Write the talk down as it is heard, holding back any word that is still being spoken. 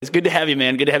It's good to have you,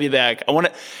 man. Good to have you back.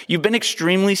 You've been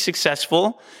extremely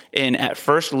successful in at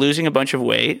first losing a bunch of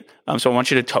weight. So I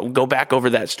want you to go back over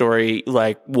that story.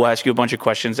 Like, we'll ask you a bunch of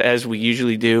questions as we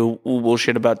usually do. We'll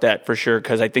bullshit about that for sure.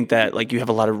 Cause I think that like you have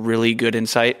a lot of really good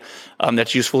insight,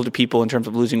 that's useful to people in terms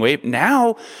of losing weight.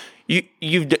 Now,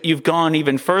 You've gone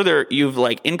even further. You've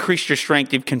like increased your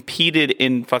strength. You've competed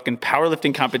in fucking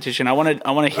powerlifting competition. I want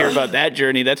to hear about that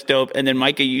journey. That's dope. And then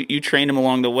Micah, you trained him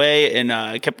along the way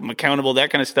and kept him accountable, that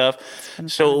kind of stuff.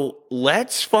 So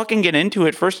let's fucking get into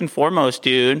it. First and foremost,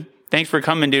 dude. Thanks for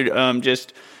coming, dude.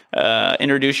 Just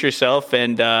introduce yourself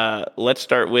and let's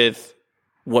start with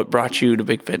what brought you to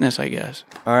Big Fitness, I guess.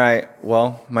 All right.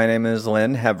 Well, my name is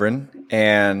Lynn Heavrin,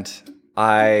 and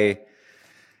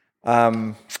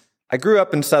I grew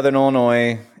up in Southern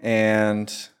Illinois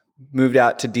and moved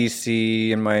out to DC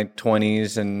in my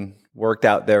 20s and worked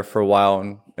out there for a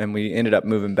while. And we ended up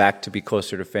moving back to be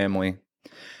closer to family.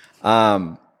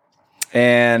 And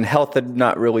health had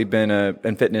not really been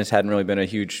and fitness hadn't really been a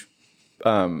huge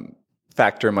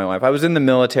factor in my life. I was in the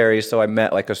military, so I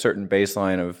met like a certain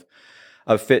baseline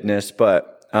of fitness,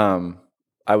 but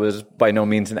I was by no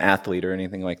means an athlete or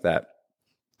anything like that.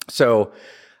 So,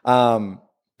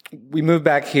 we moved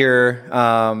back here,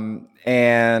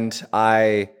 and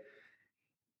I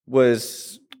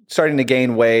was starting to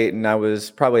gain weight, and I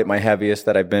was probably at my heaviest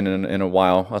that I've been in a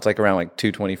while. I was like around like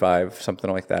 225,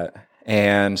 something like that.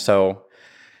 And so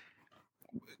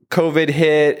COVID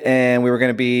hit, and we were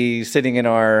going to be sitting in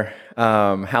our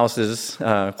houses,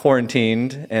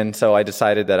 quarantined. And so I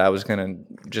decided that I was going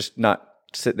to just not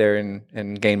sit there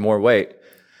and gain more weight.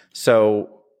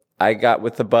 So I got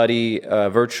with a buddy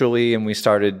virtually, and we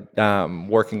started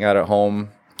working out at home.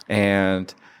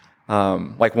 And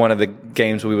like one of the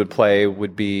games we would play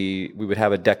would be we would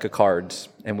have a deck of cards,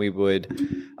 and we would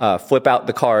flip out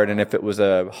the card. And if it was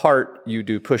a heart, you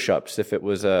do push-ups. If it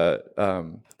was a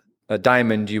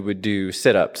diamond, you would do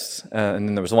sit-ups. And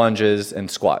then there was lunges and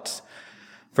squats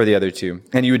for the other two.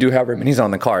 And you would do however many's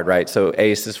on the card, right? So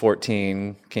ace is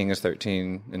 14, king is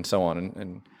 13, and so on.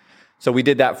 And so we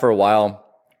did that for a while.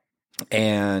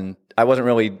 And I wasn't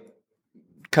really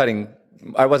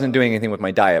I wasn't doing anything with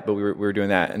my diet, but we were doing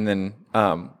that. And then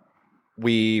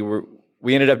we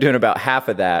ended up doing about half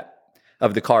of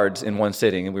the cards in one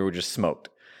sitting, and we were just smoked.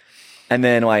 And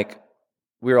then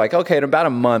we were like, okay, in about a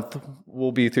month,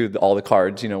 we'll be through all the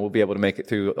cards, we'll be able to make it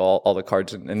through all the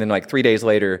cards. And then like 3 days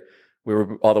later, we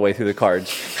were all the way through the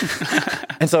cards.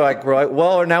 And so we're like,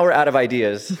 well, now we're out of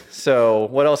ideas. So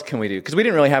what else can we do? Because we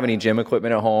didn't really have any gym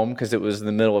equipment at home because it was in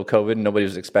the middle of COVID and nobody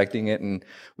was expecting it. And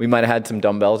we might have had some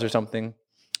dumbbells or something.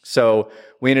 So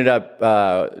we ended up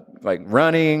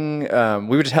running.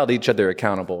 We just held each other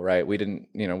accountable, right? We didn't,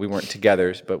 we weren't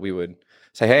together, but we would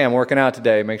say, hey, I'm working out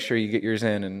today. Make sure you get yours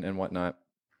in and whatnot.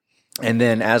 And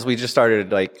then as we just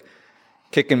started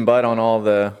kicking butt on all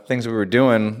the things we were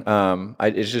doing,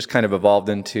 it's just kind of evolved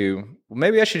into, well,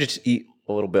 maybe I should just eat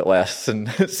a little bit less and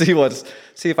see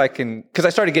if I can, because I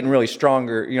started getting really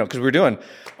stronger, because we were doing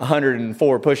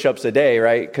 104 push-ups a day,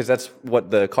 right? Because that's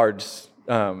what the cards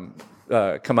come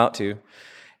out to.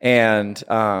 And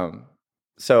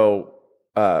so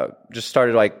just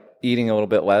started eating a little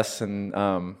bit less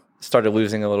and started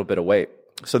losing a little bit of weight.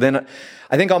 So then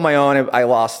I think on my own, I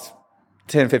lost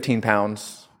 10, 15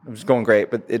 pounds. It was going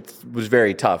great, but it was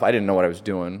very tough. I didn't know what I was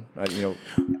doing.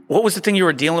 What was the thing you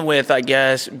were dealing with, I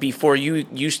guess, before you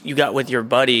got with your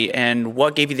buddy, and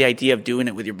what gave you the idea of doing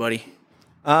it with your buddy?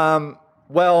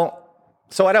 Well,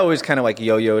 so I'd always kind of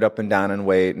yo-yoed up and down in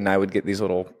weight, and I would get these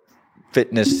little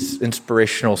fitness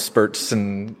inspirational spurts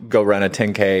and go run a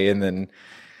 10K and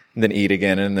then eat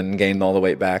again and then gain all the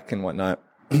weight back and whatnot.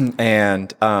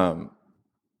 And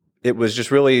it was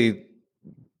just really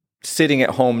sitting at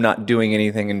home, not doing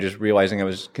anything, and just realizing I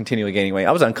was continually gaining weight.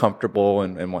 I was uncomfortable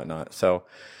and whatnot. So,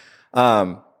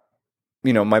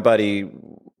 my buddy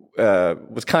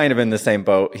was kind of in the same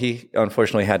boat. He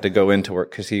unfortunately had to go into work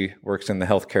because he works in the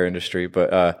healthcare industry,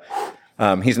 but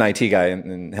he's an IT guy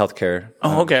in healthcare.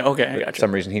 Oh, okay. I gotcha. For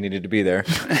some reason, he needed to be there.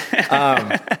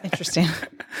 Interesting.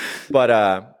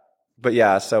 But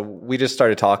yeah, so we just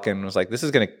started talking and was like, this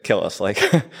is going to kill us.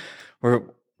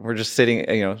 We're just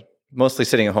sitting, mostly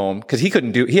sitting at home because he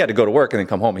had to go to work and then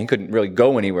come home. He couldn't really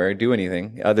go anywhere, do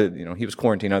anything he was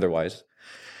quarantined otherwise.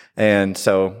 And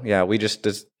so, yeah, we just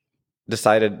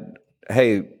decided,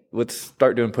 hey, let's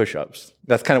start doing push-ups.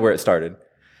 That's kind of where it started.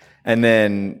 And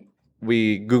then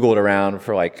we Googled around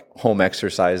for home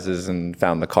exercises and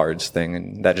found the cards thing.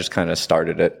 And that just kind of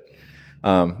started it.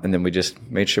 And then we just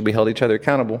made sure we held each other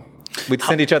accountable. We'd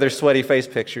send each other sweaty face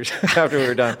pictures after we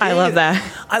were done. I love that.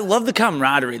 I love the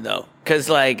camaraderie, though. Because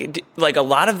like a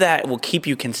lot of that will keep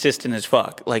you consistent as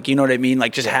fuck. Like, you know what I mean?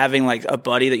 Like just having like a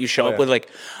buddy that you show up with. Like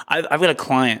I've got a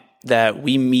client that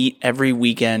we meet every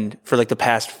weekend for like the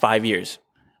past 5 years.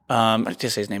 I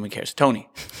just say his name, who cares? Tony.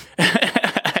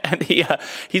 And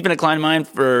he's been a client of mine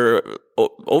for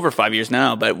over 5 years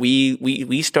now, but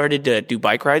we started to do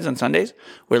bike rides on Sundays.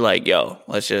 We're like, yo,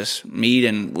 let's just meet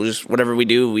and we'll just, whatever we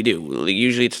do.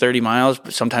 Usually it's 30 miles,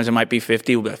 but sometimes it might be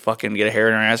 50. We'll be like, fucking get a hair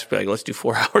in our ass. Be like, let's do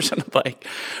 4 hours on the bike.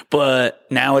 But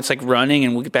now it's like running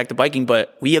and we'll get back to biking,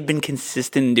 but we have been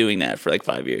consistent in doing that for like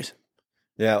 5 years.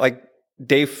 Yeah. Like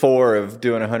day 4 of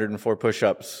doing 104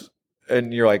 push-ups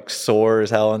and you're like sore as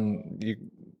hell and you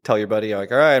tell your buddy,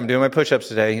 like, all right, I'm doing my push-ups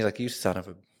today. He's like, you son of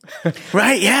a...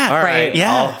 Right, yeah. All right,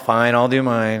 yeah. Fine, I'll do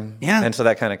mine. Yeah. And so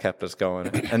that kind of kept us going.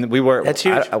 And we were... That's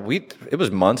huge. It was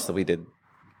months that we did,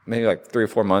 maybe like 3 or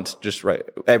 4 months, just right,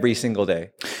 every single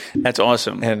day. That's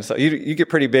awesome. And so you get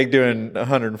pretty big doing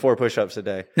 104 push-ups a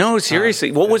day. No,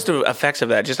 seriously. What was the effects of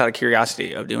that, just out of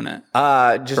curiosity of doing that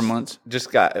for months?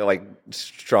 Just got like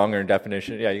stronger in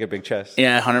definition. Yeah, you get a big chest.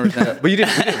 Yeah, 100%. But you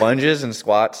did lunges and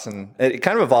squats, and it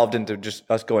kind of evolved into just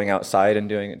us going outside and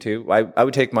doing it too. I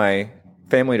would take my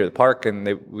family to the park, and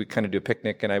we kind of do a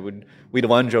picnic, and we'd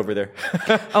lunge over there.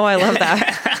 Oh, I love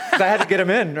that. 'Cause I had to get them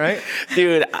in, right?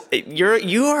 Dude,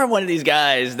 you are one of these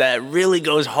guys that really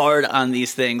goes hard on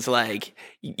these things. Like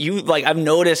I've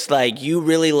noticed, like you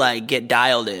really like get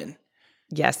dialed in.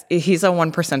 Yes, he's a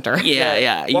 1%er.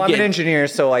 Yeah. Well, I'm an engineer,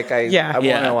 so like I want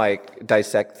Yeah. to like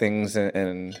dissect things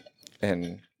and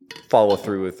follow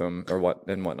through with them or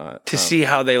whatnot to see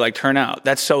how they like turn out.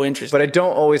 That's so interesting. But I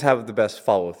don't always have the best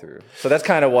follow through. So that's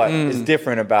kind of what is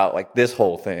different about like this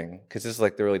whole thing, because this is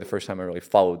like really the first time I really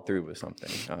followed through with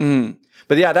something.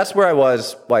 But yeah, that's where I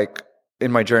was like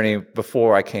in my journey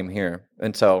before I came here,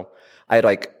 and so I had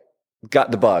like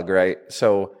got the bug, right?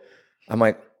 So I'm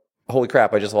like, holy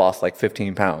crap, I just lost like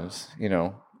 15 pounds,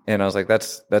 and I was like,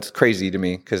 that's crazy to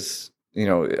me, because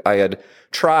I had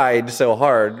tried so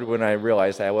hard when I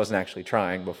realized I wasn't actually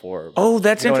trying before. Oh,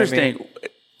 that's interesting. What I mean?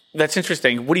 That's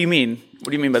interesting. What do you mean? What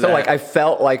do you mean by that? So like I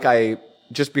felt like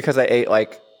just because I ate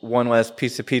like one less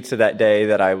piece of pizza that day,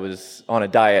 that I was on a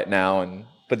diet now,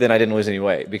 but then I didn't lose any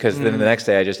weight, because then the next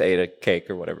day I just ate a cake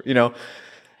or whatever.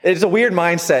 It's a weird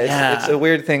mindset. Yeah. It's a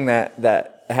weird thing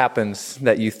that happens,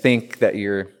 that you think that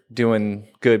you're doing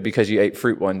good because you ate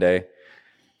fruit one day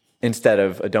instead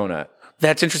of a donut.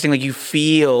 That's interesting. Like you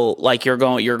feel like you're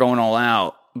going all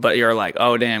out, but you're like,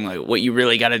 oh damn, like what you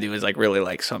really got to do is like really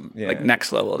like some like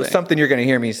next level thing. Something you're going to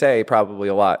hear me say probably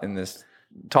a lot in this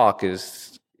talk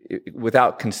is,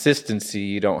 without consistency,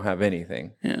 you don't have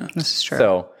anything. Yeah, This is true.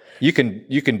 So you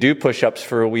can do push-ups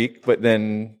for a week, but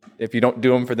then if you don't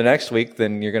do them for the next week,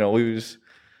 then you're going to lose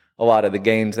a lot of the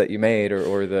gains that you made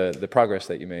or the progress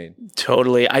that you made.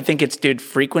 Totally. I think it's, dude,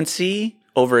 frequency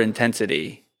over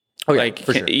intensity. Oh, yeah, like,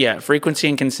 for sure. Yeah, frequency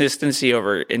and consistency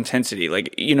over intensity.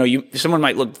 Like, someone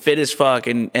might look fit as fuck,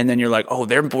 and then you're like, oh,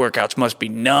 their workouts must be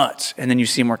nuts. And then you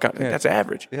see them work out, that's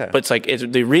average. Yeah. But it's like,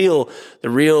 the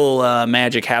real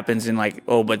magic happens in like,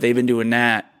 oh, but they've been doing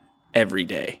that every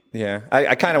day. Yeah.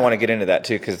 I kind of want to get into that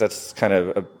too, because that's kind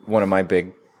of one of my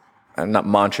big, not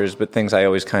mantras, but things I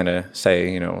always kind of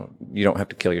say, you don't have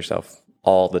to kill yourself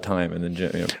all the time in the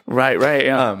gym. Right,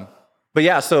 yeah. But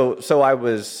yeah, so I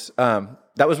was,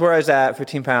 that was where I was at,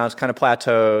 15 pounds, kind of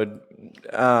plateaued.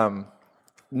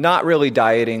 Not really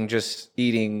dieting, just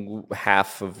eating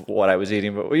half of what I was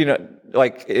eating. But,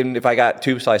 if I got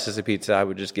 2 slices of pizza, I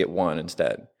would just get 1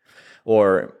 instead.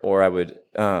 Or I would,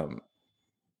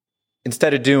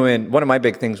 instead of doing, one of my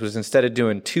big things was, instead of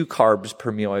doing 2 carbs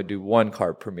per meal, I'd do 1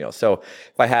 carb per meal. So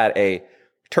if I had a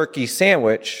turkey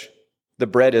sandwich, the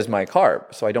bread is my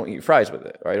carb. So I don't eat fries with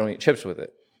it, or I don't eat chips with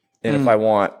it. And if I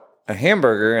want a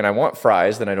hamburger and I want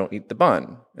fries, then I don't eat the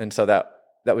bun. And so that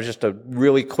was just a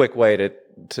really quick way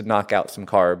to knock out some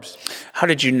carbs. How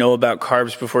did you know about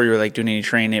carbs before you were like doing any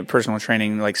training, personal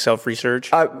training, like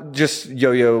self-research? Just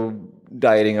yo-yo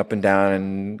dieting up and down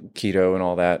and keto and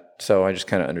all that. So I just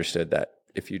kind of understood that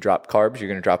if you drop carbs, you're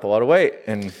going to drop a lot of weight.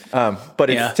 And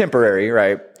but it's temporary,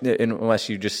 right? Unless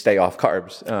you just stay off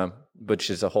carbs,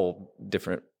 which is a whole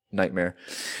different nightmare.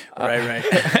 Right.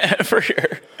 For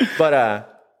sure.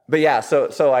 But yeah,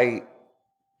 so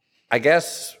I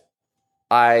guess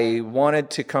I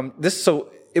wanted to come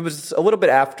so it was a little bit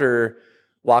after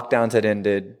lockdowns had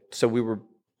ended. So we were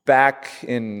back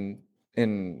in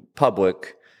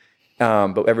public,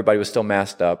 but everybody was still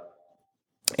masked up.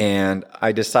 And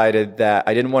I decided that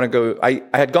I didn't want to go. I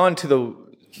had gone to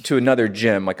another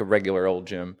gym, like a regular old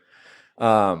gym,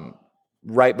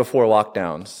 right before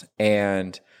lockdowns,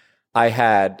 and I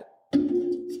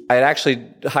I had actually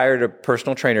hired a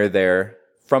personal trainer there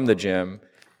from the gym,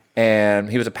 and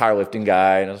he was a powerlifting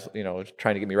guy, and was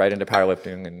trying to get me right into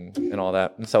powerlifting and all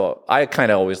that. And so I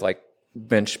kind of always like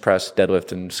bench press,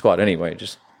 deadlift, and squat anyway.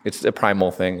 Just it's a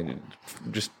primal thing,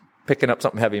 just picking up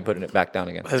something heavy and putting it back down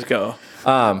again. Let's go.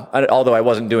 Although I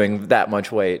wasn't doing that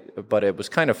much weight, but it was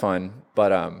kind of fun.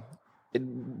 But it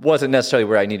wasn't necessarily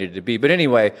where I needed to be. But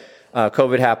anyway,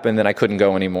 COVID happened, and I couldn't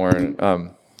go anymore,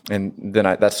 and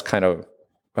then that's kind of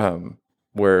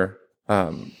where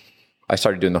I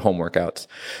started doing the home workouts.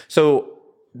 So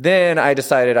then I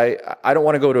decided I don't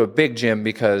want to go to a big gym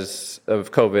because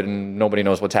of COVID and nobody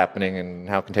knows what's happening and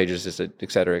how contagious is it,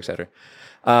 et cetera, et cetera.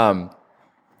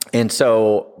 And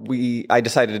so I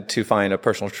decided to find a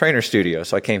personal trainer studio.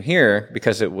 So I came here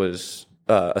because it was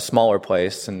a smaller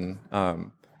place, and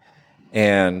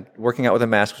working out with a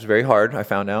mask was very hard, I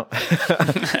found out.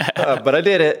 But I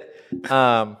did it.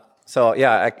 So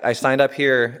yeah, I signed up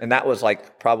here, and that was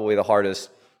like probably the hardest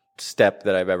step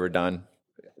that I've ever done.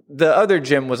 The other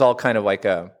gym was all kind of like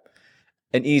an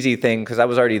easy thing because I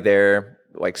was already there,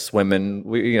 like swimming.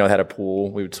 We had a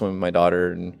pool. We would swim with my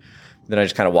daughter, and then I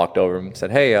just kind of walked over and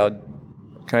said, "Hey,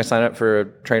 can I sign up for a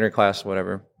trainer class,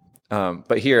 whatever?"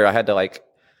 But here I had to like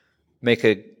make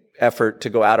an effort to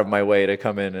go out of my way to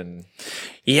come in and.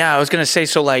 Yeah, I was gonna say.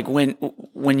 So like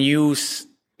when you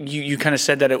kind of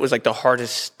said that it was like the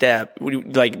hardest step,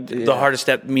 the hardest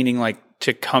step meaning like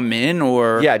to come in,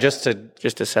 or just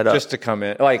to set up, just to come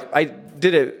in. Like I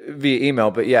did it via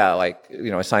email, but yeah, like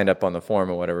I signed up on the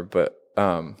form or whatever. But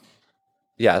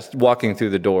walking through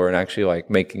the door and actually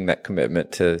like making that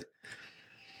commitment to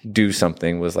do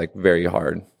something was like very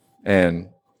hard, and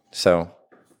so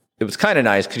it was kind of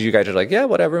nice because you guys are like, yeah,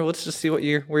 whatever, let's just see where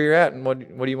you're at and what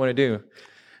do you want to do,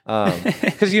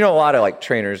 because a lot of like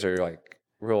trainers are like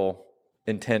real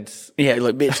intense. Yeah,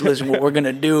 like, bitch, listen, what we're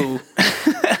gonna do.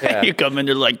 Yeah. You come in,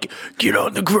 they're like, get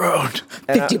on the ground,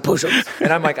 50 push-ups.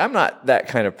 And I'm like, I'm not that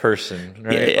kind of person,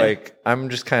 right? Yeah. Like, I'm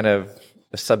just kind of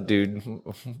a subdued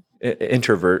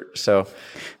introvert. So,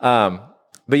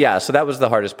 but yeah, so that was the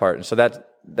hardest part. And so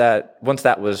that once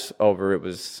that was over, it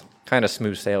was kind of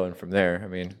smooth sailing from there. I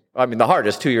mean, the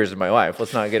hardest 2 years of my life.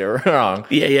 Let's not get it wrong.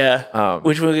 Yeah.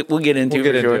 Which we'll get into. We'll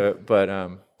get into it,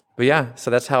 but yeah, so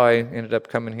that's how I ended up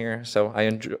coming here. So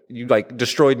you like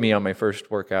destroyed me on my first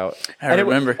workout. I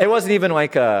remember. It wasn't even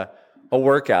like a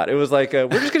workout. It was like we're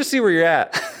just going to see where you're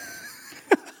at.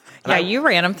 Yeah, you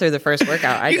ran him through the first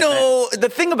workout. The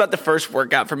thing about the first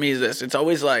workout for me is this. It's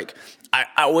always like,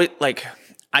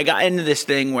 I got into this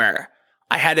thing where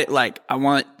I had it like, I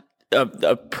want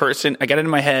a person, I got it in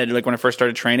my head, like when I first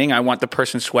started training, I want the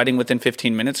person sweating within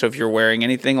 15 minutes. So if you're wearing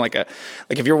anything like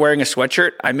if you're wearing a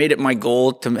sweatshirt, I made it my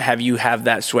goal to have you have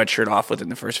that sweatshirt off within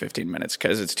the first 15 minutes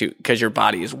because your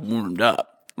body is warmed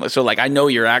up. So like, I know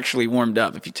you're actually warmed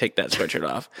up if you take that sweatshirt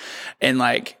off.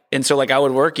 And so like I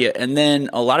would work you. And then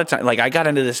a lot of times, like I got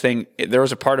into this thing, there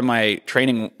was a part of my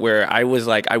training where I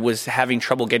was having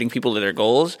trouble getting people to their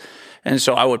goals. And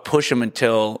so I would push them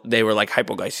until they were like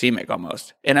hypoglycemic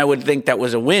almost. And I would think that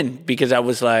was a win because I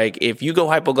was like, if you go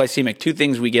hypoglycemic, two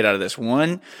things we get out of this.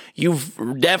 One, you've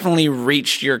definitely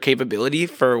reached your capability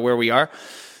for where we are.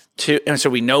 Two, and so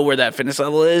we know where that fitness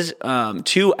level is.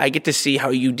 Two, I get to see how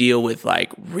you deal with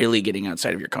like really getting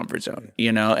outside of your comfort zone,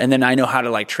 and then I know how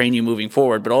to like train you moving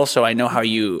forward, but also I know how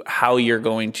you're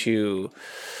going to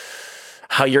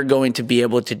be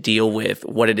able to deal with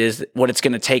what it's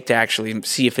going to take to actually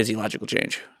see a physiological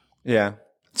change. Yeah.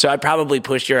 So I probably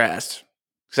pushed your ass.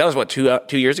 Because that was what,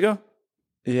 2 years ago?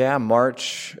 Yeah,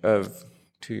 March of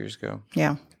 2 years ago.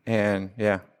 Yeah. And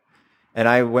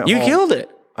I went home. You killed it.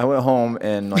 I went home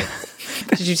and like...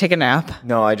 Did you take a nap?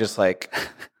 No, I just like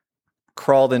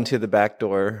crawled into the back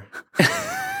door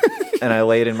and I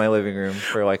laid in my living room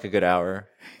for like a good hour.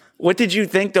 What did you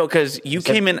think though? Because you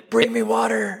came in, bring me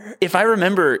water. If I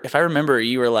remember,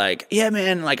 you were like, yeah,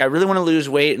 man, like I really want to lose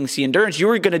weight and see endurance. You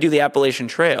were going to do the Appalachian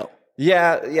Trail.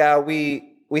 Yeah.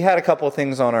 We had a couple of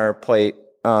things on our plate.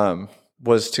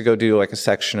 Was to go do like a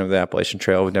section of the Appalachian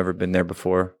Trail. We'd never been there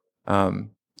before.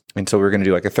 And so we were going to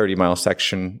do like a 30-mile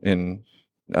section in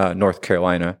North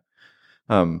Carolina.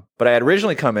 But I had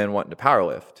originally come in wanting to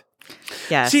powerlift.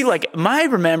 Yeah. See, like my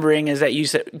remembering is that you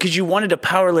said, because you wanted to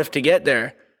powerlift to get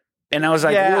there. And I was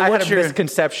like, yeah, well, I had a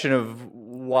misconception of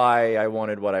why I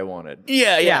wanted what I wanted.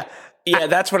 Yeah.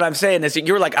 That's what I'm saying. Is that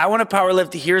you were like, I want to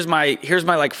powerlift. Here's my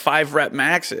like 5 rep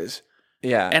maxes.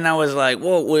 Yeah. And I was like,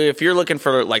 well, if you're looking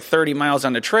for like 30 miles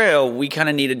on the trail, we kind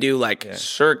of need to do like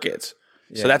circuits.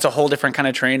 Yeah. So that's a whole different kind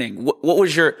of training. What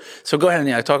was so go ahead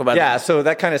and talk about that. Yeah. So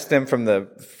that kind of stemmed from the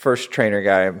first trainer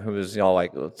guy who was all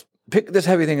like, let's pick this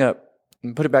heavy thing up.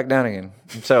 and put it back down again.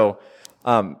 And so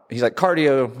he's like,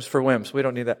 cardio is for wimps. We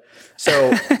don't need that.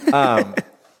 So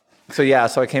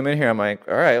so I came in here. I'm like,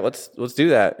 all right, let's do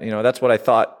that. That's what I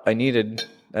thought I needed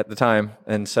at the time.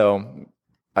 And so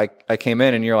I came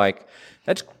in, and you're like,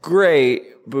 that's great,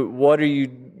 but what are you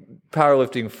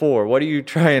powerlifting for? What are you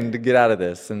trying to get out of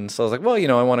this? And so I was like, well,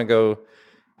 I want to go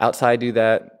outside, do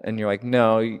that. And you're like,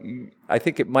 no, I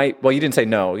think it might. Well, you didn't say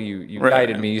no. You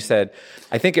guided me. You said,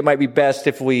 I think it might be best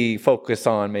if we focus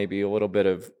on maybe a little bit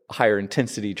of higher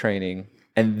intensity training.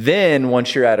 And then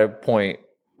once you're at a point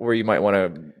where you might want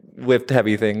to lift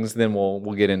heavy things, then we'll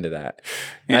get into that.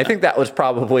 And I think that was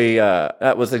probably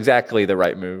that was exactly the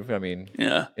right move. I mean,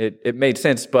 it made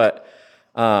sense, but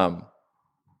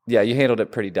you handled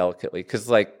it pretty delicately,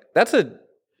 because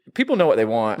people know what they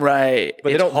want, right?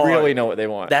 But they don't really know what they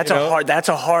want. That's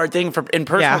a hard thing in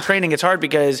personal training. It's hard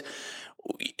because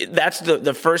that's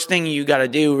the first thing you got to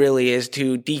do really is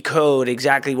to decode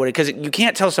exactly because you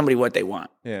can't tell somebody what they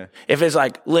want. Yeah. If it's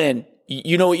like, Lynn,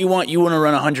 you know what you want? You want to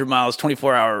run 100 miles,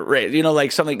 24-hour race.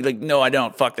 Like something like, no, I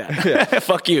don't. Fuck that. Yeah.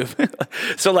 Fuck you.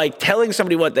 So like telling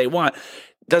somebody what they want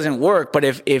doesn't work. But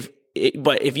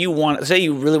if you want, say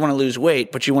you really want to lose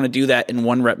weight, but you want to do that in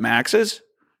 1 rep maxes,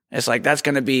 it's like, that's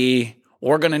going to be,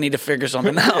 we're going to need to figure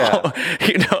something out.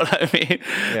 You know what I mean?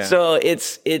 Yeah. So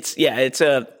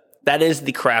that is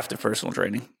the craft of personal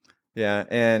training. Yeah.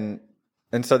 And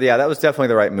so, that was definitely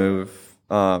the right move.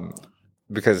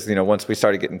 Because, once we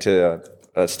started getting to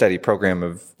a steady program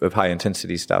of high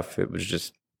intensity stuff, it was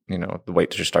just, the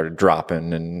weight just started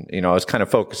dropping, and, I was kind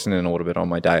of focusing in a little bit on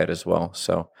my diet as well.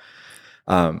 So,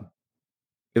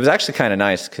 it was actually kind of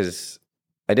nice because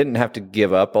I didn't have to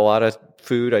give up a lot of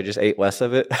food. I just ate less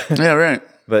of it. Yeah, right.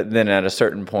 But then at a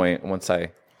certain point, once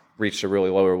I reached a really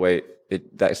lower weight,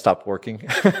 that stopped working.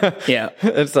 Yeah.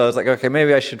 And so I was like, okay,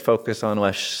 maybe I should focus on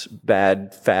less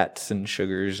bad fats and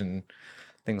sugars and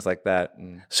things like that.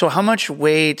 And So how much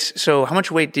weight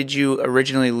did you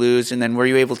originally lose, and then were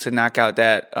you able to knock out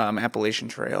that Appalachian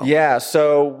Trail? Yeah,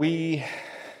 so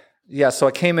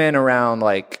I came in around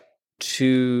like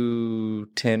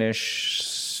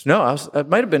 210-ish. No, it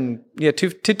might have been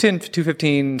 210,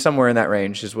 215, somewhere in that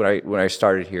range is when I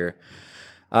started here.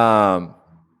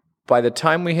 By the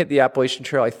time we hit the Appalachian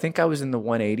Trail, I think I was in the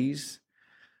 180s.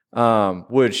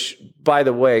 Which, by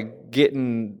the way,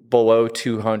 getting below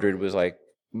 200 was like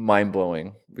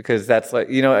mind-blowing, because that's like,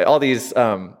 all these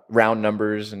round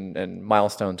numbers and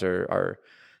milestones are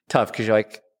tough, because you're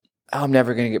like, I'm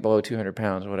never going to get below 200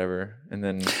 pounds or whatever. And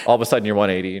then all of a sudden you're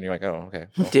 180 and you're like, oh, okay.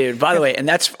 Cool. Dude, by the way, and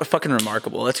that's fucking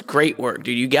remarkable. That's great work,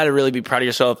 dude. You got to really be proud of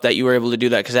yourself that you were able to do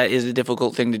that, because that is a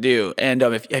difficult thing to do. And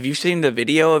have you seen the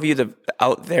video of you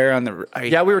out there on the...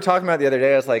 Yeah, we were talking about it the other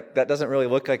day. I was like, that doesn't really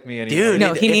look like me anymore. Dude,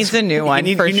 no, he needs a new one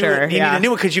for sure. You need a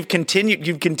new one, because you've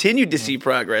continued to see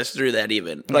progress through that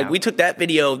even. Like, we took that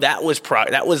video, that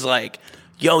was like...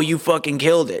 Yo, you fucking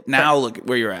killed it. Now look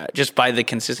where you're at, just by the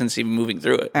consistency of moving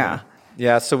through it. Yeah.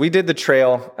 Yeah, so we did the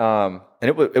trail, and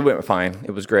it went fine.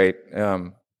 It was great.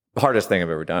 The hardest thing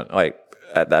I've ever done, like,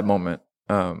 at that moment,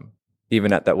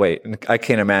 even at that weight. And I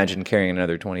can't imagine carrying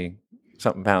another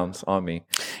 20-something pounds on me.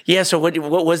 Yeah, so what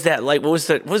was that like? What was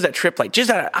that trip like?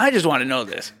 I just want to know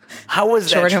this. How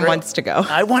was that Jordan trip? wants to go.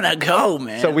 I want to go,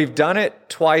 man. So we've done it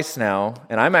twice now,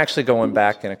 and I'm actually going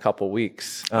back in a couple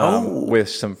weeks with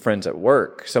some friends at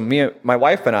work. So my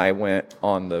wife and I went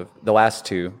on the last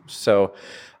two. So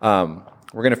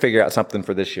we're going to figure out something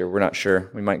for this year. We're not sure.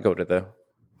 We might go to the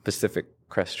Pacific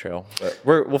Crest Trail, but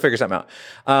we'll figure something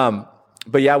out.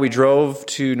 But yeah, we drove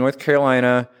to North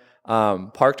Carolina,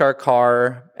 parked our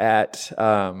car at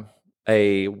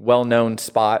a well-known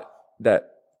spot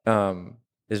that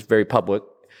is very public,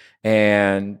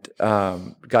 and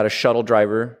got a shuttle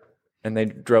driver, and they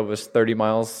drove us 30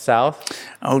 miles south.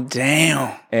 Oh,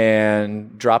 damn.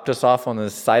 And dropped us off on the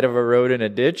side of a road in a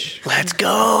ditch. Let's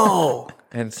go.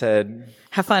 And said,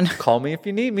 have fun. Call me if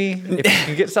you need me, if you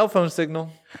can get cell phone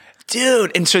signal.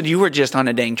 Dude, and so you were just on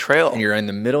a dang trail. And you're in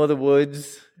the middle of the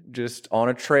woods, just on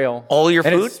a trail. All your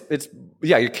food? It's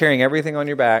you're carrying everything on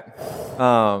your back.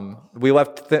 We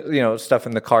left stuff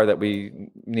in the car that we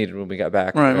needed when we got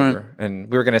back. Right.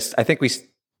 And we were going to, I think we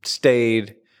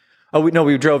stayed,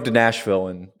 we drove to Nashville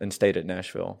and stayed at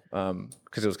Nashville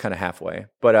because it was kind of halfway.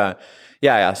 But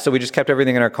so we just kept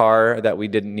everything in our car that we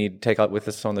didn't need to take out with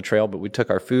us on the trail, but we took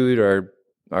our food,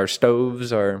 our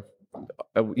stoves,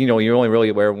 you only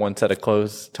really wear one set of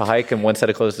clothes to hike and one set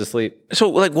of clothes to sleep. So,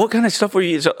 like, what kind of stuff were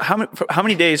you? So, how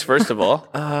many days? First of all,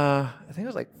 I think it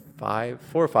was like 4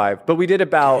 or 5. But we did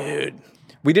about. Dude.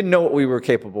 We didn't know what we were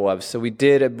capable of, so we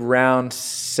did around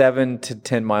 7 to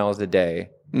 10 miles a day.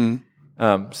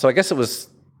 So I guess it was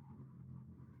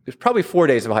was probably 4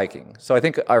 days of hiking. So I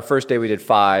think our first day we did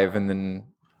 5, and then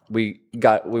we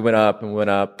went up,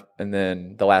 and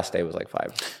then the last day was like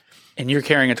 5. And you're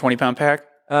carrying a 20-pound pack?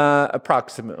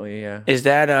 Approximately, yeah. Is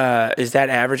that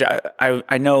average?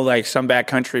 I know like some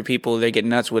backcountry people, they get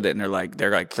nuts with it, and they're like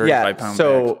 35 pound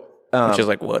bags. Which is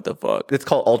like, what the fuck? It's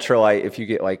called ultralight if you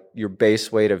get like your base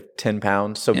weight of 10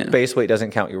 pounds. So base weight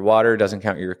doesn't count your water, doesn't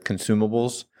count your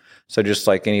consumables. So just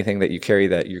like anything that you carry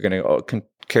that you're going to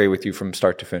carry with you from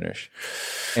start to finish.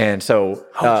 And so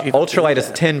ultralight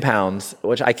is 10 pounds,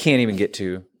 which I can't even get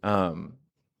to.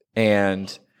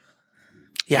 And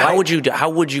how would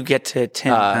you get to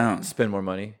 10 pounds? Spend more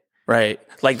money. Right.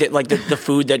 Like the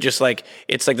food that just like,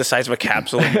 it's like the size of a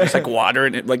capsule. And it's like water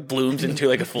and it like blooms into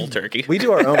like a full turkey. We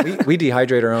do our own. We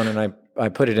dehydrate our own, and I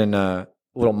put it in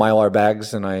little Mylar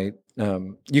bags, and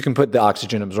you can put the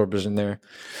oxygen absorbers in there.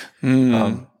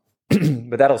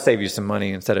 But that'll save you some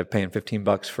money instead of paying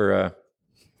 $15 for a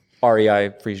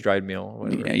REI freeze dried meal. Or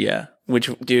whatever. Yeah. Which,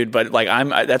 dude, but like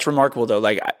that's remarkable though.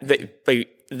 Like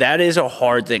that is a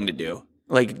hard thing to do.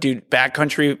 Like, dude,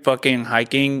 backcountry fucking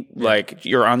hiking, like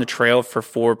you're on the trail for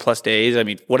 4+ days. I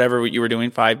mean, whatever you were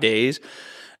doing, 5 days.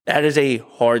 That is a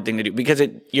hard thing to do because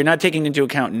you're not taking into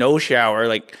account no shower,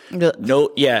 like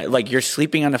like you're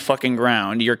sleeping on the fucking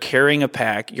ground. You're carrying a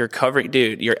pack. You're covering,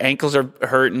 dude. Your ankles are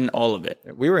hurting. All of it.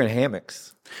 We were in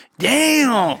hammocks.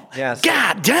 Damn. Yeah.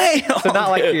 God damn. So not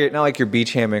like your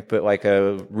beach hammock, but like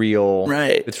a real.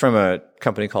 Right. It's from a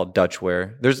company called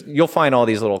Dutchware. You'll find all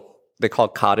these little. They call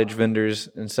cottage vendors,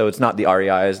 and so it's not the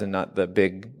REIs and not the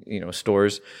big,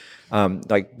 stores.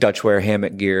 Like Dutchware,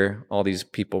 Hammock Gear, all these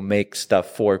people make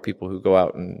stuff for people who go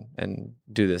out and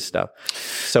do this stuff.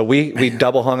 So we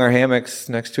double hung our hammocks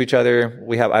next to each other.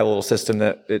 I have a little system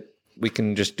that we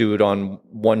can just do it on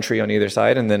one tree on either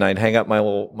side, and then I'd hang up my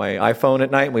iPhone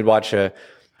at night, and we'd watch a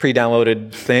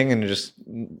pre-downloaded thing and just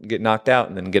get knocked out,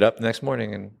 and then get up the next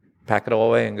morning and pack it all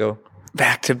away and go.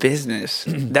 Back to business.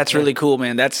 That's really cool,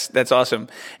 man. That's awesome.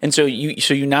 And so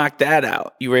you knocked that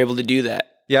out. You were able to do that.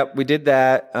 Yep, we did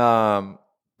that.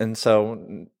 And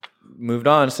so moved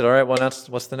on. Said, all right, well,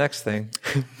 what's the next thing?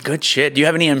 Good shit. Do you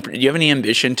have any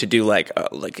ambition to do like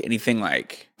anything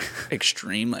like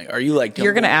extreme? Like, are you like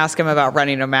you're gonna ask him about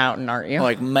running a mountain, aren't you?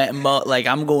 Like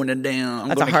I'm going to down.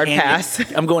 That's a hard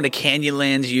pass. I'm going to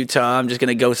Canyonlands, Utah. I'm just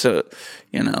gonna go.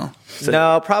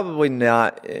 No, probably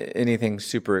not anything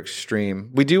super extreme.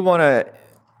 We do want to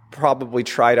probably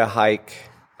try to hike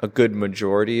a good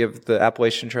majority of the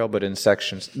Appalachian Trail, but in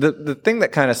sections. The thing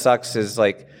that kind of sucks is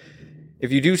like,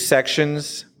 if you do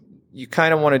sections, you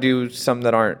kind of want to do some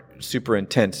that aren't super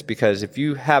intense, because if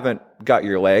you haven't got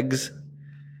your legs,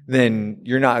 then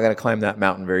you're not going to climb that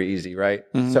mountain very easy, right?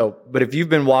 Mm-hmm. So, but if you've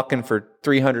been walking for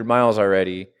 300 miles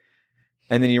already,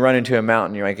 and then you run into a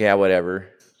mountain, you're like, yeah, whatever.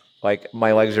 Like,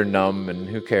 my legs are numb, and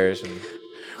who cares? And,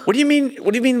 what do you mean?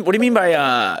 What do you mean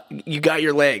by you got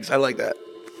your legs? I like that.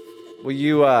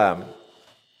 Well,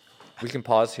 we can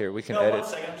pause here. We can edit. 1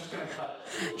 second. I'm just going to cut.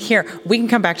 Here, we can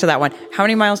come back to that one. How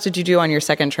many miles did you do on your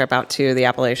second trip out to the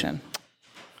Appalachian?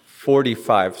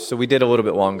 45. So we did a little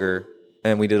bit longer,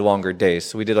 and we did longer days.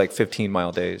 So we did like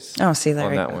 15-mile days. Oh, see, there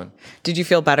on you that go. one. Did you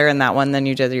feel better in that one than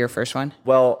you did your first one?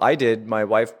 Well, I did. My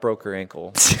wife broke her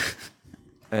ankle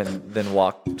and then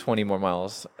walked 20 more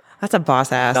miles. That's a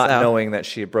boss ass, not though. knowing that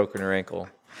she had broken her ankle.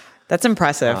 That's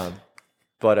impressive.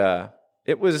 But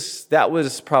that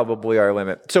was probably our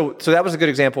limit. So that was a good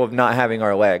example of not having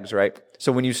our legs, right?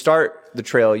 So when you start the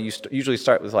trail, you usually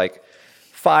start with like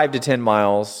 5 to 10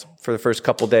 miles for the first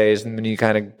couple days, and then you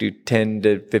kind of do 10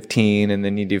 to 15, and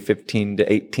then you do 15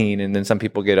 to 18, and then some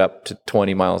people get up to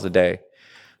 20 miles a day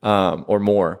or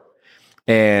more.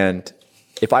 And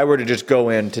if I were to just go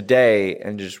in today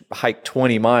and just hike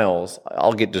 20 miles,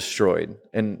 I'll get destroyed,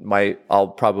 and I'll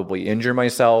probably injure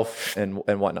myself and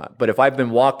whatnot. But if I've been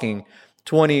working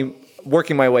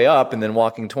my way up, and then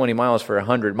walking 20 miles for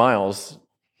 100 miles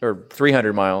or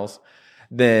 300 miles,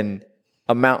 then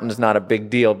a mountain is not a big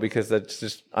deal, because that's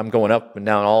just, I'm going up and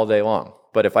down all day long.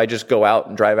 But if I just go out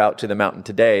and drive out to the mountain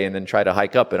today and then try to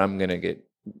hike up it, I'm going to get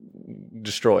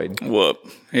destroyed. Whoop.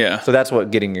 Yeah. So that's what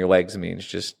getting your legs means.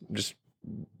 Just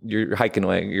your hiking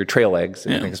leg, your trail legs,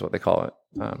 I think is what they call it.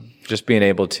 Just being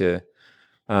able to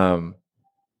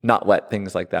not let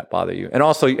things like that bother you. And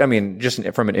also, I mean, just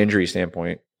from an injury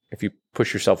standpoint, if you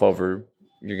push yourself over,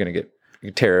 you're going to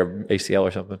tear an ACL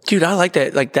or something. Dude, I like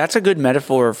that. Like, that's a good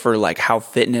metaphor for like how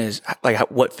fitness,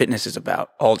 what fitness is about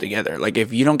altogether. Like,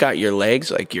 if you don't got your legs,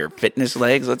 like your fitness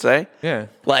legs, let's say. Yeah.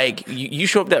 Like, you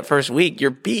show up that first week, you're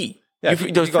beat. Yeah,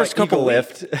 those first couple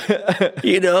lift.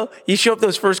 You show up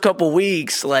those first couple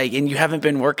weeks, like, and you haven't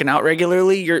been working out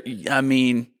regularly.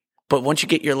 but once you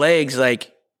get your legs,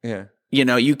 like, Yeah. you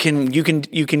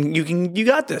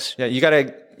got this. Yeah. You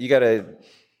gotta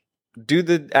do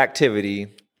the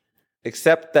activity,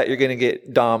 accept that you're going to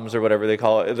get DOMS or whatever they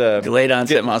call it. The Delayed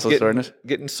onset muscle soreness.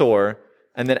 Getting sore.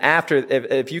 And then after,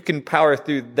 if you can power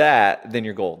through that, then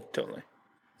you're gold. Totally.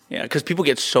 Yeah, because people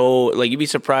get so, like, you'd be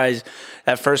surprised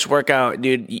that first workout,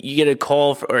 dude, you get a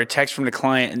call or a text from the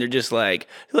client and they're just like,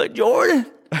 look, Jordan,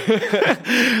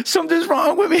 something's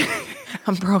wrong with me.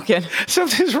 I'm broken.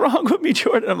 Something's wrong with me,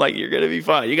 Jordan. I'm like, you're going to be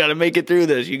fine. You got to make it through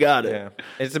this. You got it. Yeah.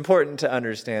 It's important to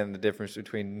understand the difference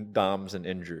between DOMS and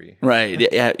injury. Right.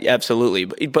 Yeah, absolutely.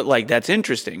 But like, that's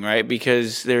interesting, right?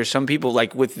 Because there's some people,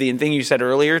 like with the thing you said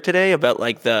earlier today about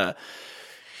like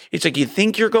it's like you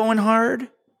think you're going hard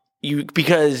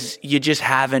because you just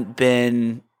haven't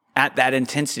been at that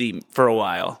intensity for a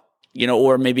while,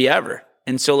 or maybe ever.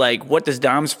 And so, like, what does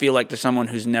DOMS feel like to someone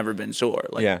who's never been sore?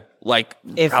 Like, like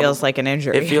it feels like an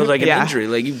injury. It feels like an injury.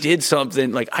 Like you did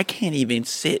something. Like, I can't even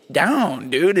sit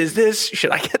down, dude. Should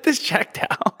I get this checked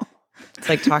out? It's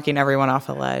like talking everyone off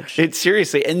a ledge. It's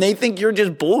seriously, and they think you're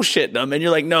just bullshitting them, and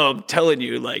you're like, no, I'm telling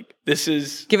you, like, this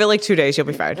is. Give it like 2 days, you'll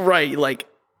be fine. Right, like.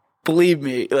 Believe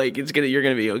me, like you're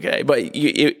gonna be okay. But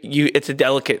it's a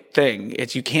delicate thing.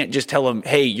 You can't just tell them,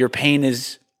 hey, your pain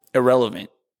is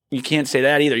irrelevant. You can't say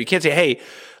that either. You can't say, hey,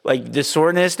 like the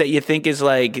soreness that you think is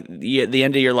like the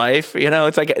end of your life.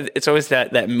 It's like it's always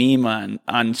that meme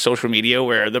on social media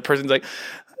where the person's like,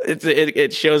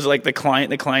 it shows like the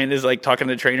client is like talking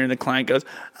to the trainer, and the client goes,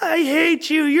 I hate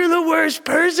you. You're the worst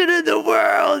person in the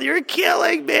world. You're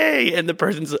killing me. And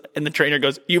the trainer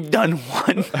goes, you've done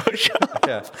one push-up.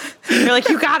 Yeah. You're like,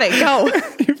 you got it. Go.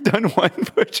 You've done one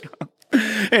push-up.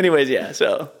 Anyways, yeah.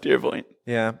 So to your point.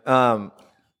 Yeah.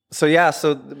 So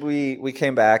we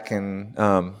came back, and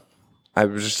I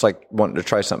was just like wanting to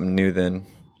try something new then.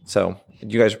 So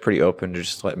you guys are pretty open to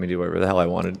just letting me do whatever the hell I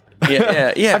wanted.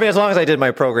 Yeah. I mean, as long as I did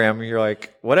my program, you're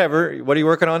like, whatever. What are you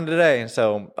working on today?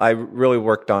 So I really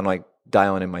worked on like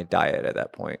dialing in my diet at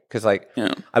that point, because I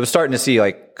was starting to see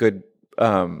like good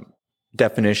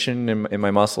definition in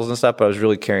my muscles and stuff, but I was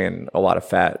really carrying a lot of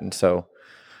fat, and so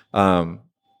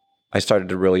I started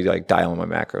to really like dial in my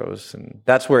macros, and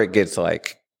that's where it gets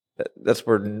like. That's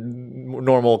where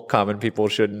normal, common people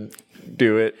shouldn't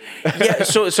do it. Yeah,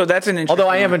 so that's an interesting. Although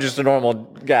I am just a normal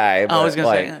guy. But I was gonna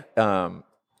say,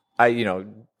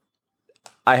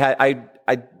 I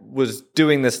was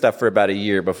doing this stuff for about a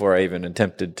year before I even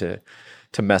attempted to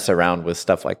mess around with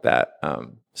stuff like that. I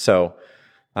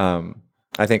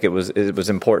think it was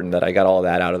important that I got all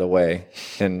that out of the way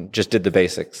and just did the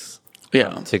basics.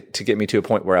 Yeah, to get me to a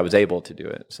point where I was able to do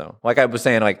it. So, like I was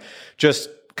saying, like just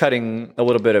cutting a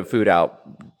little bit of food out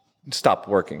stopped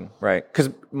working, right? Because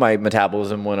my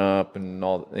metabolism went up, and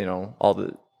I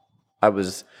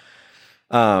was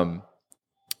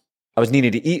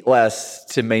needing to eat less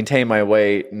to maintain my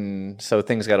weight, and so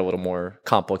things got a little more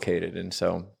complicated. And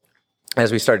so,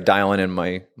 as we started dialing in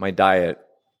my diet,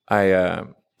 I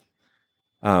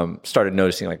started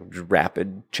noticing like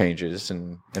rapid changes,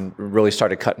 and really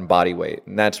started cutting body weight,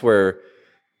 and that's where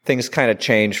things kind of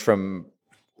changed from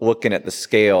looking at the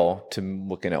scale to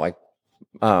looking at like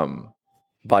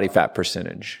body fat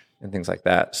percentage and things like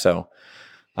that. So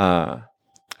I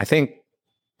think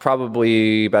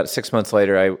probably about 6 months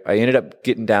later, I ended up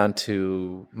getting down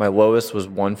to my lowest was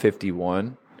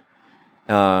 151. It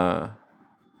was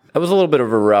a little bit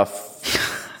of a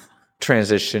rough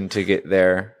transition to get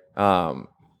there,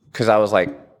 because I was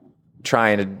like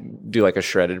trying to do like a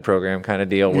shredded program kind of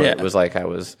deal where it was like I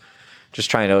was just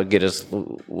trying to get as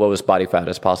lowest body fat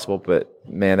as possible. But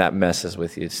man, that messes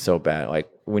with you. It's so bad. Like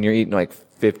when you're eating like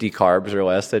 50 carbs or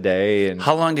less a day. And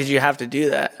how long did you have to do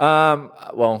that?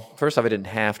 Well, first off, I didn't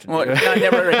have to do it.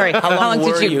 How long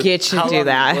did you get to do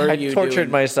that? I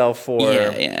tortured myself for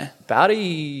about a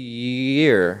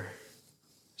year.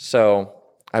 So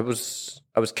I was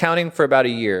counting for about a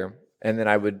year, and then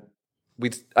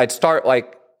I'd start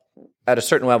like at a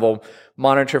certain level,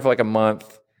 monitor for like a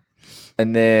month,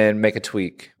 and then make a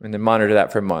tweak, and then monitor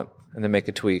that for a month, and then make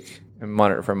a tweak, and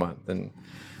monitor for a month. And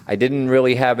I didn't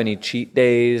really have any cheat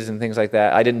days and things like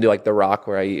that. I didn't do like The Rock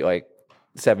where I eat like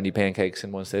 70 pancakes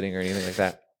in one sitting or anything like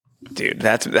that. Dude,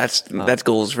 that's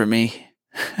goals for me.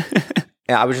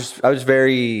 Yeah, I was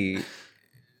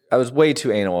way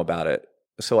too anal about it.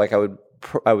 So like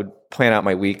I would plan out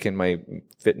my week in my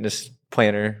fitness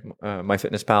planner, my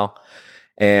Fitness Pal,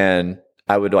 and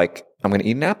I would like, I'm going to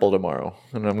eat an apple tomorrow,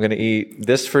 and I'm going to eat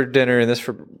this for dinner and this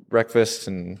for breakfast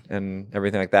and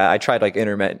everything like that. I tried like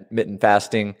intermittent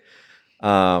fasting.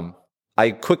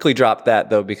 I quickly dropped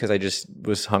that though, because I just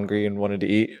was hungry and wanted to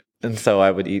eat. And so I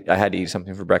had to eat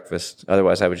something for breakfast.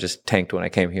 Otherwise I was just tanked when I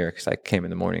came here because I came in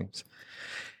the mornings.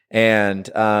 And,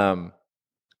 but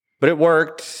it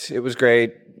worked. It was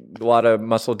great. A lot of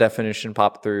muscle definition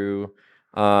popped through.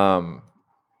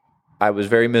 I was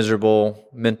very miserable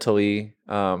mentally,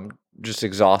 just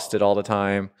exhausted all the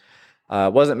time.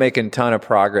 Wasn't making a ton of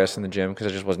progress in the gym because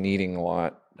I just wasn't eating a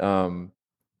lot.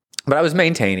 But I was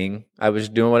maintaining. I was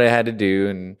doing what I had to do,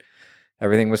 and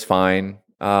everything was fine.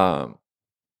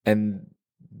 And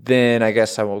then I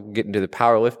guess I will get into the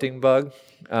powerlifting bug.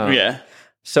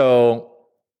 So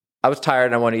I was tired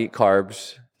and I want to eat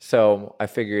carbs. So I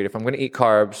figured if I'm going to eat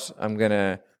carbs, I'm going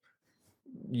to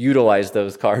utilize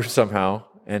those carbs somehow.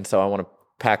 And so I want to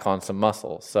pack on some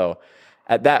muscle. So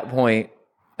at that point,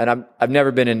 and I've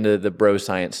never been into the bro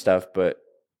science stuff, but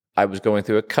I was going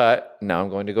through a cut. Now I'm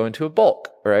going to go into a bulk,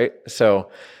 right?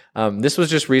 So this was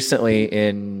just recently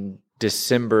in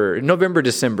November,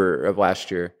 December of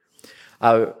last year.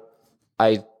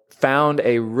 I found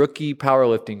a rookie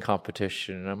powerlifting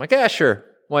competition, and I'm like, yeah, sure,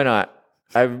 why not?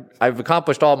 I've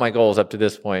accomplished all my goals up to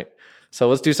this point, so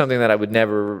let's do something that I would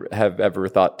never have ever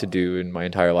thought to do in my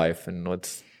entire life, and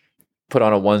let's put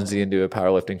on a onesie and do a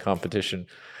powerlifting competition.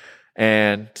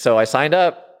 And so I signed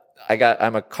up.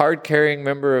 I'm a card-carrying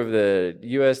member of the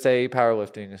USA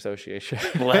Powerlifting Association.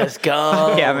 Let's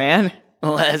go. Yeah, man.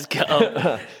 Let's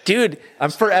go. Dude. I'm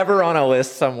forever on a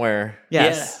list somewhere.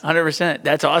 Yes. Yeah, 100%.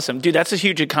 That's awesome. Dude, that's a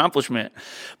huge accomplishment.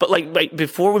 But like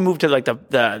before we move to like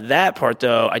that part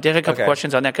though, I did have a couple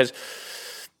questions on that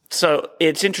so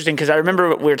it's interesting because I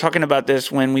remember we were talking about this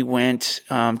when we went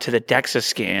to the DEXA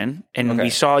scan and we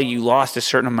saw you lost a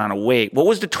certain amount of weight. What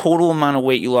was the total amount of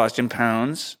weight you lost in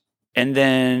pounds? And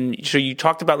then, so you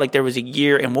talked about like there was a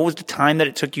year, and what was the time that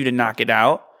it took you to knock it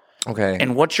out? Okay.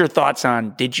 And what's your thoughts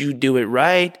on, did you do it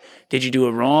right? Did you do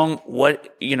it wrong?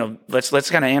 What, let's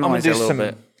kind of analyze that a little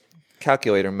bit.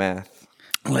 Calculator math.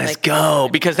 Let's go.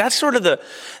 Because that's sort of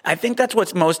I think that's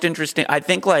what's most interesting. I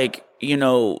think like, and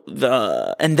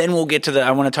then we'll get to I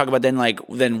want to talk about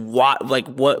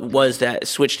what was that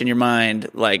switched in your mind,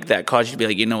 like that caused you to be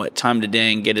like, you know what, time to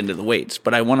get into the weights.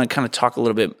 But I want to kind of talk a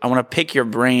little bit, I want to pick your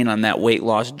brain on that weight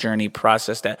loss journey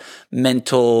process, that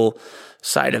mental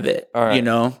side of it, all right.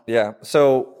 Yeah.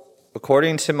 So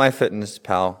according to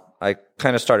MyFitnessPal, I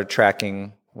kind of started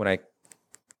tracking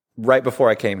right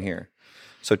before I came here.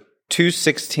 So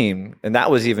 216, and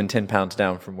that was even 10 pounds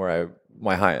down from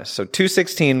my highest. So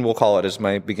 216, we'll call it as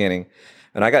my beginning.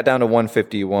 And I got down to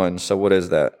 151. So what is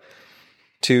that?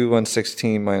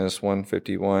 116 minus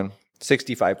 151,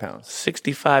 65 pounds.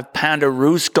 65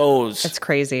 poundarooscos. That's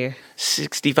crazy.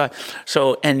 65.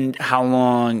 So, and how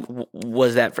long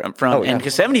was that from? Oh, yeah. And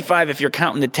because 75, if you're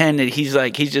counting the 10, he's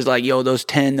just like, yo, those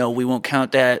 10 though, we won't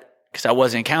count that. Because I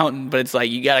wasn't counting, but it's like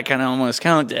you got to kind of almost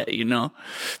count that,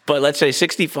 But let's say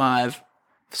 65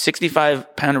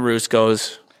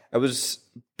 poundarooscos. It was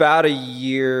about a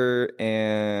year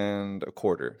and a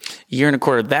quarter. Year and a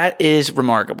quarter. That is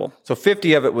remarkable. So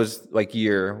 50 of it was like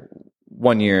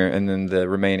 1 year, and then the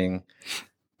remaining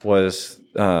was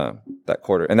that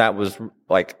quarter. And that was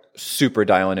like super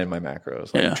dialing in my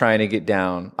macros, like trying to get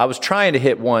down. I was trying to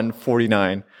hit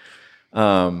 149.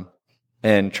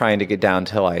 And trying to get down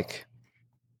to like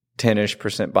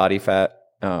 10-ish% body fat.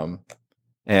 And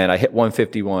I hit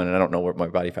 151, and I don't know what my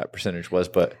body fat percentage was,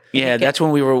 but yeah, that's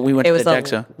when we went to the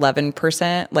DEXA.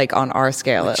 11%, like on our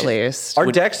scale at least. Our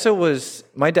DEXA was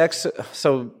my DEXA.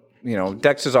 So,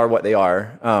 DEXAs are what they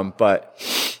are. But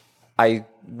I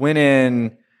went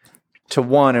in to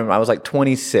one and I was like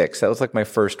 26. That was like my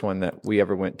first one that we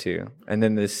ever went to. And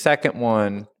then the second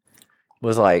one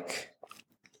was like,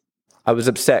 I was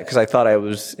upset because I thought I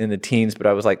was in the teens, but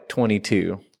I was like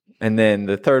 22. And then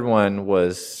the third one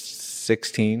was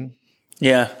 16.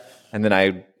 Yeah. And then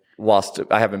I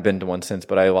haven't been to one since,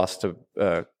 but I lost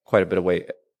quite a bit of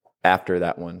weight after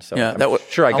that one. So yeah,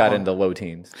 I got into low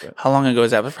teens. But. How long ago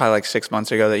was that? It was probably like 6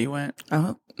 months ago that you went.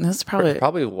 Oh, this is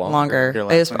probably longer. It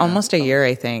was almost a year,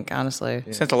 I think, honestly.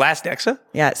 Yeah. Since the last DEXA?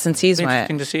 Yeah, since he's went.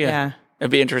 Interesting to see it. Yeah. It'd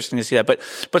be interesting to see that.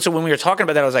 But so when we were talking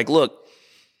about that, I was like, look,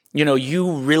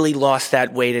 you really lost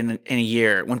that weight in a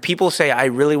year. When people say, I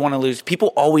really want to lose,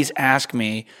 people always ask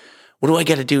me, what do I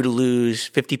got to do to lose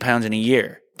 50 pounds in a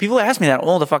year? People ask me that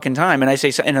all the fucking time. And I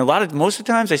say, and most of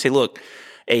the times I say, look,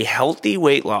 a healthy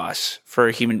weight loss for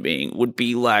a human being would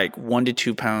be like 1 to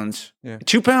 2 pounds,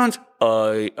 2 pounds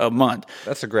a month.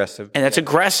 That's aggressive. And that's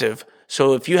aggressive.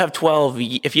 So if you have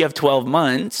 12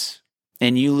 months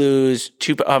and you lose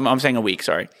I'm saying a week,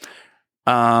 sorry.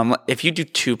 If you do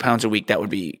 2 pounds a week, that would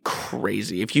be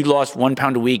crazy. If you lost 1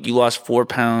 pound a week, you lost 4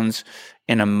 pounds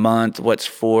in a month. What's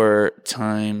 4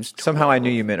 times 12? Somehow I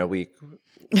knew you meant a week.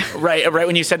 Right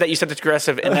when you said that, you said it's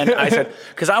aggressive, and then I said,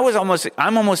 because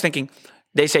I'm almost thinking,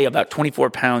 they say about 24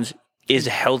 pounds is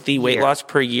healthy weight loss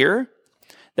per year.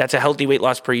 That's a healthy weight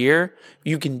loss per year.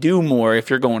 You can do more if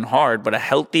you're going hard, but a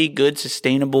healthy, good,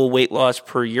 sustainable weight loss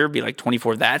per year be like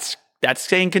 24. That's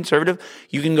staying conservative.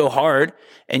 You can go hard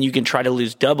and you can try to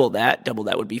lose double that. Double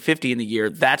that would be 50 in the year.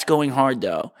 That's going hard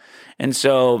though. And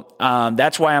so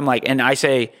that's why I'm like, and I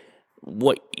say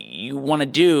what you want to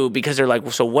do, because they're like,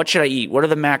 well, so what should I eat? What are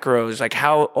the macros? Like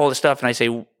how, all the stuff. And I say,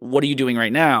 what are you doing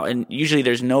right now? And usually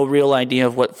there's no real idea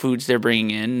of what foods they're bringing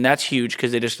in. And that's huge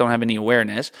because they just don't have any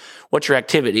awareness. What's your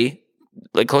activity?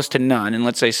 Like close to none. And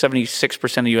let's say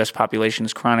 76% of the U.S. population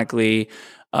is chronically,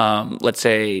 let's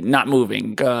say not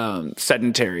moving,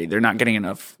 sedentary. They're not getting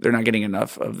enough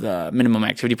of the minimum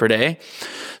activity per day.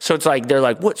 So it's like, they're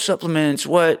like, what supplements,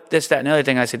 what this, that, and the other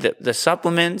thing. I said the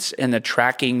supplements and the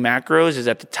tracking macros is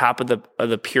at the top of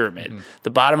the pyramid. Mm. The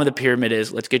bottom of the pyramid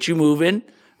is let's get you moving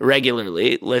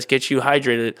regularly. Let's get you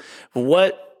hydrated.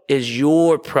 What is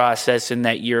your process in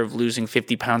that year of losing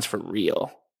 50 pounds for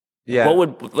real? Yeah.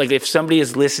 What would, like, if somebody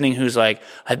is listening who's like,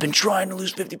 I've been trying to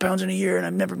lose 50 pounds in a year and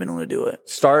I've never been able to do it.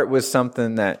 Start with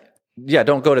something that,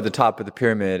 don't go to the top of the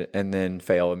pyramid and then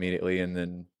fail immediately. And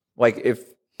then, like,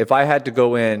 if I had to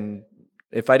go in,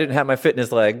 if I didn't have my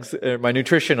fitness legs or my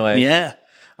nutrition legs,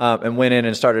 and went in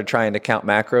and started trying to count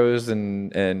macros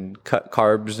and cut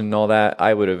carbs and all that,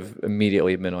 I would have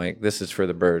immediately been like, this is for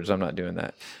the birds. I'm not doing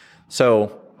that.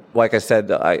 So, like I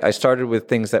said, I started with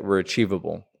things that were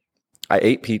achievable. I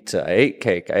ate pizza, I ate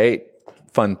cake, I ate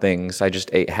fun things. I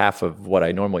just ate half of what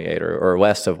I normally ate or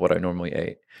less of what I normally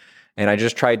ate. And I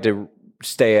just tried to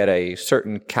stay at a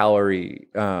certain calorie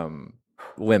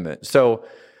limit. So,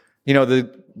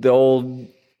 the old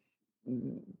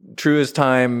truest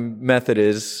time method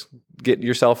is get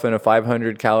yourself in a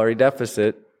 500 calorie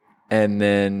deficit, and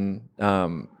then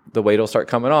the weight will start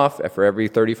coming off. For every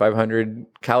 3,500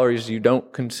 calories you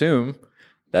don't consume,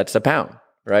 that's a pound.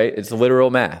 Right? It's literal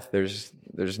math. There's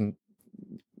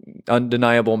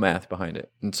undeniable math behind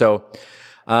it. And so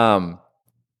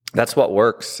that's what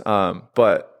works.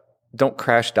 But don't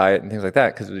crash diet and things like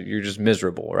that because you're just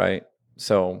miserable, right?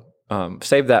 So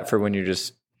save that for when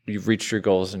you've reached your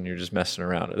goals and you're just messing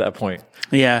around at that point.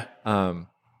 Yeah.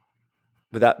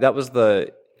 But that was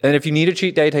and if you need a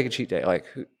cheat day, take a cheat day. Like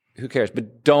who cares?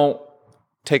 But don't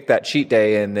take that cheat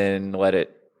day and then let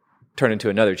it turn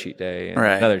into another cheat day and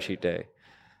another cheat day.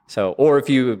 So, or if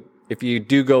you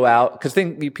do go out, because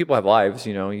people have lives,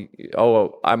 I'm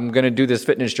going to do this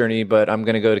fitness journey, but I'm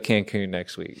going to go to Cancun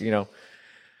next week, do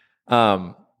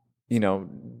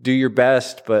your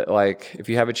best, but like if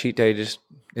you have a cheat day, just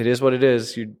it is what it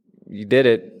is. You did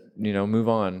it, move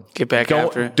on. Get back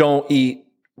after it. Don't eat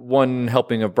one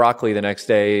helping of broccoli the next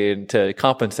day to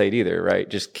compensate either, right?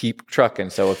 Just keep trucking.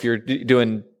 So if you're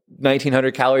doing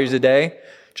 1,900 calories a day,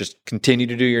 just continue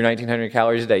to do your 1,900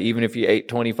 calories a day, even if you ate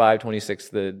 25, 26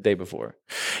 the day before.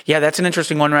 Yeah, that's an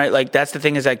interesting one, right? Like that's the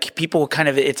thing is that people kind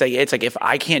of, it's like if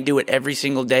I can't do it every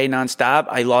single day nonstop,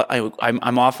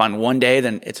 I'm off on one day,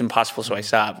 then it's impossible. So I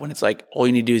stop. When it's like, all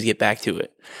you need to do is get back to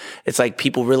it. It's like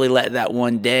people really let that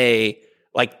one day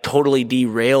like totally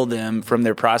derail them from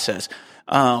their process.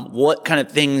 What kind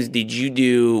of things did you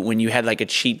do when you had like a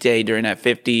cheat day during that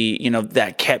 50,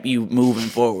 that kept you moving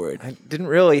forward? I didn't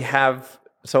really have.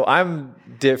 So I'm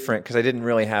different because I didn't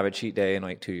really have a cheat day in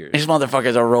like 2 years. This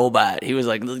motherfucker's a robot. He was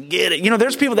like, let's get it.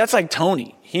 There's people that's like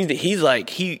Tony. He's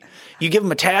like, you give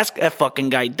him a task, that fucking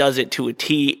guy does it to a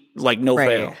T, like no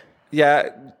fail. Yeah,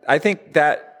 I think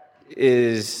that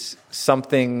is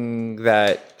something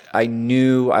that I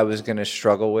knew I was going to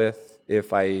struggle with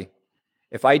if I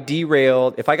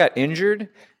derailed, if I got injured,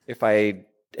 if I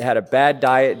had a bad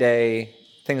diet day,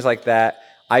 things like that.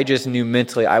 I just knew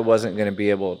mentally I wasn't going to be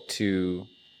able to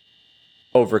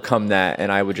overcome that,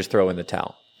 and I would just throw in the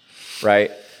towel,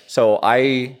 right? So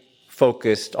I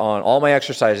focused on all my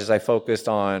exercises. I focused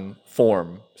on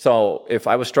form. So if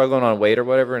I was struggling on weight or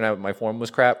whatever, and my form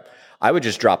was crap, I would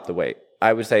just drop the weight.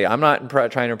 I would say, I'm not trying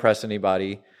to impress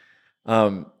anybody.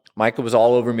 Michael was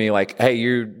all over me like, hey,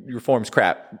 your form's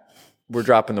crap. We're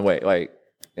dropping the weight. Like,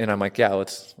 and I'm like, yeah,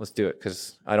 let's do it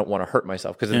because I don't want to hurt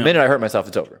myself. Because the minute I hurt myself,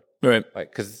 it's over. Right.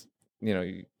 Like, because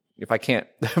if I can't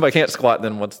squat,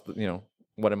 then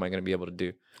what am I going to be able to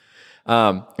do?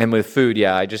 And with food,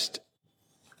 yeah,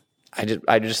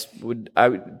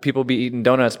 people be eating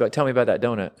donuts, but tell me about that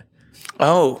donut.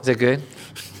 Oh, is it good?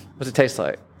 What's it taste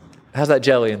like? How's that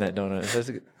jelly in that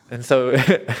donut? And so I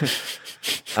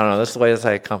don't know. That's the way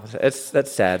I compensate.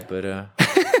 That's sad, but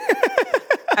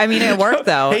I mean, it worked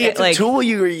though. Hey, it's a tool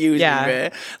you were using, Yeah.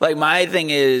 man. Like my thing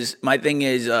is, like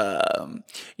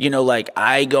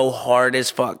I go hard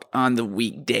as fuck on the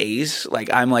weekdays. Like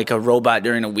I'm like a robot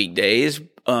during the weekdays,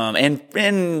 and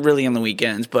really on the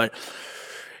weekends. But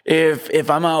if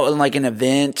I'm out in like an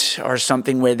event or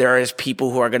something where there is people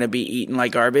who are going to be eating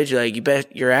like garbage, like you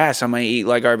bet your ass I'm going to eat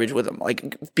like garbage with them.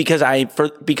 Like because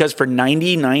for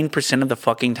 99% of the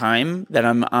fucking time that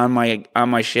I'm on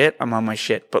my shit, I'm on my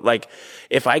shit. But like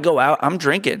if I go out, I'm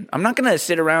drinking. I'm not going to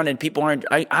sit around and people aren't.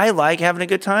 I like having a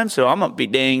good time, so I'm gonna be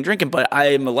dang drinking. But I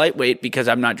am a lightweight because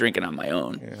I'm not drinking on my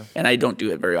own, and I don't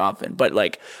do it very often. But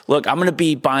like, look, I'm gonna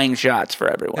be buying shots for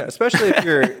everyone, especially if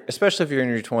you're in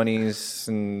your 20s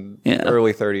and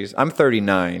early 30s. I'm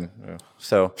 39,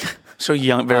 so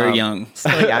young, very young.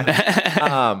 Still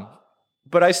young.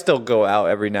 But I still go out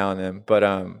every now and then. But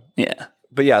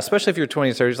But yeah, especially if you're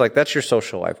 20s, 30s, like that's your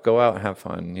social life. Go out and have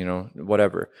fun,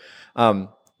 whatever.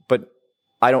 But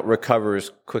I don't recover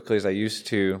as quickly as I used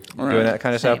to doing that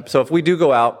kind of stuff. So if we do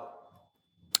go out,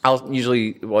 I'll usually,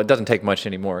 it doesn't take much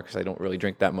anymore because I don't really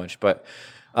drink that much, but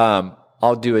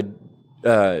I'll do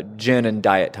a gin and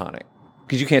diet tonic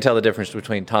because you can't tell the difference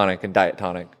between tonic and diet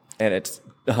tonic, and it's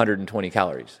 120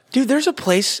 calories. Dude, there's a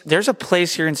place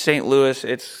here in St. Louis.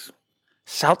 It's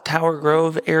South Tower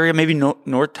Grove area, maybe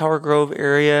North Tower Grove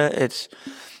area. It's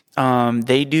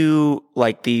they do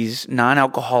like these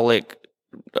non-alcoholic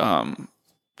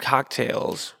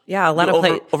cocktails. Yeah, a lot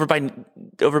of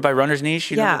over by Runner's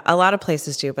Niche. A lot of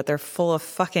places do, but they're full of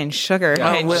fucking sugar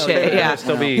and well, shit. It'll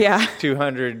still be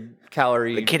 200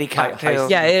 calorie the kitty cocktail.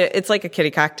 Yeah, it's like a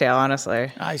kitty cocktail, honestly.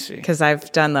 I see. Because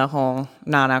I've done the whole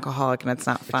non-alcoholic, and it's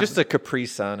not fun. Just a Capri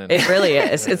Sun. And it really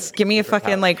is. It's give me a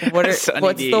fucking like what's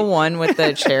the one with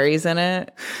the cherries in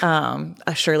it?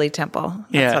 A Shirley Temple.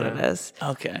 That's what it is.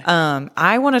 Okay.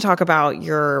 I want to talk about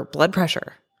your blood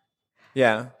pressure.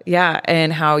 Yeah. Yeah,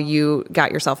 and how you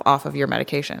got yourself off of your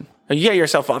medication. You got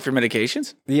yourself off your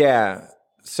medications? Yeah.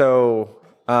 So,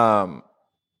 I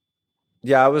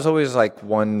was always like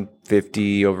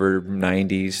 150 over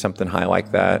 90, something high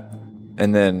like that.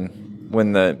 And then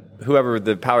when whoever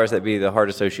the powers that be, the Heart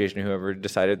Association, whoever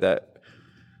decided that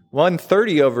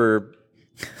 130 over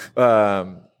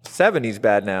 70 is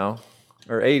bad now,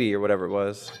 or 80 or whatever it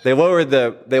was. They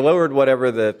lowered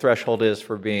whatever the threshold is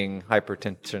for being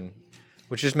hypertension,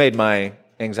 which just made my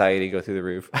anxiety go through the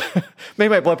roof. Made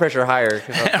my blood pressure higher.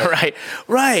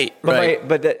 Right.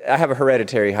 But I have a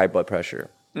hereditary high blood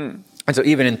pressure. And so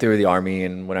even in through the Army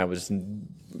and when I was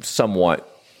somewhat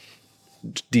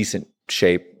decent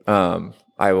shape,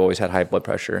 I've always had high blood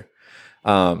pressure.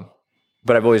 But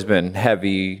I've always been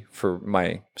heavy for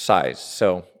my size.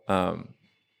 So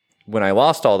when I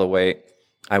lost all the weight,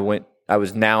 I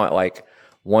was now at like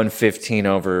 115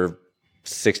 over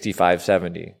 65,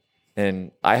 70.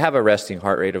 And I have a resting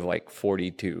heart rate of like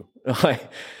 42.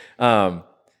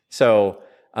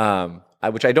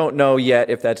 Which I don't know yet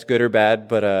if that's good or bad,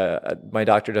 but my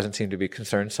doctor doesn't seem to be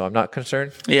concerned, so I'm not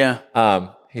concerned. Yeah.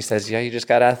 He says, "Yeah, you just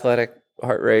got athletic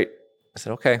heart rate." I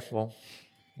said, "Okay, well,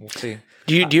 we'll see."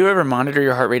 Do you ever monitor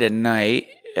your heart rate at night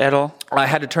at all? I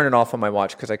had to turn it off on my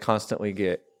watch because I constantly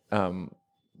get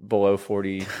below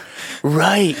 40.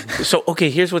 Right. So,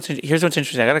 okay, here's what's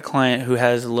interesting. I got a client who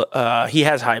has he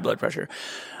has high blood pressure,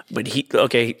 but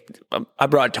I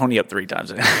brought Tony up 3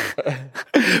 times.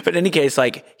 But in any case,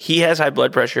 like he has high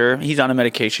blood pressure. He's on a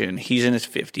medication. He's in his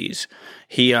 50s.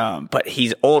 But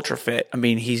he's ultra fit. I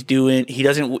mean, he's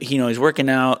working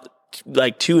out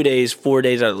like 2 days, 4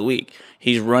 days out of the week.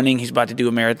 He's running. He's about to do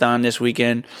a marathon this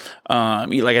weekend.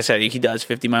 Like I said, he does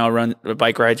 50-mile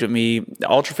bike rides with me.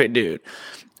 Ultra fit dude.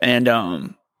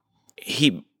 And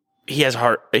he has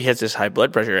this high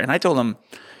blood pressure. And I told him,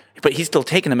 but he's still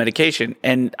taking the medication.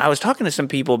 And I was talking to some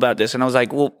people about this, and I was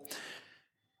like, well,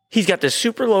 he's got this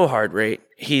super low heart rate.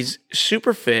 He's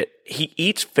super fit. He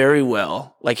eats very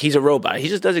well. Like he's a robot. He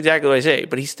just does exactly what I say,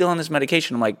 but he's still on this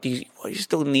medication. I'm like, do you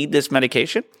still need this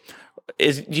medication?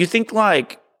 Do you think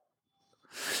like,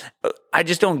 I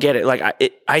just don't get it. Like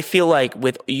I feel like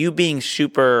with you being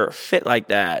super fit like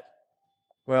that,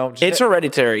 well, it's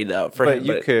hereditary though. But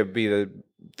you could be the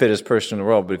fittest person in the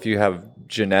world, but if you have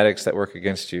genetics that work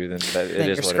against you, then it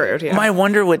is what screwed, it is. yeah. My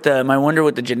wonder with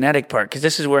the genetic part, because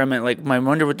this is where I'm at. Like my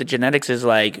wonder with the genetics is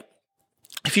like,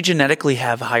 if you genetically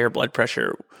have higher blood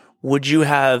pressure, would you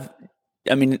have?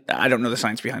 I mean, I don't know the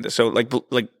science behind this, so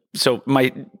so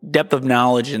my depth of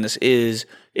knowledge in this is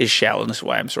shallow, and this is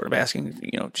why I'm sort of asking,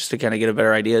 just to kind of get a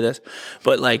better idea of this.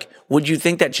 But like, would you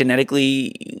think that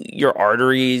genetically your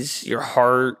arteries, your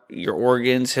heart, your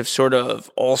organs have sort of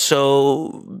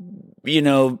also,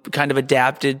 kind of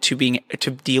adapted to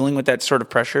dealing with that sort of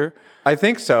pressure? I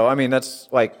think so. I mean, that's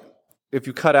like if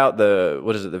you cut out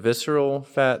the visceral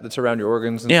fat that's around your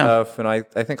organs and stuff, and I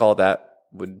think all that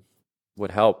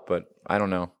would help, but I don't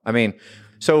know. I mean,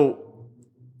 so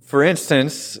for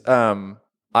instance,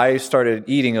 I started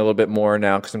eating a little bit more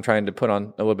now because I'm trying to put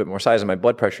on a little bit more size, and my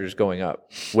blood pressure is going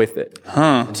up with it.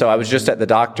 And so I was just at the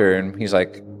doctor, and he's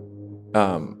like,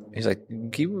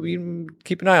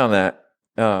 keep an eye on that.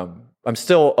 I'm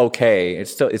still okay.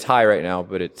 It's high right now,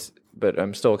 but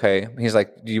I'm still okay. He's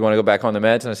like, do you want to go back on the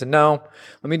meds? And I said, no,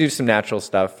 let me do some natural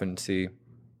stuff and see.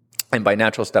 And by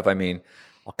natural stuff, I mean,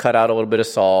 I'll cut out a little bit of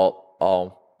salt.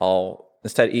 I'll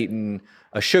instead of eating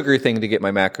a sugar thing to get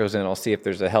my macros in, I'll see if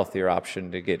there's a healthier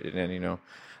option to get it in,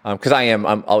 because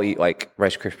I'll eat like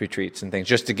Rice Krispie treats and things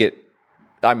just to get,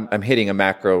 I'm hitting a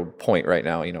macro point right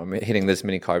now. I'm hitting this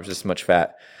many carbs, this much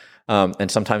fat. And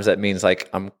sometimes that means like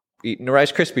I'm eating a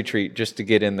Rice Krispie treat just to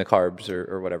get in the carbs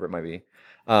or whatever it might be.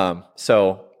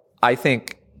 So I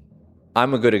think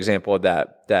I'm a good example of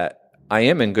that I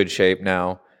am in good shape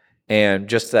now. And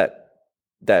just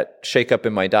that shake up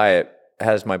in my diet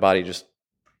has my body just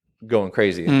going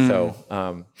crazy. And so,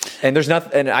 and there's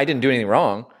nothing, and I didn't do anything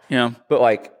wrong. Yeah. But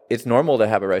like, it's normal to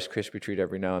have a Rice Krispie treat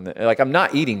every now and then. Like, I'm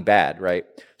not eating bad, right?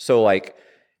 So like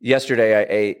yesterday I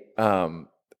ate,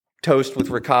 toast with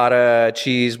ricotta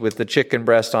cheese with the chicken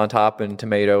breast on top and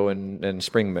tomato and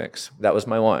spring mix. That was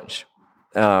my lunch.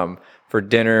 For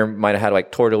dinner, might have had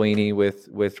like tortellini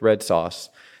with red sauce.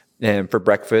 And for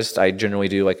breakfast, I generally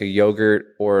do like a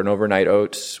yogurt or an overnight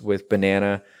oats with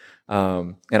banana.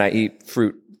 And I eat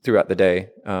fruit throughout the day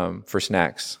for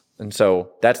snacks. And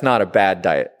so that's not a bad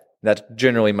diet. That's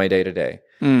generally my day to day.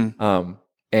 And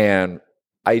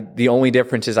the only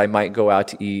difference is I might go out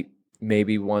to eat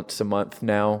maybe once a month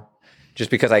now, just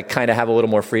because I kind of have a little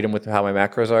more freedom with how my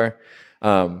macros are.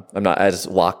 I'm not as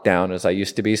locked down as I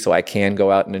used to be, so I can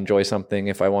go out and enjoy something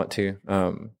if I want to.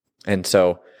 And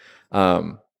so,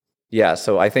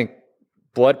 so I think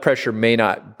blood pressure may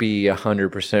not be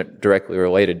 100% directly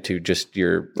related to just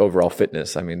your overall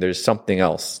fitness. I mean, there's something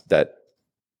else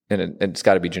and it's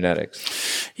got to be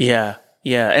genetics. Yeah.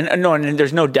 Yeah. And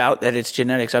there's no doubt that it's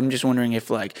genetics. I'm just wondering if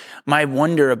like, my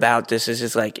wonder about this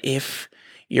is like, because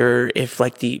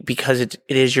it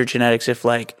is your genetics, if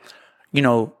like,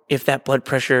 if that blood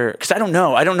pressure, cause I don't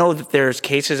know that there's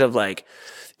cases of like,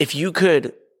 if you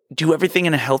could do everything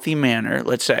in a healthy manner,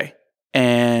 let's say,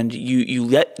 and you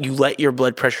let your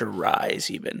blood pressure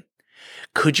rise even,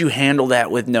 could you handle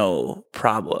that with no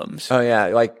problems? Oh yeah.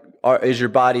 Like, is your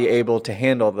body able to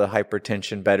handle the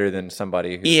hypertension better than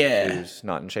somebody who's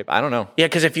not in shape? I don't know. Yeah,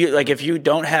 because if you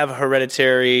don't have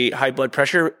hereditary high blood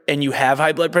pressure and you have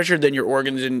high blood pressure, then your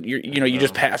organs and you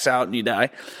just pass out and you die.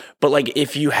 But like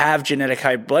if you have genetic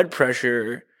high blood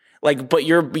pressure, like but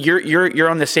you're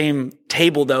on the same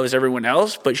table though as everyone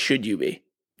else, but should you be?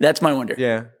 That's my wonder.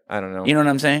 Yeah. I don't know. You know what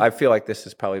I'm saying? I feel like this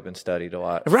has probably been studied a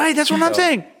lot. Right. That's what I'm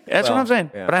saying. That's what I'm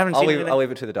saying. Yeah. But I haven't seen I'll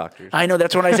leave it to the doctors. I know.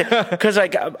 That's what I say. Because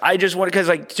like, I just want, because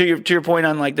like to your point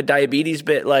on like the diabetes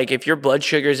bit, like if your blood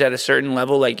sugar is at a certain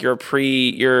level, like you're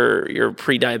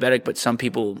pre-diabetic, but some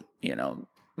people,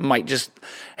 might just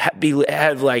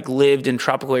have like lived in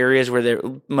tropical areas where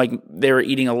they were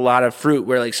eating a lot of fruit,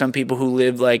 where like some people who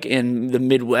live like in the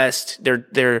Midwest,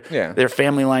 their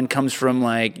family line comes from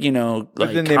like, but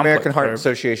then the American Heart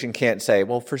Association can't say,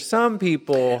 well, for some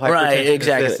people hypertension is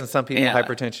this and some people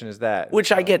hypertension is that.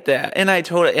 Which I get that. And I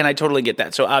totally get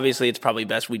that. So obviously it's probably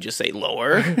best we just say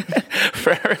lower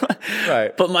for everyone.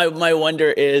 Right. But my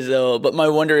wonder is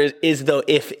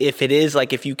if it is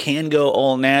like, if you can go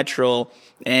all natural,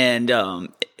 and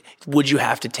would you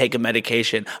have to take a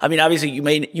medication? I mean, obviously,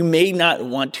 you may not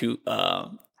want to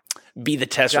be the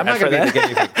test. I'm not going to be the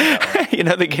guinea pig.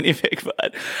 The guinea pig.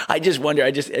 But I just wonder.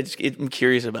 I'm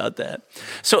curious about that.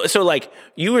 So like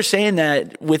you were saying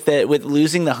that with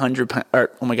losing the 100 pounds.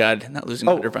 Oh my God, not losing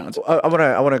 100 pounds. I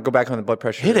want to go back on the blood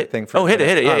pressure thing. Hit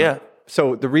it. Yeah.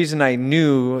 So the reason I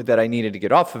knew that I needed to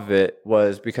get off of it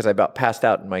was because I about passed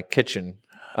out in my kitchen.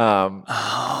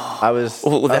 I was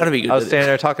that'll be good. I was standing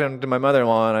there talking to my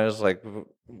mother-in-law, and I was like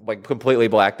completely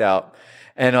blacked out,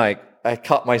 and like I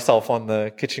caught myself on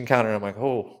the kitchen counter, and I'm like,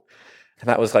 oh, and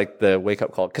that was like the wake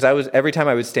up call, because every time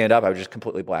I would stand up, I would just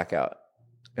completely black out.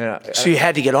 So you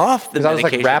had to get off the medication. I was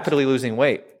like rapidly losing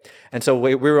weight, and so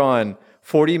we were on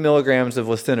 40 milligrams of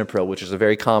lisinopril, which is a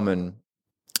very common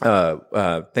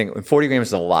thing. 40 grams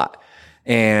is a lot,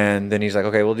 and then he's like,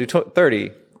 okay, we'll do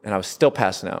 30, and I was still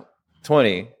passing out.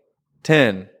 20,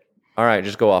 10. All right,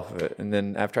 just go off of it. And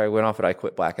then after I went off it, I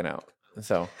quit blacking out.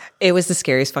 So it was the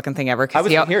scariest fucking thing ever. I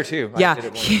was here too. Yeah,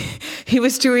 he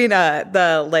was doing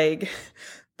the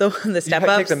the step You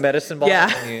ups. take the medicine ball.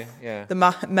 Yeah. Yeah. The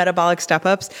metabolic step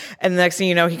ups. And the next thing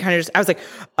you know, he kind of just, I was like,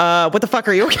 what the fuck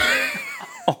are you?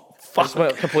 Oh, I just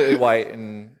went completely white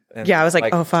and yeah, I was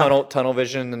like, oh, fuck. Tunnel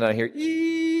vision, and I hear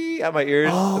ee out my ears.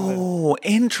 Oh,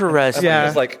 interesting. Yeah.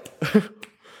 It's like,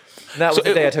 that was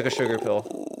the day I took a sugar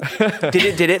pill.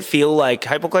 Did it feel like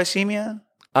hypoglycemia?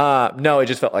 No, it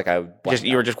just felt like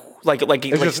you were just like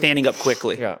standing up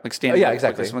quickly. Yeah. Like standing up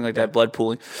exactly. quickly, something like that, blood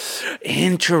pooling.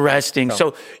 Interesting.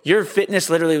 So your fitness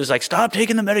literally was like, stop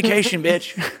taking the medication,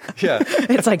 bitch. Yeah.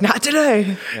 It's like, not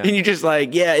today. Yeah. And you just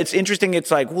like, yeah, it's interesting. It's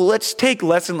like, well, let's take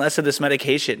less and less of this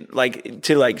medication.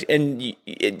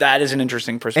 That is an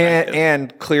interesting perspective.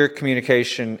 And clear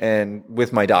communication and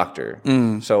with my doctor.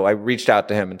 So I reached out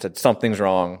to him and said, something's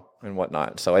wrong and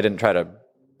whatnot. So I didn't try to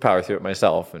power through it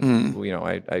myself. And,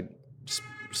 I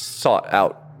sought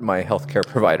out my healthcare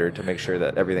provider to make sure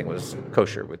that everything was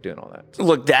kosher with doing all that.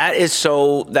 Look, that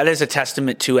is a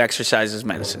testament to exercise as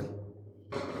medicine.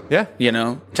 Yeah.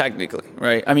 Technically,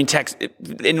 right? I mean,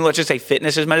 and let's just say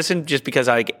fitness is medicine, just because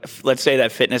let's say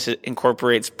that fitness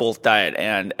incorporates both diet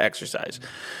and exercise.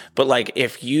 But like,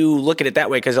 if you look at it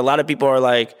that way, because a lot of people are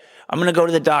like, I'm going to go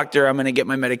to the doctor, I'm going to get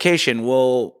my medication.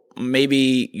 Well,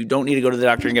 maybe you don't need to go to the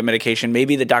doctor and get medication.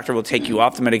 Maybe the doctor will take you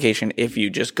off the medication if you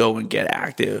just go and get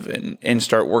active and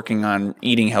start working on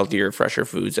eating healthier, fresher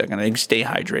foods, that kind of thing, stay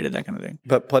hydrated, that kind of thing.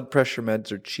 But blood pressure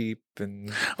meds are cheap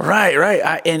and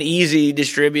right, and easy,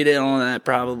 distributed, all that.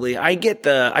 Probably, I get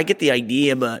the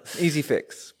idea, but easy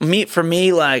fix. For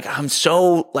me, like, I'm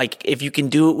so like, if you can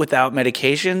do it without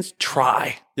medications,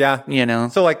 try. Yeah,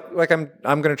 So like I'm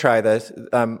gonna try this.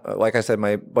 Like I said,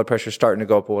 my blood pressure's starting to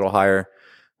go up a little higher.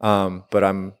 But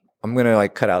I'm gonna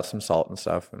like cut out some salt and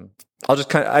stuff, and I'll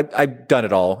just I've done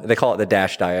it all. They call it the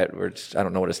DASH diet, where I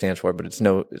don't know what it stands for, but it's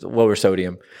lower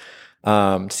sodium.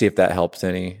 See if that helps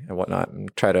any and whatnot, and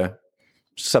try to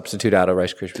substitute out a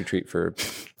Rice Krispie treat for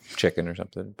chicken or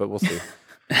something. But we'll see.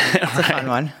 It's a fun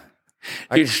one,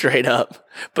 dude. Straight up,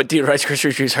 but dude, Rice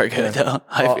Krispie treats are good though.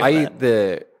 I eat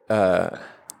the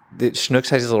Schnucks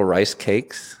has these little rice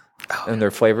cakes. And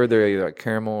their flavor, they're either like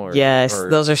caramel or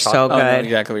those are so good. I know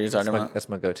exactly what you're talking about. That's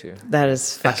my go-to. That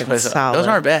is fucking solid. Those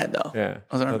aren't bad though. Yeah,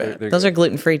 those aren't bad. Those are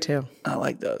gluten free too. I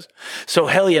like those. So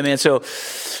hell yeah, man. So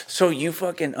you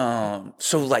fucking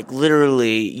so like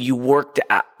literally you worked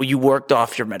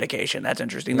off your medication. That's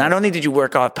interesting. Not only did you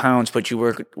work off pounds, but you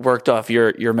worked off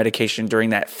your medication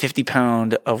during that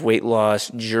 50-pound of weight loss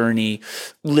journey.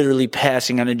 Literally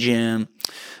passing on a gym.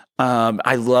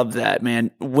 I love that,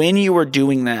 man. When you were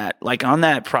doing that, like on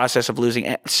that process of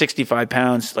losing 65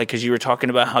 pounds, like, cause you were talking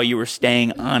about how you were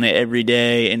staying on it every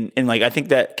day. And like, I think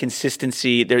that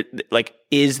consistency there, like,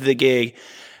 is the gig.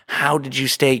 How did you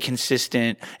stay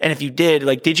consistent? And if you did,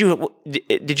 like, did you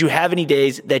have any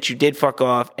days that you did fuck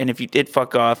off? And if you did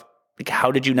fuck off, like,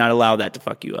 how did you not allow that to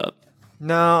fuck you up?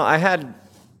 No, I had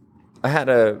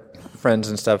friends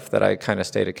and stuff that I kind of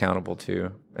stayed accountable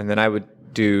to. And then I would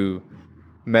do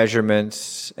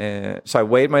measurements, and so I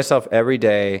weighed myself every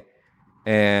day,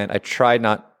 and I tried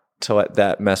not to let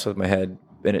that mess with my head,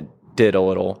 and it did a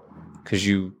little, because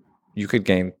you could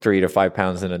gain 3 to 5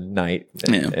 pounds in a night,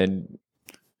 and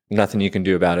nothing you can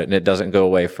do about it, and it doesn't go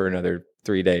away for another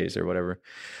 3 days or whatever.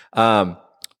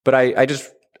 But I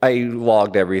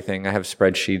logged everything. I have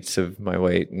spreadsheets of my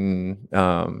weight and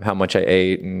how much I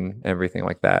ate and everything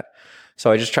like that.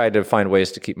 So I just tried to find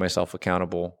ways to keep myself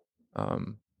accountable.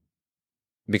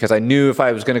 Because I knew if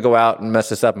I was going to go out and mess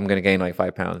this up, I'm going to gain like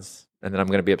 5 pounds, and then I'm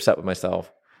going to be upset with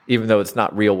myself, even though it's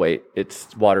not real weight.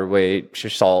 It's water weight,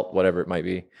 salt, whatever it might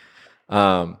be.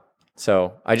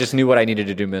 So I just knew what I needed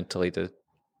to do mentally to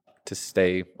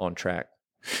stay on track.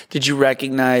 Did you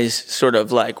recognize sort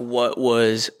of like what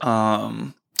was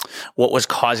causing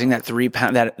that 3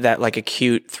 pound, that like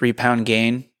acute 3 pound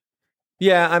gain?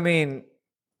 Yeah, I mean,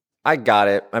 I got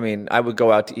it. I mean, I would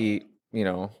go out to eat,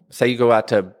 say you go out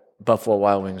to Buffalo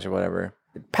Wild Wings or whatever,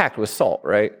 packed with salt,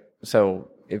 right?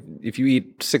 So if you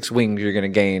eat 6 wings, you're going to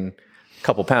gain a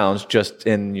couple pounds just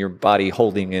in your body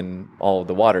holding in all of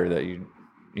the water that you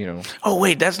know. Oh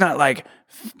wait, that's not like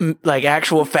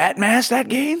actual fat mass that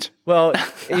gains? Well,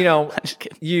 you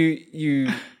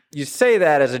say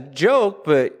that as a joke,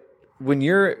 but when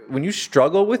you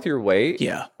struggle with your weight,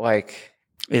 like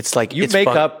it's like you make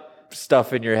up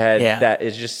stuff in your head that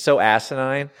is just so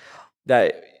asinine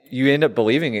that you end up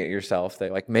believing it yourself,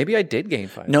 that like, maybe I did gain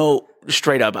 5. No,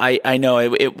 straight up. I know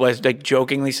it was like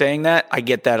jokingly saying that. I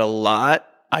get that a lot.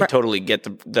 I totally get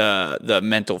the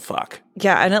mental fuck.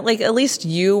 Yeah, and at least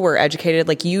you were educated.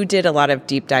 Like, you did a lot of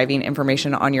deep diving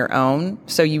information on your own,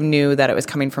 so you knew that it was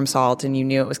coming from salt, and you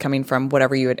knew it was coming from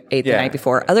whatever you had ate the night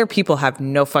before. Other people have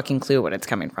no fucking clue what it's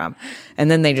coming from, and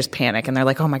then they just panic, and they're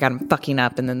like, "Oh my god, I'm fucking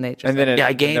up," and then they just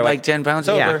I gained like 10 pounds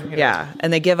over.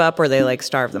 And they give up or they like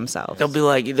starve themselves. They'll be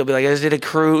like, is it a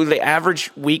cruise? The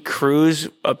average week cruise,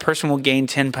 a person will gain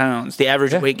 10 pounds. The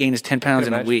average weight gain is 10 pounds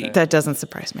in a week. That doesn't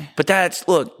surprise me. But that's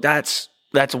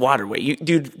water weight.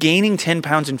 Dude, gaining 10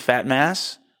 pounds in fat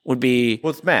mass would be...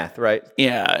 Well, it's math, right?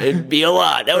 Yeah, it'd be a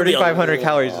lot. 3,500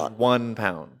 calories is 1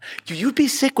 pound. Dude, you'd be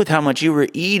sick with how much you were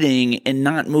eating and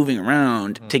not moving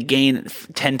around to gain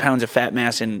 10 pounds of fat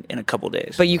mass in a couple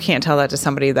days. But you can't tell that to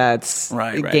somebody that's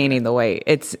gaining the weight.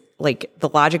 It's like the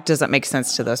logic doesn't make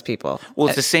sense to those people. Well,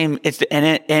 it's the same. It's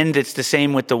the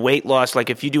same with the weight loss.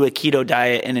 Like if you do a keto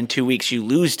diet and in 2 weeks you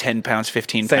lose 10 pounds,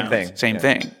 15 pounds. Same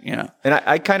thing. Yeah. And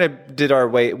I kind of did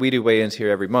we do weigh-ins here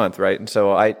every month, right? And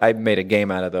so I made a game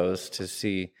out of those to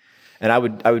see, and I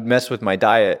would mess with my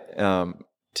diet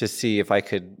to see if I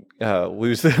could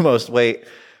lose the most weight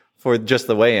for just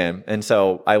the weigh-in. And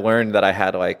so I learned that I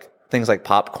had like things like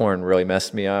popcorn really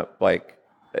messed me up. Like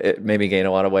it made me gain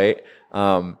a lot of weight.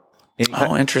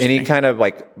 Interesting. Any kind of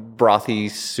like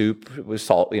brothy soup with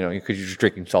salt, because you're just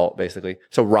drinking salt basically.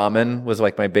 So ramen was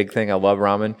like my big thing. I love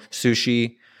ramen.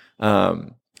 Sushi,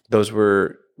 those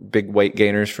were big weight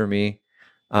gainers for me.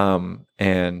 So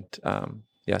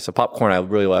popcorn I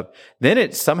really love. Then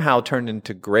it somehow turned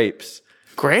into grapes.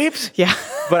 Grapes? Yeah.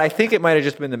 But I think it might have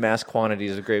just been the mass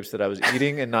quantities of grapes that I was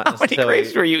eating and not necessarily... How many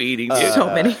grapes were you eating, dude?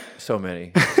 So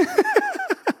many.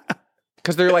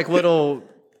 Because they're like little...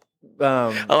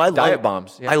 diet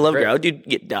bombs. Yeah, I love grapes. Dude,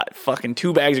 get fucking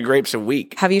 2 bags of grapes a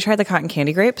week. Have you tried the cotton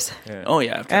candy grapes? Yeah. Oh,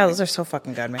 yeah. Yeah, those are so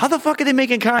fucking good, man. How the fuck are they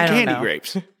making cotton candy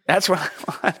grapes? That's what I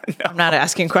want to know. I'm not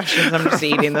asking questions. I'm just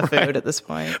eating the food at this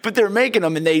point. But they're making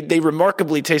them, and they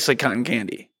remarkably taste like cotton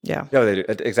candy. Yeah. No, they do.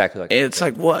 Exactly like that. It's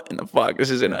like, what in the fuck? This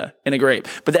is in a grape.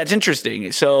 But that's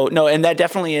interesting. So, no, and that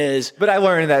definitely is. But I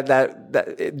learned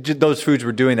that those foods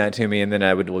were doing that to me, and then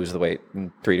I would lose the weight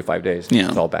in 3 to 5 days. Yeah.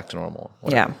 It's all back to normal.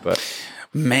 Whatever. Yeah. But...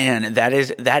 Man, that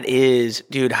is,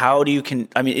 dude. How do you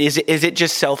is it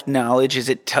just self-knowledge? Is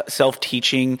it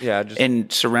self-teaching? Yeah. And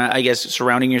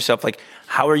surrounding yourself. Like,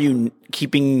 how are you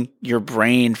keeping your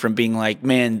brain from being like,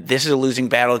 man, this is a losing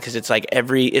battle? Because it's like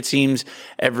every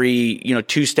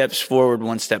 2 steps forward,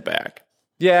 1 step back.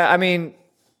 Yeah. I mean,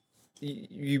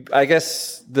 I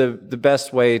guess the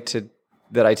best way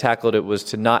that I tackled it was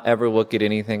to not ever look at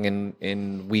anything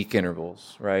in week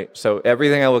intervals, right? So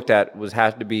everything I looked at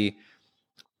had to be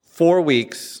 4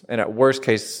 weeks, and at worst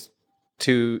case,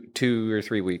 2 or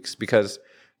 3 weeks, because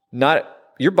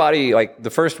your body, like the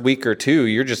first week or 2,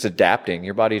 you're just adapting.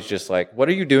 Your body's just like, what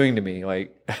are you doing to me?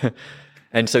 Like,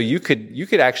 and so you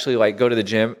could actually like go to the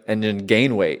gym and then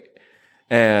gain weight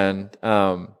and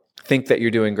think that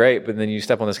you're doing great, but then you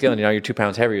step on the scale and now you're 2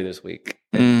 pounds heavier this week.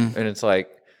 And it's like,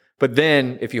 but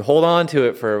then if you hold on to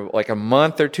it for like a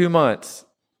month or 2 months,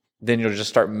 then you'll just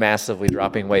start massively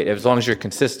dropping weight as long as you're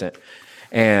consistent.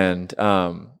 And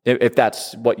if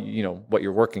that's what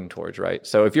you're working towards, right?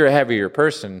 So if you're a heavier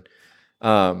person,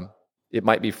 it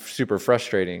might be super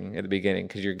frustrating at the beginning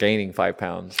because you're gaining 5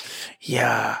 pounds.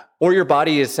 Yeah. Or your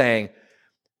body is saying,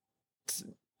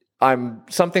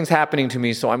 something's happening to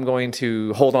me, so I'm going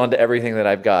to hold on to everything that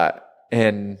I've got,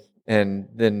 and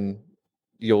then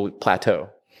you'll plateau.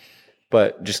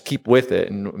 But just keep with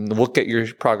it and look at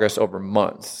your progress over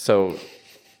months. So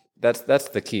that's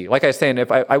the key. Like I was saying,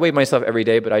 if I weighed myself every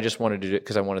day, but I just wanted to do it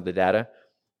because I wanted the data.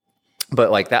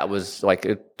 But like that was like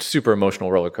a super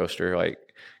emotional roller coaster, like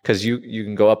because you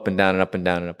can go up and down and up and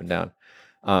down and up and down.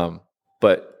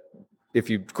 But if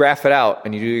you graph it out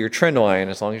and you do your trend line,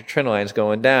 as long as your trend line is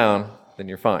going down, then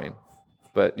you're fine.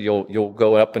 But you'll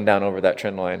go up and down over that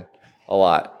trend line a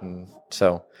lot. And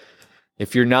so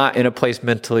if you're not in a place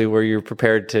mentally where you're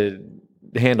prepared to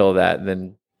handle that,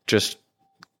 then just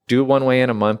do one weigh in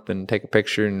a month and take a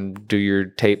picture and do your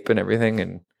tape and everything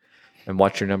and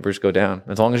watch your numbers go down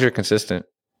as long as you're consistent.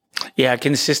 Yeah,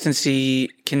 consistency,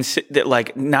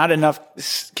 like not enough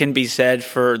can be said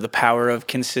for the power of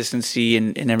consistency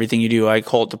in everything you do. I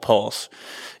call it the pulse.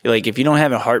 Like if you don't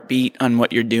have a heartbeat on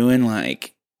what you're doing,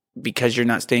 like because you're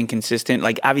not staying consistent,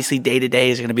 like obviously day to day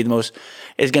is going to be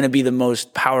the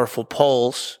most powerful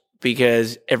pulse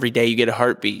because every day you get a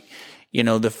heartbeat.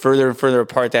 The further and further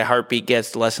apart that heartbeat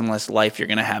gets, the less and less life you're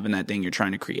going to have in that thing you're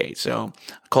trying to create. So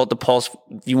I call it the pulse.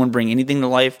 If you want to bring anything to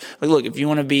life, like look, if you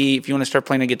want to start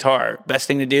playing a guitar, best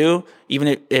thing to do,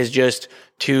 even is just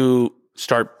to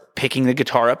start picking the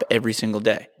guitar up every single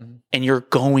day, and you're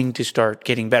going to start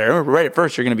getting better. Right at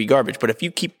first, you're going to be garbage, but if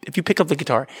you pick up the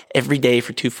guitar every day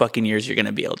for 2 fucking years, you're going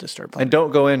to be able to start playing. And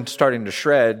don't go in starting to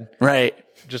shred. Right.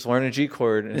 Just learn a G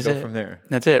chord and go from there.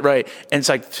 That's it, right? And it's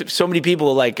like so many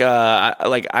people I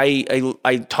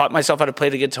taught myself how to play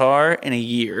the guitar in a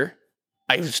year.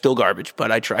 I was still garbage, but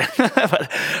I tried.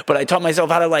 but I taught myself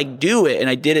how to like do it, and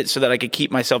I did it so that I could keep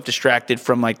myself distracted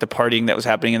from like the partying that was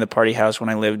happening in the party house when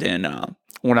I lived in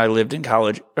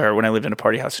college, or when I lived in a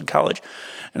party house in college.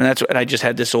 And I just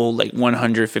had this old like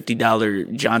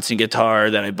 $150 Johnson guitar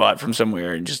that I bought from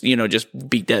somewhere, and just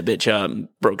beat that bitch up and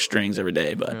broke strings every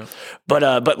day.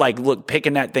 But like, look,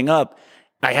 picking that thing up,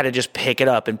 I had to just pick it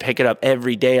up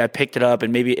every day. I picked it up,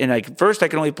 and like first I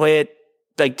could only play it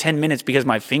like 10 minutes because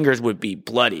my fingers would be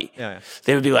bloody. Yeah.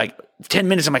 They would be like 10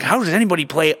 minutes. I'm like, how does anybody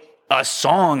play a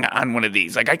song on one of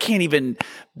these? Like, I can't even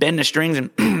bend the strings. And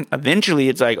eventually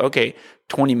it's like, okay,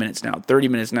 20 minutes now, 30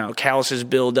 minutes now, calluses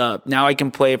build up. Now I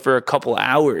can play for a couple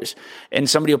hours, and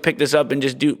somebody will pick this up and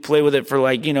just play with it for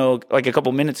like a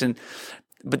couple minutes.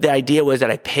 But the idea was that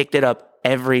I picked it up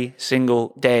every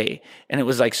single day. And it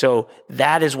was like, so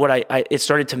that is what it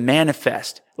started to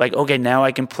manifest. Like, okay, now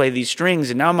I can play these strings.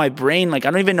 And now my brain, like,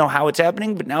 I don't even know how it's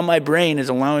happening, but now my brain is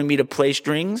allowing me to play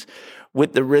strings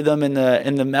with the rhythm and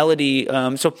the melody.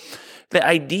 So the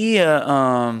idea,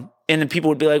 and then people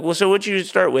would be like, well, so what you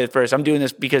start with first? I'm doing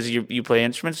this because you play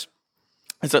instruments.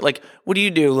 It's like, what do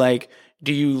you do? Like,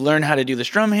 do you learn how to do the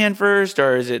strum hand first,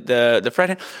 or is it the fret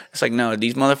hand? It's like, no,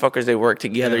 these motherfuckers, they work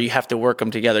together. Yeah. You have to work them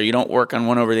together. You don't work on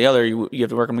one over the other. You have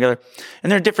to work them together.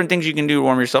 And there are different things you can do to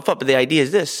warm yourself up. But the idea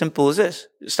is this, simple as this.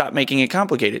 Stop making it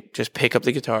complicated. Just pick up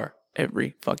the guitar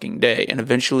every fucking day, and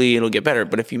eventually it'll get better.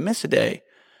 But if you miss a day,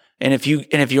 and if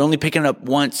you're only picking it up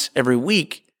once every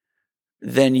week,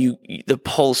 then the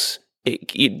pulse,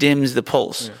 it dims the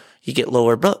pulse. Yeah. You get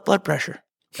lower blood pressure.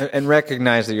 And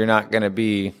recognize that you're not going to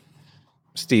be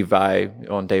Steve Vai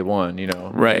on day one,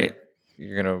 Right.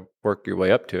 You're going to work your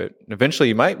way up to it. And eventually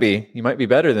you might be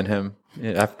better than him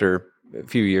after a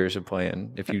few years of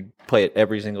playing, if you play it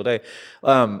every single day.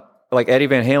 Like Eddie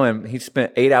Van Halen, he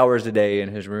spent 8 hours a day in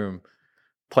his room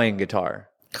playing guitar.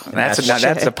 That's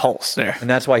a pulse there. And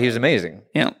that's why he's amazing.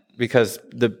 Yeah. Because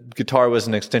the guitar was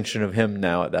an extension of him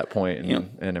now at that point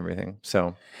and everything.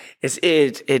 So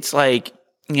it's like,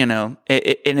 and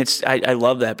I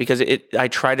love that, because I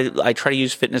try to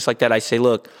use fitness like that. I say,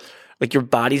 look, like, your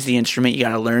body's the instrument. You got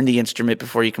to learn the instrument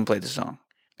before you can play the song.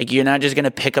 Like, you're not just going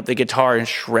to pick up the guitar and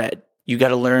shred. You got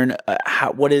to learn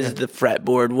what is the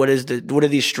fretboard? What do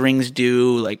these strings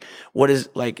do? Like, what is,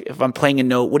 like, if I'm playing a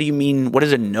note, what do you mean? What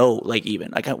is a note? Like,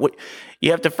 even like, what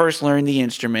you have to first learn the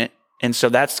instrument. And so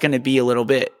that's going to be a little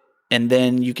bit. And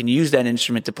then you can use that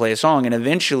instrument to play a song. And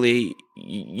eventually,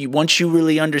 once you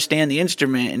really understand the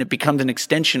instrument and it becomes an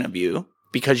extension of you,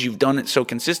 because you've done it so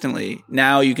consistently,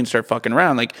 now you can start fucking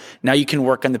around. Like, now you can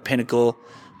work on the pinnacle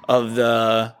of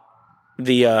the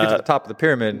get to the top of the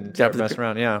pyramid and start messing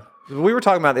around. Yeah. We were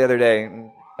talking about the other day.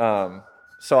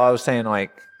 So I was saying,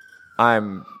 like,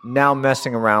 I'm now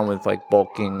messing around with like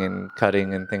bulking and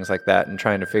cutting and things like that, and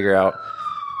trying to figure out,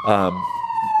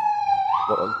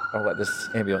 I'll let this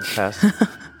ambulance pass.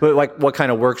 But like, what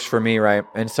kind of works for me, right?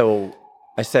 And so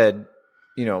I said,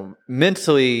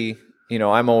 mentally,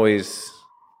 I've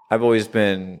always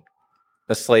been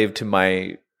a slave to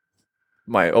my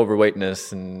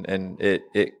overweightness, and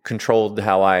it controlled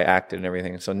how I acted and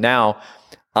everything. So now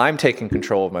I'm taking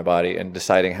control of my body and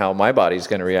deciding how my body is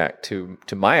going to react to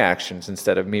my actions,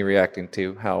 instead of me reacting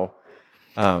to how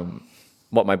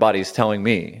what my body is telling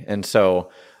me. And so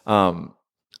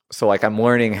like, I'm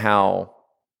learning how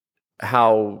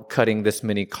cutting this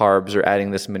many carbs or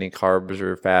adding this many carbs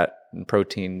or fat and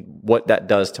protein, what that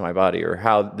does to my body, or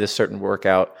how this certain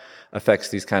workout affects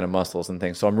these kind of muscles and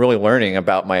things. So I'm really learning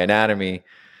about my anatomy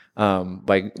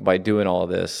by doing all of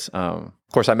this. Of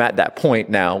course, I'm at that point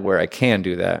now where I can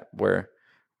do that, where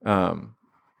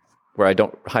I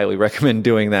don't highly recommend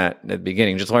doing that at the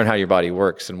beginning. Just learn how your body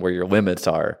works and where your limits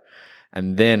are.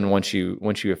 And then once you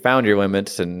have found your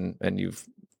limits and you've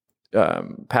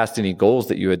past any goals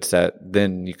that you had set,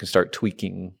 then you can start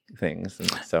tweaking things.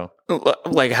 And so,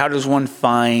 like, how does one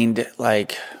find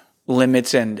like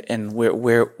limits, and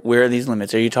where are these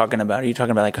limits? Are you talking about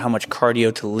like how much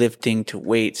cardio to lifting to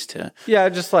weights to? Yeah,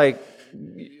 just like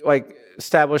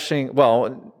establishing,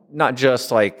 well, not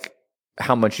just like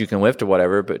how much you can lift or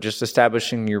whatever, but just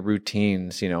establishing your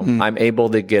routines. I'm able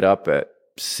to get up at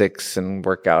 6 and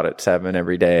work out at 7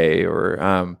 every day,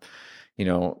 or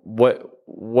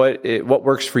what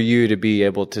works for you to be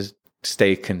able to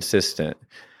stay consistent.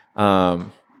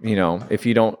 If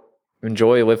you don't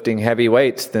enjoy lifting heavy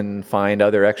weights, then find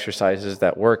other exercises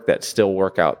that work that still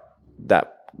work out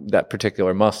that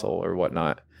particular muscle or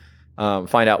whatnot.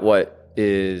 Find out what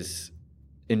is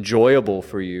enjoyable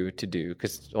for you to do,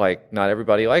 because like not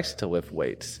everybody likes to lift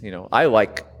weights. You know, I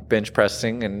like bench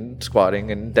pressing and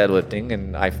squatting and deadlifting,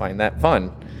 and I find that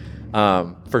fun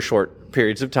for short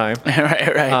periods of time.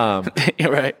 Right.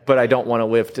 You're right. But I don't want to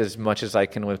lift as much as I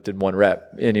can lift in one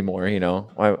rep anymore. You know,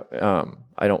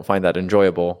 I don't find that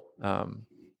enjoyable.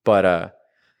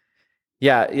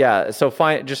 Yeah. So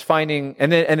finding,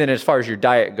 and then as far as your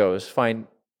diet goes,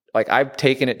 like I've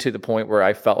taken it to the point where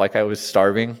I felt like I was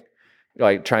starving,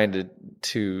 like trying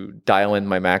to dial in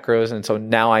my macros. And so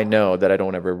now I know that I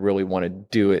don't ever really want to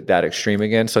do it that extreme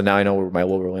again. So now I know where my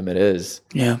lower limit is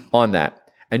on that.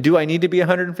 And do I need to be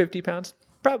 150 pounds?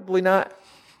 Probably not,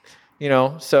 you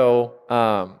know? So,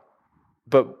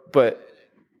 but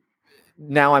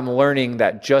now I'm learning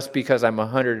that just because I'm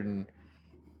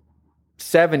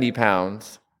 170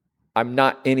 pounds, I'm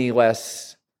not any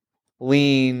less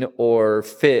lean or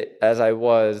fit as I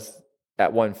was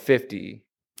at 150.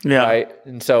 Yeah. Right.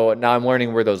 And so now I'm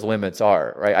learning where those limits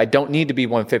are, right? I don't need to be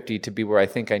 150 to be where I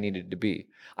think I needed to be.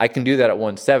 I can do that at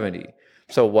 170.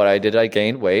 So what I did, I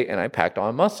gained weight and I packed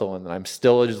on muscle, and I'm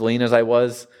still as lean as I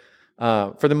was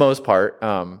for the most part.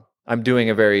 I'm doing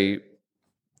a very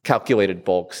calculated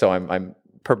bulk, so I'm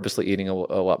purposely eating a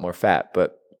lot more fat.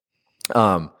 But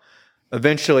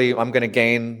eventually I'm going to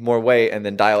gain more weight and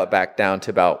then dial it back down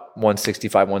to about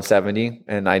 165, 170.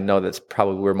 And I know that's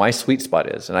probably where my sweet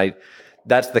spot is. And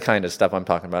that's the kind of stuff I'm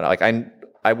talking about. Like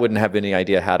I wouldn't have any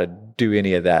idea how to do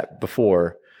any of that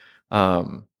before,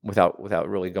 without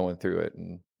really going through it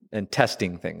and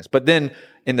testing things. But then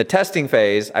in the testing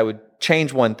phase, I would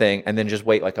change one thing and then just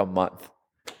wait like a month.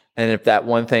 And if that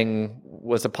one thing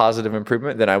was a positive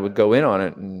improvement, then I would go in on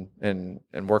it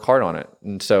and work hard on it.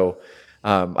 And so,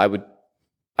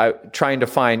 trying to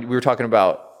find, we were talking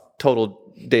about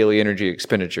total daily energy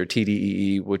expenditure,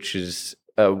 TDEE, which is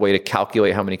a way to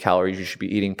calculate how many calories you should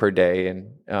be eating per day.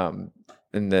 And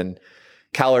then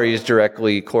calories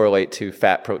directly correlate to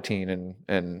fat, protein,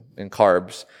 and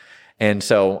carbs. And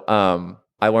so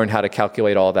I learned how to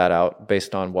calculate all that out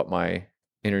based on what my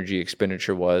energy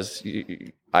expenditure was.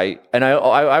 I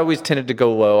always tended to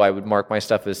go low. I would mark my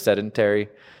stuff as sedentary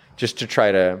just to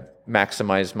try to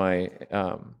maximize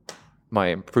my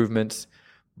improvements.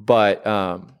 But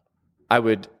I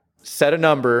would set a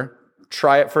number,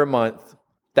 try it for a month.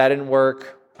 That didn't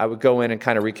work. I would go in and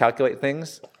kind of recalculate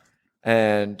things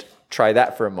and try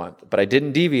that for a month. But I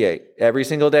didn't deviate. Every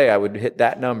single day I would hit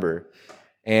that number.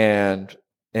 And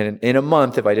in a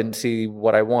month, if I didn't see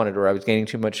what I wanted, or I was gaining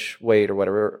too much weight or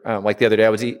whatever, like the other day,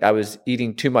 I was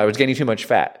eating too much. I was gaining too much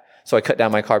fat. So I cut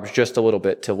down my carbs just a little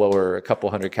bit to lower a couple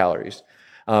hundred calories.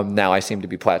 Now I seem to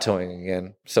be plateauing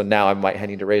again. So now I might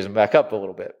need to raise them back up a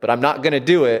little bit. But I'm not going to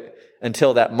do it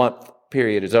until that month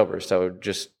period is over. So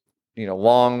just,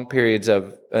 long periods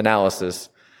of analysis,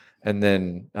 and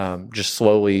then just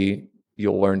slowly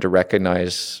you'll learn to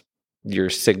recognize your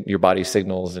body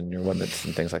signals and your limits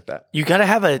and things like that. You got to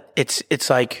have it's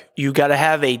like you got to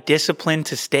have a discipline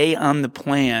to stay on the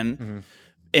plan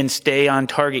and stay on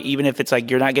target, even if it's like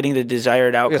you're not getting the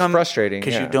desired outcome. It's frustrating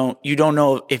because you don't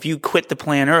know if you quit the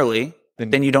plan early,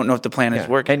 then you don't know if the plan is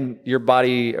working. And your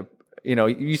body,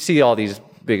 you see all these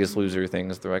Biggest Loser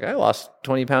things. They're like, I lost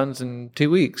 20 pounds in 2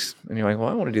 weeks. And you're like, well,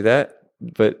 I want to do that.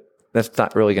 But that's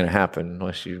not really going to happen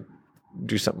unless you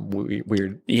do something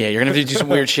weird. Yeah, you're going to have to do some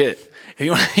weird shit. If you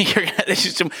want, you're going to do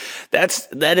some, that's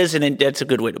a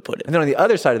good way to put it. And then on the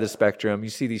other side of the spectrum,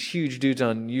 you see these huge dudes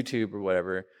on YouTube or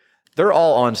whatever. They're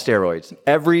all on steroids.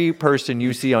 Every person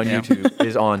you see on YouTube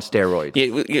is on steroids.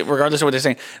 Yeah, regardless of what they're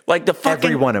saying. Like the fucking,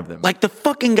 every one of them. Like the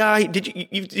fucking guy.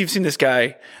 You've seen this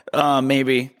guy?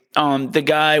 Maybe. The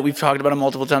guy, we've talked about him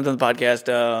multiple times on the podcast.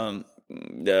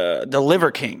 The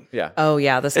Liver King. Yeah. Oh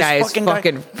yeah, this guy is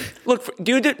fucking. Look,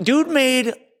 dude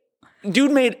made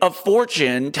a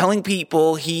fortune telling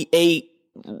people he ate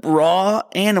raw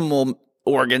animal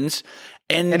organs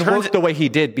and worked the way he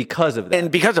did because of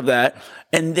that.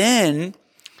 And then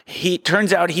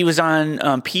turns out he was on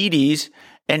PEDs,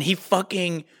 and he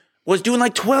fucking was doing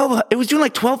like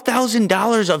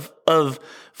 $12,000 of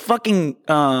fucking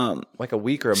like a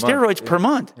week or a steroids month. per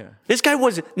month. Yeah. This guy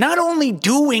was not only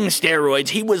doing steroids,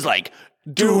 he was like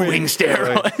doing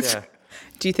steroids. Yeah.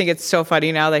 Do you think it's so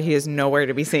funny now that he is nowhere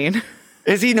to be seen?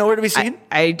 Is he nowhere to be seen?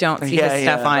 I don't see his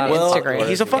stuff on Instagram.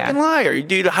 He's a fucking liar,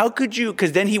 dude. How could you?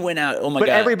 Because then he went out. Oh my god! But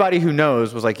everybody who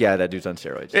knows was like, yeah, that dude's on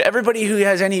steroids. Everybody who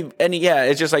has any,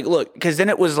 it's just like, look, because then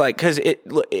it was like,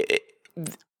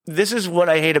 this is what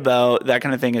I hate about that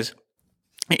kind of thing is,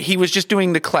 he was just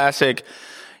doing the classic,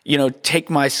 take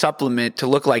my supplement to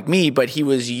look like me, but he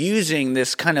was using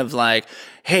this kind of like,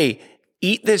 hey,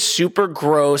 eat this super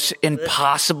gross,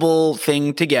 impossible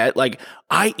thing to get. Like,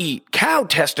 I eat cow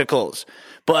testicles,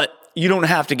 but you don't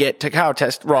have to get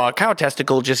to raw cow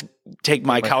testicle. Just take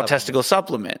my cow testicle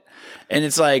supplement. And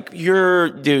it's like,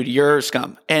 you're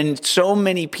scum. And so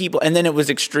many people, and then it was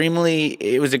extremely,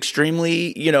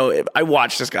 I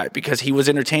watched this guy because he was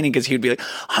entertaining, because he would be like,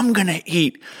 I'm going to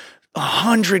eat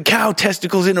 100 cow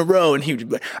testicles in a row. And he would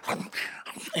be like,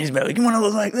 he's like, you want to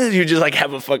look like this? You just like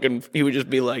have he would just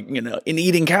be like, in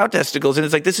eating cow testicles. And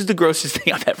it's like, this is the grossest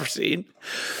thing I've ever seen.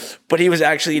 But he was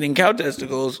actually eating cow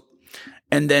testicles.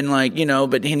 And then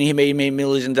but he made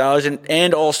millions of dollars.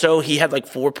 And also he had like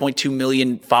 4.2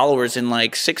 million followers in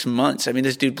like 6 months. I mean,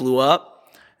 this dude blew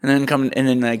up. And then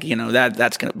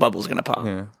bubble's gonna pop.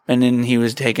 Yeah. And then he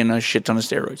was taking a shit ton of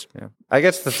steroids. Yeah. I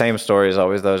guess the same story is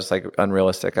always those like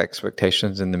unrealistic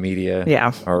expectations in the media.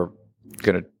 Yeah. Are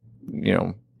gonna,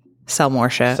 sell more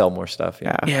shit. Sell more stuff.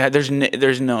 Yeah. Yeah, there's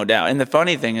no doubt. And the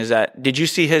funny thing is that, did you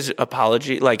see his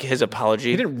apology? Like his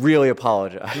apology? He didn't really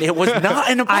apologize. It was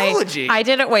not an apology. I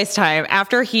didn't waste time.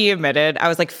 After he admitted, I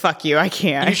was like, fuck you, I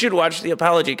can't. You should watch the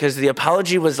apology, because the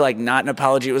apology was like not an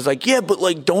apology. It was like, yeah, but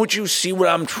like, don't you see what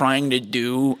I'm trying to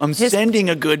do? I'm sending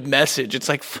a good message. It's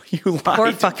like, you lied.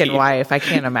 Poor fucking wife. I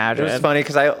can't imagine. It was funny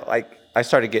because I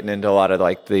started getting into a lot of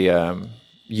like the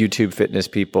YouTube fitness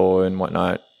people and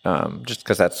whatnot. Just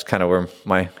because that's kind of where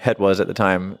my head was at the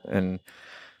time. And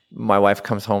my wife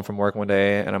comes home from work one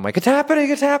day, and I'm like, it's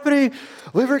happening.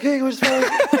 Liver King was fine.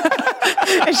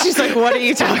 And she's like, what are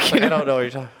you talking about? I don't know what you're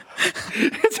talking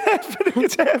about. It's happening.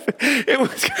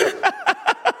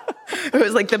 It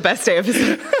was like the best day of his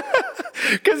life.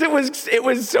 Because it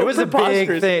was a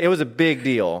big thing. It was a big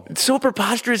deal. It's so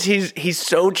preposterous. He's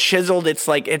so chiseled. It's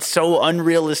like, it's so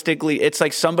unrealistically. It's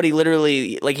like somebody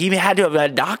literally, like, he had to have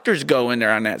had doctors go in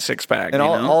there on that six pack. And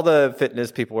all the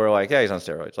fitness people were like, yeah, he's on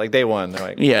steroids. Like day one, they're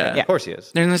like, yeah, of course he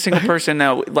is. There's not a single person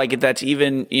now like that's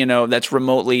even that's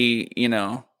remotely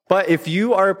But if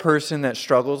you are a person that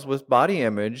struggles with body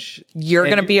image, you're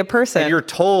going to be a person. And you're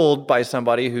told by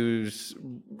somebody who's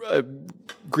a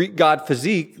Greek god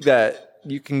physique that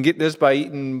you can get this by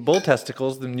eating bull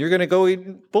testicles, then you're going to go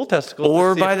eat bull testicles.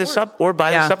 Or buy the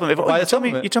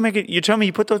supplement. You tell me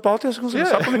you put those bull testicles in the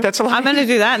supplement? That's a lot. I'm going to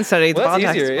do that instead of the bull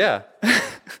testicles. Easier, yeah.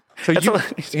 So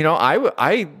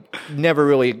I never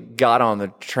really got on the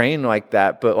train like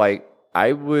that, but like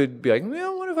I would be like,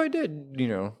 well, what if I did,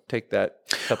 take that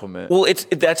supplement? Well,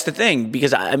 that's the thing,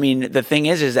 because I mean, the thing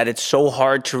is that it's so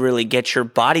hard to really get your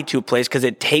body to a place, because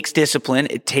it takes discipline,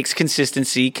 it takes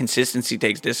consistency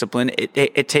takes discipline,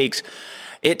 it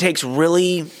takes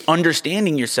really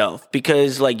understanding yourself,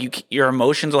 because like your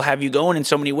emotions will have you going in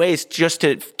so many ways just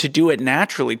to do it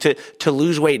naturally, to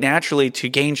lose weight naturally, to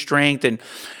gain strength. And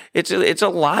it's a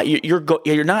lot.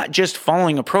 You're not just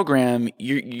following a program.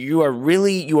 You are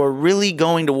really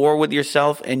going to war with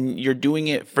yourself, and you're doing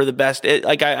it for the best.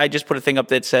 I just put a thing up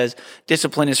that says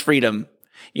discipline is freedom.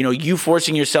 You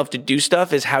forcing yourself to do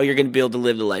stuff is how you're going to be able to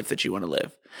live the life that you want to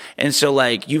live. And so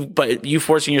like you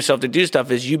forcing yourself to do stuff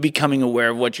is you becoming aware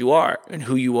of what you are and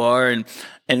who you are, and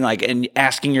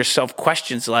asking yourself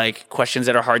questions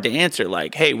that are hard to answer.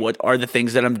 Like, hey, what are the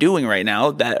things that I'm doing right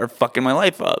now that are fucking my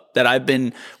life up, that I've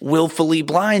been willfully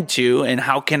blind to, and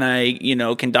how can I,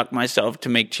 conduct myself to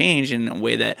make change in a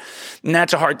way and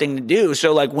that's a hard thing to do.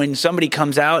 So like when somebody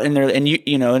comes out and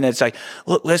and it's like,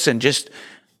 look, listen, just,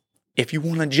 if you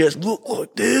want to just look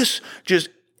like this,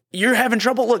 you're having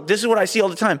trouble. Look, this is what I see all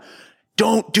the time.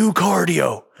 Don't do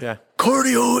cardio. Yeah.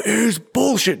 Cardio is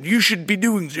bullshit. You should be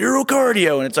doing zero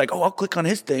cardio. And it's like, oh, I'll click on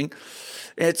his thing.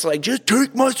 And it's like, just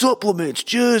take my supplements.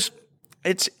 They're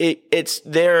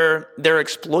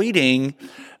exploiting,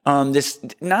 this,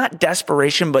 not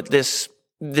desperation, but this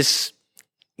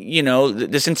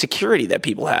insecurity that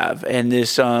people have, and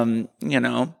this, and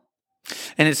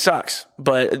it sucks,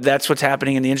 but that's what's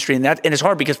happening in the industry. And it's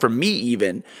hard, because for me,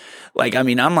 even, like, I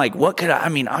mean, I'm like, what could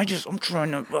I'm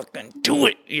trying to fucking do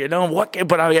it,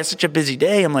 but I got such a busy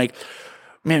day. I'm like,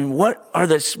 man,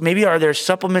 maybe are there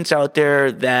supplements out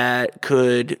there that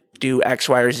could do X,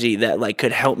 Y, or Z that like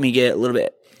could help me get a little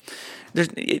bit?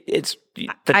 It's the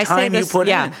time you put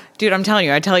in. Dude, I'm telling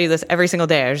you, I tell you this every single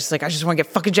day. I just want to get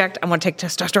fucking jacked. I want to take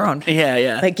testosterone.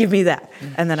 Yeah. Like, give me that.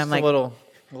 And then I'm just like, a little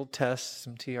test,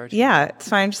 some TRT. Yeah, it's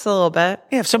fine, just a little bit.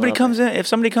 Yeah, if somebody comes around,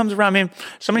 somebody comes shot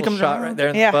around right there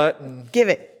in the butt. And give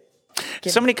it.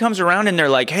 Somebody comes around and they're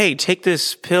like, "Hey, take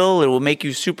this pill. It will make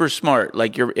you super smart.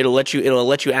 Like it'll let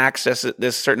you access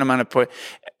this certain amount of point."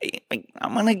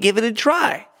 I'm gonna give it a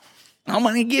try. I'm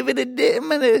going to give it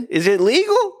is it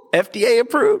legal? FDA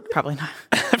approved? Probably not.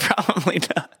 Probably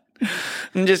not.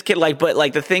 I'm just kidding. Like, but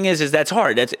like the thing is that's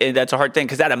hard. That's a hard thing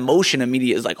because that emotion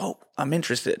immediately is like, oh, I'm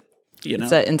interested. You know,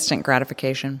 it's an instant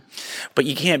gratification. But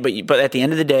you can't. But at the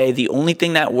end of the day, the only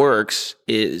thing that works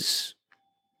is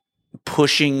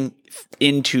pushing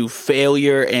into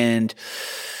failure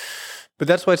But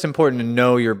that's why it's important to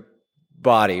know your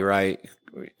body, right?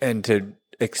 And to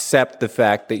accept the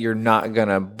fact that you're not going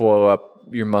to blow up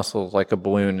your muscles like a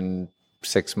balloon in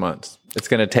 6 months. It's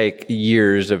going to take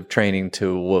years of training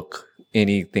to look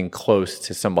anything close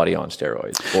to somebody on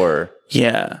steroids.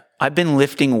 Yeah. I've been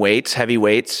lifting weights, heavy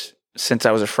weights, since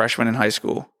I was a freshman in high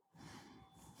school.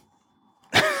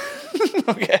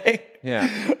 Okay?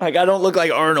 Yeah. Like, I don't look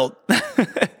like Arnold.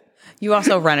 You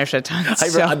also run a shit ton.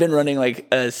 I've been running like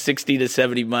 60 to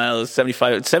 70 miles,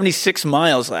 76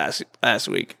 miles last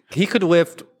week. He could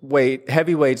lift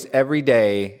heavy weights every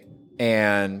day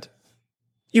and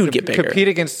you would get bigger. Compete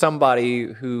against somebody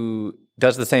who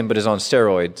does the same but is on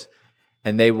steroids,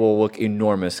 and they will look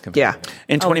enormous compared. Yeah.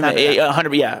 In 20 minutes,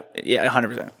 100, yeah,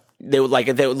 100%. They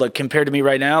would look compared to me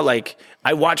right now. Like,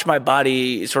 I watch my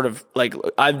body sort of like,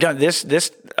 I've done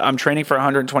this, I'm training for a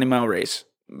 120-mile race,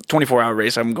 24-hour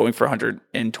race. I'm going for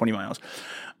 120 miles.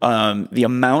 The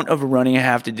amount of running I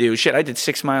have to do, I did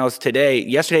 6 miles today.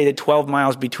 Yesterday I did 12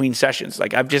 miles between sessions.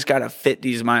 Like, I've just got to fit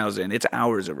these miles in. It's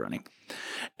hours of running.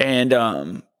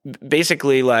 And,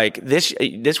 basically, like this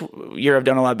year I've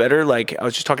done a lot better. Like, I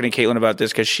was just talking to Caitlin about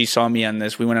this because she saw me on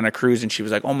this. We went on a cruise and she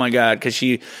was like, "Oh my God." Cause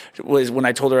when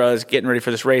I told her I was getting ready for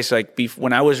this race, like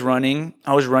when I was running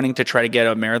to try to get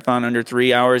a marathon under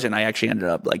 3 hours. And I actually ended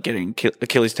up like getting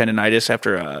Achilles tendonitis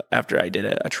after I did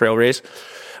a trail race.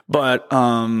 But,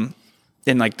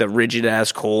 in like the rigid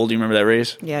ass cold. You remember that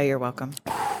race? Yeah, you're welcome.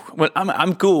 Well,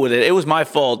 I'm cool with it. It was my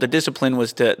fault. The discipline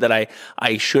was that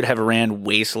I should have ran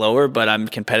way slower, but I'm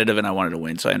competitive and I wanted to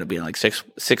win, so I ended up being like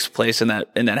sixth place in that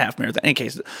half marathon. In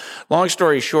case, long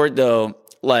story short, though,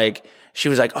 like she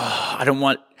was like, "Oh, I don't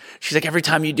want." She's like, "Every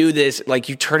time you do this, like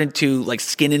you turn into like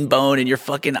skin and bone, and your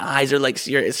fucking eyes are like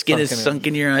your skin is sunk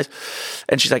in your eyes."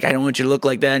 And she's like, "I don't want you to look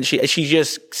like that." And she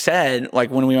just said,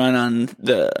 like when we went on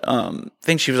the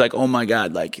thing, she was like, "Oh my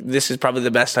God, like this is probably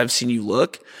the best I've seen you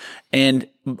look." And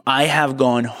I have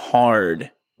gone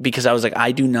hard because I was like,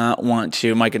 I do not want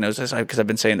to. Micah knows this because I've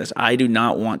been saying this. I do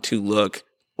not want to look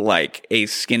like a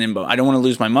skin and bone. I don't want to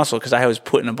lose my muscle because I was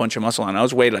putting a bunch of muscle on. I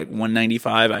was weighed like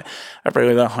 195. I probably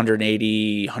weigh about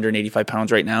 180, 185 pounds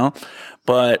right now.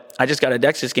 But I just got a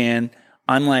DEXA scan.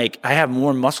 I'm like, I have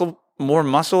more muscle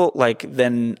like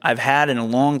than I've had in a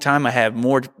long time. I have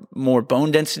more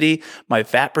bone density. My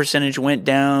fat percentage went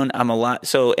down. I'm a lot.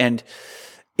 So, and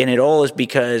it all is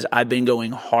because I've been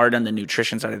going hard on the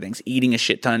nutrition side of things, eating a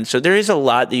shit ton. So there is a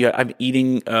lot that I'm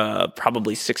eating,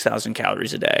 probably 6,000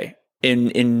 calories a day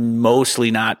in mostly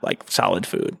not like solid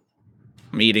food.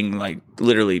 I'm eating like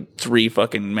literally 3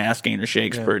 fucking mass gainer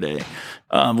shakes per day.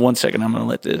 1 second. I'm going to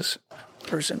let this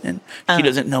person in. He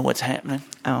doesn't know what's happening.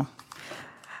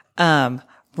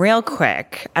 Real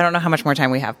quick, I don't know how much more time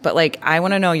we have, but like, I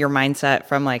want to know your mindset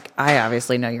from like, I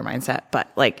obviously know your mindset, but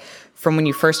like from when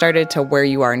you first started to where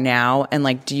you are now. And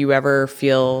like, do you ever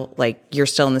feel like you're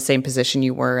still in the same position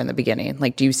you were in the beginning?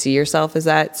 Like, do you see yourself as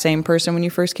that same person when you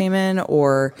first came in,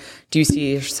 or do you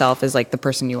see yourself as like the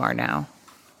person you are now?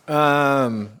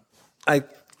 I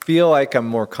feel like I'm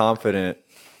more confident.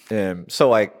 So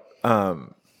like,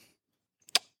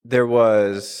 there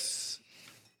was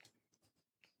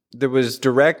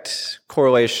direct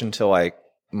correlation to like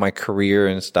my career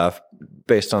and stuff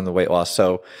based on the weight loss.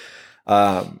 So,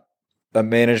 a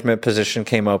management position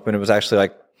came open. It was actually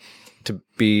like to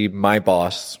be my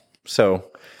boss.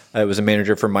 So I was a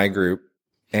manager for my group,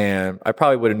 and I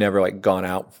probably would have never like gone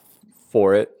out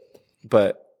for it,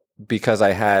 but because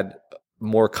I had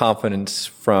more confidence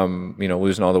from,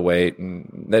 losing all the weight,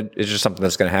 and that is just something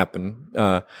that's going to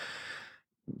happen,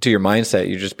 to your mindset,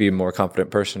 you just be a more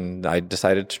confident person. I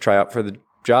decided to try out for the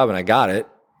job and I got it.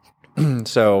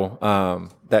 So,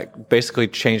 that basically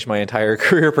changed my entire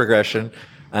career progression.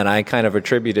 And I kind of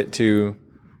attribute it to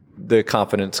the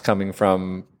confidence coming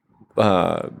from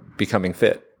becoming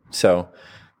fit. So,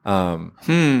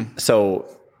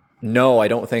 so no, I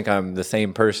don't think I'm the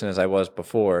same person as I was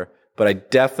before, but I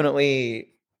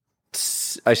definitely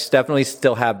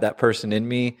still have that person in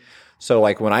me. So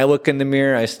like when I look in the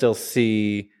mirror, I still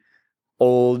see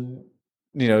old,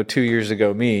 2 years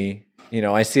ago me.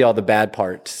 I see all the bad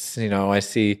parts. I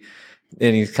see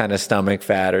any kind of stomach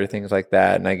fat or things like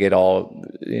that, and I get all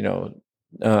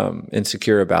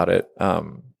insecure about it.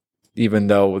 Even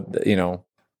though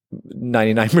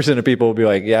 99% of people will be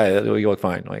like, "Yeah, you look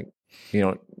fine." Like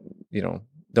don't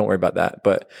worry about that.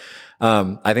 But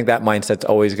I think that mindset's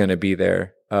always going to be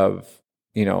there of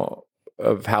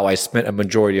how I spent a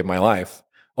majority of my life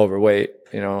overweight,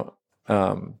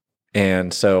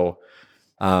 and so,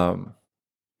 I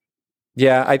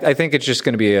think it's just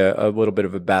going to be a little bit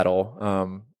of a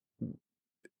battle.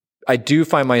 I do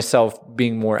find myself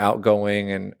being more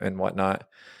outgoing and whatnot.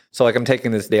 So like I'm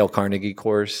taking this Dale Carnegie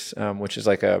course, which is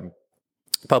like a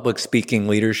public speaking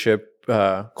leadership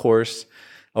course.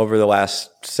 Over the last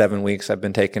 7 weeks, I've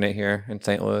been taking it here in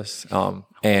St. Louis,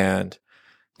 and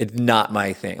it's not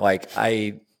my thing. Like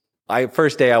I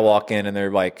first day I walk in and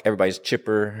they're like everybody's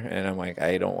chipper, and I'm like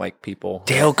I don't like people.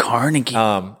 Dale Carnegie,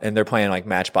 and they're playing like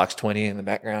Matchbox 20 in the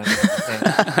background.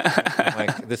 I'm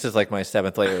like, this is like my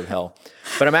 7th layer of hell.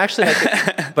 But I'm actually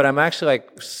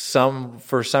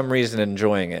for some reason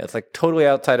enjoying it. It's like totally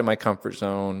outside of my comfort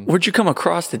zone. Where'd you come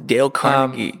across the Dale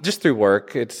Carnegie? Just through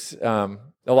work. It's a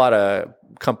lot of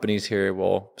companies here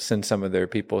will send some of their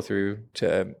people through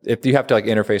to, if you have to like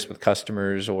interface with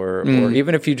customers or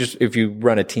even if you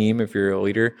run a team, if you're a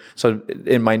leader. So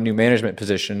in my new management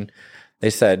position, they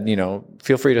said,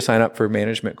 feel free to sign up for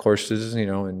management courses,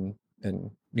 and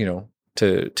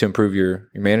to improve your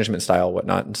management style,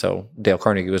 whatnot. And so Dale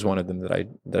Carnegie was one of them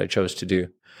that I chose to do.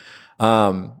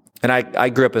 And I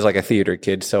grew up as like a theater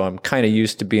kid, so I'm kind of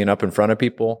used to being up in front of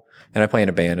people, and I play in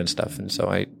a band and stuff. And so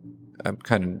I'm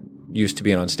kind of used to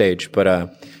being on stage, but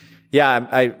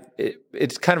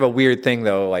it's kind of a weird thing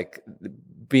though. Like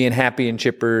being happy and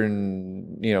chipper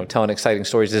and telling exciting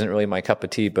stories isn't really my cup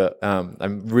of tea. But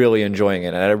I'm really enjoying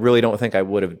it, and I really don't think I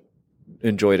would have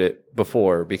enjoyed it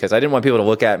before because I didn't want people to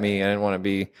look at me. I didn't want to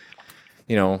be,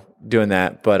 doing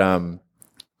that. But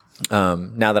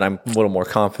now that I'm a little more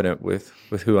confident with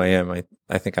who I am,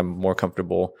 I think I'm more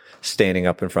comfortable standing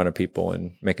up in front of people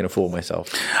and making a fool of myself.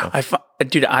 So.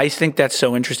 Dude, I think that's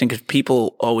so interesting because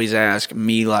people always ask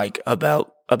me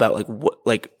about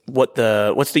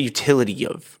what's the utility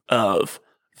of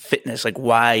fitness? Like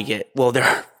why there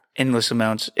are endless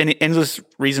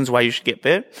reasons why you should get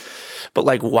fit, but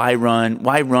like why run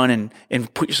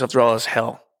and put yourself through all this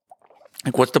hell?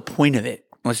 Like what's the point of it?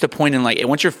 What's the point in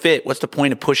once you're fit, what's the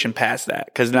point of pushing past that?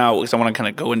 Because I want to kind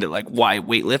of go into why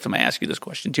weightlift. I'm going to ask you this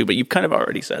question too, but you've kind of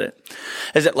already said it.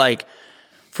 Is it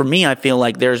for me, I feel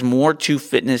like there's more to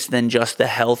fitness than just the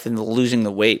health and the losing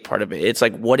the weight part of it. It's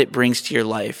like what it brings to your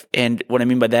life. And what I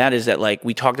mean by that is that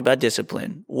we talked about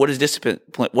discipline. What is discipline?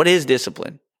 What is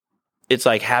discipline? It's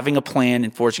like having a plan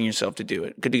and forcing yourself to do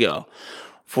it. Good to go.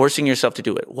 Forcing yourself to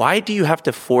do it. Why do you have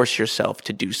to force yourself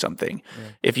to do something?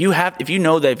 Yeah. If you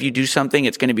know that if you do something,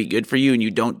 it's going to be good for you and you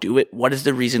don't do it, what is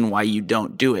the reason why you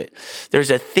don't do it?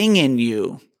 There's a thing in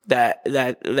you that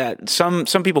some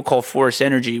people call force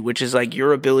energy, which is like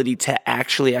your ability to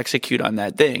actually execute on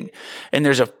that thing. And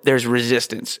there's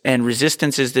resistance, and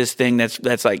resistance is this thing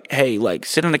that's like, hey,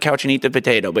 sit on the couch and eat the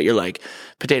potato, but you're like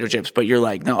potato chips, but you're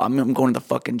like, no, I'm going to the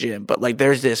fucking gym. But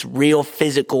there's this real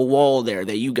physical wall there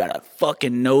that you gotta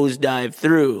fucking nosedive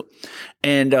through.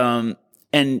 And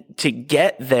to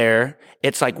get there,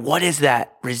 it's like, what is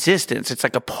that resistance? It's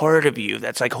like a part of you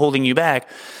that's like holding you back.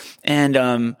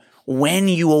 And, when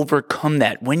you overcome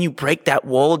that, when you break that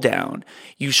wall down,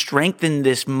 you strengthen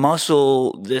this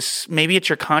muscle, maybe it's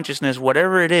your consciousness,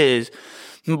 whatever it is,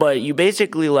 but you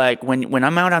basically when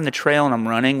I'm out on the trail and I'm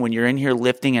running, when you're in here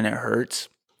lifting and it hurts,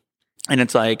 and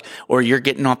it's or you're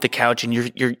getting off the couch and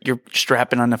you're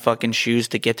strapping on the fucking shoes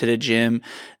to get to the gym,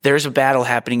 there's a battle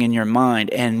happening in your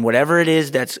mind, and whatever it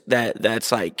is that's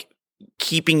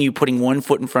keeping you putting one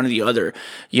foot in front of the other,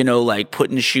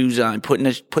 putting the shoes on, putting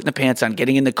the pants on,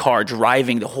 getting in the car,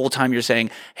 driving the whole time you're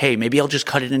saying, hey, maybe I'll just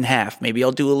cut it in half. Maybe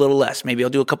I'll do a little less. Maybe I'll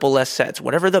do a couple less sets.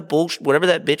 Whatever that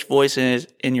bitch voice is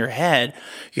in your head,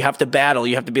 you have to battle.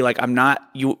 You have to be like,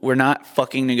 we're not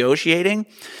fucking negotiating.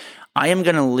 In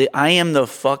the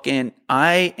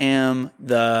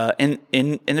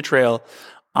trail,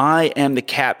 I am the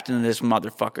captain of this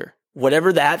motherfucker.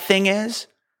 Whatever that thing is,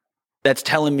 that's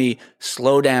telling me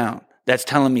slow down. That's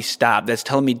telling me stop. That's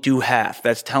telling me do half.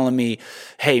 That's telling me,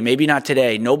 hey, maybe not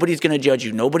today. Nobody's going to judge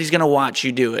you. Nobody's going to watch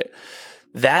you do it.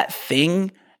 That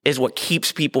thing is what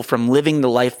keeps people from living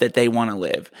the life that they want to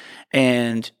live.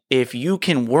 And if you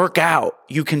can work out,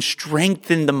 you can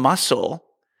strengthen the muscle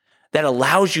that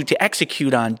allows you to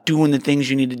execute on doing the things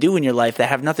you need to do in your life that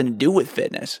have nothing to do with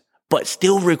fitness, but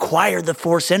still require the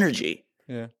force energy.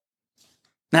 Yeah.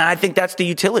 Now, I think that's the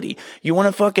utility. You want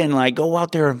to fucking go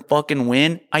out there and fucking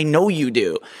win? I know you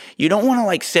do. You don't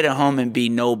want to sit at home and be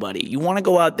nobody. You want to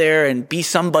go out there and be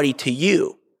somebody to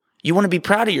you. You want to be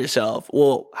proud of yourself.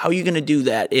 Well, how are you going to do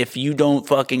that if you don't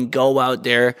fucking go out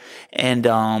there and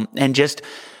just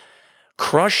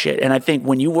crush it. And I think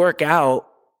when you work out,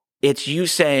 it's you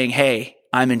saying, hey,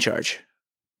 I'm in charge.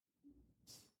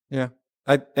 Yeah.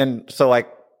 So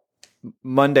like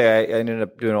Monday, I ended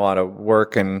up doing a lot of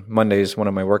work, and Monday is one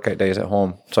of my workout days at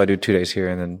home. So I do 2 days here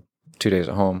and then 2 days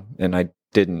at home, and I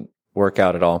didn't work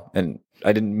out at all. And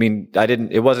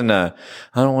it wasn't I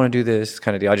don't want to do this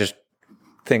kind of deal.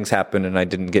 Things happened and I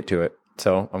didn't get to it.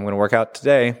 So I'm going to work out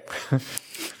today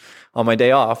on my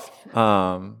day off.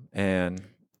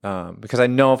 Because I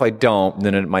know if I don't,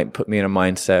 then it might put me in a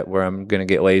mindset where I'm going to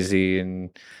get lazy,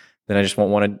 and then I just won't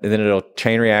want to, and then it'll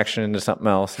chain reaction into something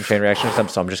else and chain reaction into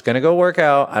something. So I'm just going to go work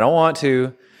out. I don't want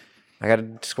to. I got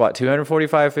to squat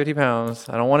 245, 50 pounds.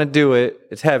 I don't want to do it.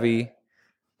 It's heavy.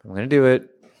 I'm going to do it.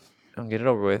 I'll get it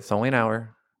over with. It's only an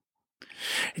hour.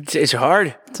 It's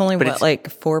hard. It's only like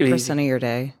 4% of your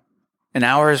day. An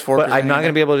hour is 4%. But I'm not going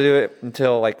to be able to do it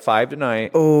until like 5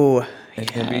 tonight. Oh, it's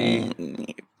going to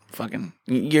be fucking.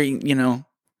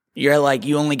 You're like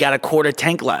you only got a quarter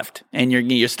tank left, and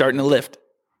you're starting to lift.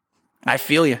 I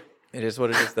feel you. It is what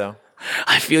it is, though.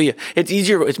 I feel you. It's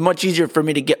easier. It's much easier for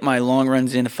me to get my long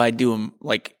runs in if I do them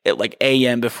at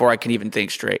AM before I can even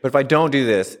think straight. But if I don't do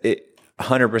this, it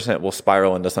 100% will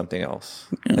spiral into something else,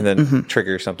 and then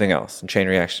trigger something else, and chain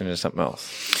reaction into something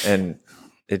else. And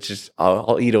it's just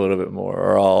I'll eat a little bit more,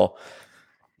 or I'll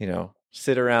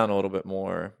sit around a little bit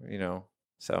more.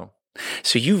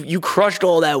 So you crushed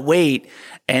all that weight,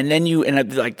 and then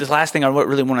like this last thing I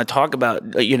really want to talk about,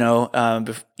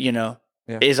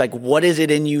 is like, what is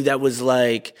it in you that was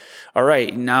like, all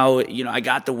right, now, I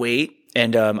got the weight,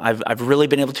 and I've really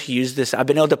been able to use this. I've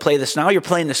been able to play this. Now you're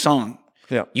playing the song.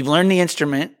 Yeah. You've learned the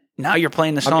instrument. Now you're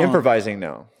playing the song. I'm improvising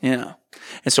now. Yeah.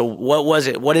 And so what was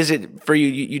it? What is it for you?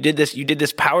 You did this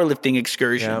powerlifting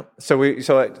excursion. Yeah. So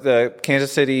at the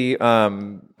Kansas City,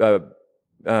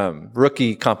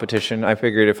 rookie competition, I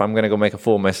figured if I'm going to go make a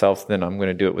fool of myself, then I'm going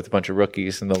to do it with a bunch of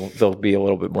rookies, and they'll be a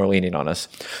little bit more lenient on us.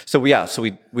 So we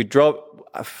drove.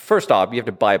 First off, you have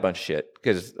to buy a bunch of shit,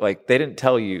 because like they didn't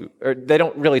tell you, or they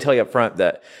don't really tell you up front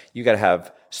that you got to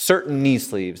have certain knee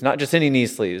sleeves, not just any knee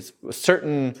sleeves,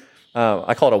 certain.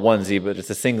 I call it a onesie, but it's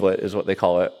a singlet is what they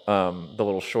call it. The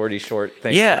little short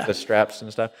thing, with the straps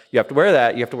and stuff. You have to wear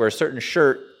that. You have to wear a certain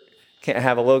shirt. Can't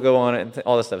have a logo on it and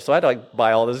all this stuff. So I had to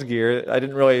buy all this gear. I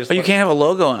didn't really. But you can't have a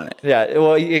logo on it. Yeah,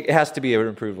 well, it has to be an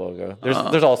improved logo.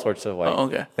 There's all sorts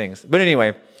of things. But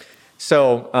anyway,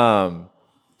 so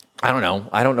I don't know.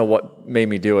 I don't know what made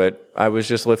me do it. I was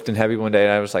just lifting heavy one day,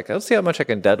 and I was like, let's see how much I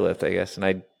can deadlift, I guess. And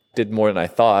I did more than I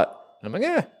thought. And I'm like,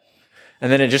 yeah.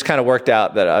 And then it just kind of worked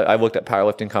out that I looked at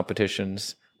powerlifting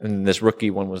competitions, and this rookie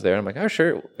one was there. And I'm like, oh,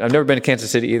 sure. I've never been to Kansas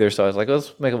City either, so I was like,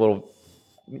 let's make a little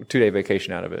 2-day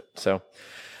vacation out of it. So,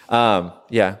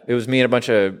 it was me and a bunch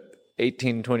of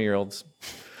 18, 20-year-olds.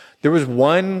 There was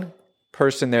one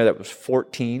person there that was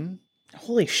 14.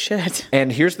 Holy shit.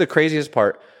 And here's the craziest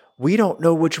part. We don't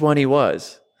know which one he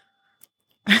was.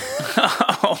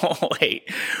 Oh, wait.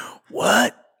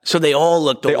 What? So they all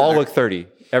looked older. They all looked 30.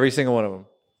 Every single one of them.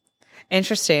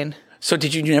 Interesting. So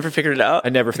did you never figure it out? I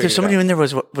never figured it out. There's somebody in there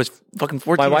was fucking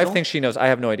 14 My wife years old? thinks she knows. I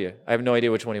have no idea. I have no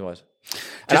idea which one he was.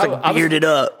 Just bearded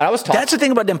up. That's the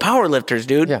thing about them power lifters,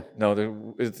 dude. Yeah. No,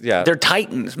 they're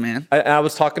titans, man. I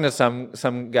was talking to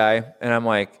some guy, and I'm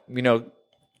like,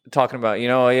 talking about,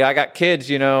 I got kids,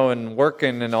 and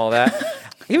working and all that.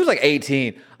 He was like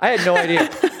 18. I had no idea.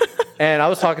 And I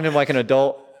was talking to him like an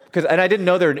adult, and I didn't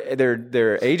know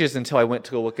their ages until I went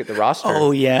to go look at the roster.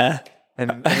 Oh, yeah.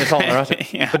 And it's all on the roster.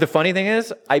 Yeah. But the funny thing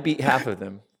is, I beat half of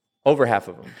them. Over half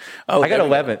of them. Oh, I got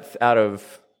 11th out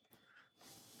of,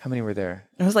 how many were there?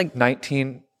 It was like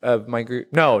 19 of my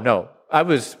group. No. I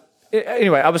was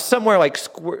somewhere like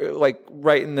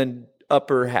right in the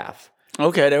upper half.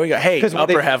 Okay, there we go. Hey,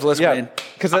 upper half, let's win.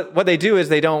 Because what they do is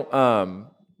they don't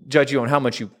judge you on how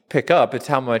much you pick up. It's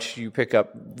how much you pick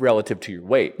up relative to your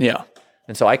weight. Yeah.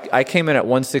 And so I came in at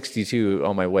 162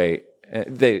 on my weight,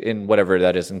 in whatever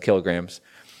that is in kilograms.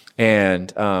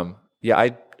 And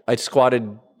I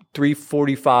squatted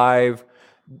 345,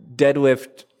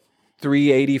 deadlift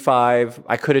 385.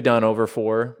 I could have done over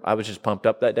 4. I was just pumped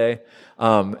up that day.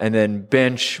 And then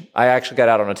bench, I actually got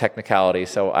out on a technicality.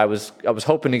 So I was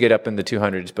hoping to get up in the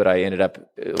 200s, but I ended up,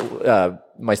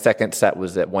 my second set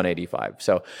was at 185.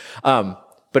 So,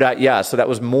 so that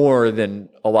was more than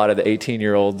a lot of the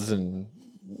 18-year-olds and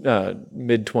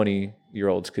mid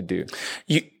 20-year-olds could do.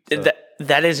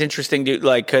 That is interesting, dude.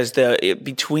 Like, because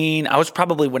I was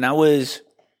probably when I was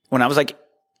like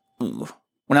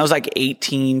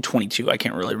 18, 22, I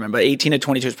can't really remember. 18 to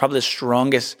 22 is probably the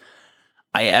strongest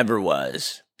I ever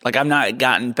was. Like, I've not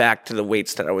gotten back to the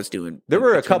weights that I was doing. There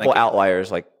were a couple outliers,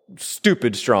 like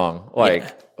stupid strong,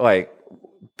 like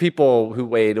people who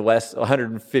weighed less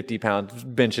 150 pounds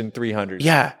benching 300.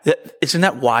 Yeah. Isn't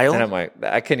that wild? And I'm like,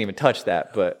 I can't even touch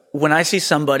that. But when I see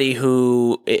somebody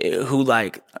who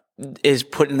like is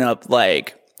putting up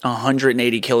like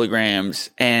 180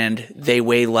 kilograms and they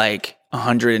weigh like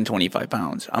 125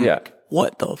 pounds, I'm like,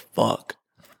 what the fuck?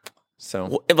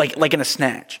 So like in a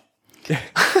snatch.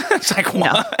 It's like,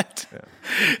 what? Yeah.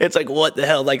 It's like, what the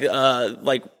hell? Like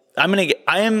I'm gonna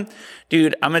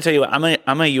tell you what,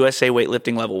 I'm a USA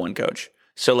weightlifting level 1 coach.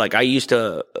 So like I used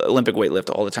to Olympic weightlift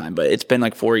all the time, but it's been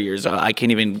like 4 years. I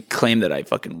can't even claim that I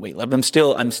fucking weightlift.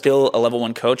 I'm still a level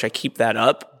 1 coach. I keep that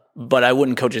up, but I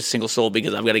wouldn't coach a single soul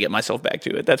because I've got to get myself back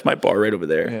to it. That's my bar right over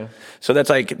there. Yeah. So that's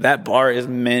like, that bar is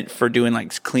meant for doing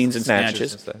like cleans and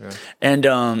snatches. And stuff,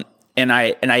 right. And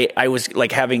I was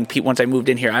like having once I moved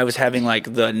in here, I was having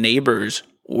like the neighbors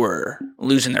were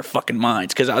losing their fucking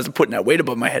minds because I was putting that weight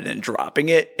above my head and dropping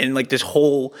it, and like this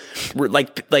whole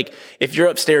like if you're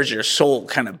upstairs, your soul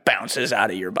kind of bounces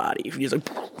out of your body. He's like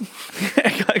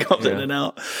comes in and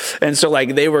out, and so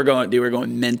like they were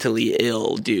going mentally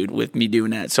ill, dude, with me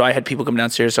doing that. So I had people come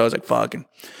downstairs, so I was like, fucking.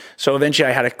 So eventually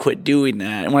I had to quit doing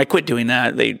that, and when I quit doing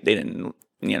that, they didn't.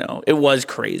 You know, it was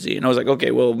crazy. And I was like,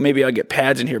 okay, well, maybe I'll get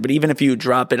pads in here. But even if you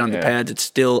drop it on the pads, it's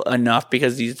still enough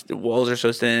because these walls are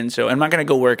so thin. So I'm not going to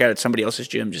go work out at somebody else's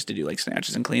gym just to do like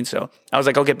snatches and cleans. So I was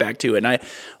like, I'll get back to it. And I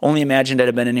only imagined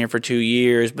I'd been in here for 2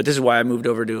 years. But this is why I moved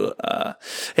over to,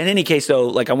 in any case, though,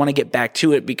 like I want to get back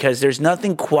to it because there's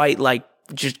nothing quite like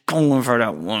just going for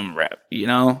that 1 rep, you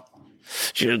know?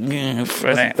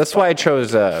 That's why I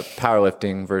chose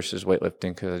powerlifting versus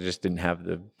weightlifting because I just didn't have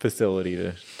the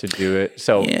facility to do it.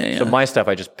 So my stuff,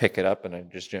 I just pick it up and I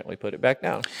just gently put it back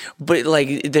down. But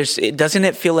like, doesn't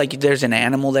it feel like there's an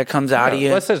animal that comes out of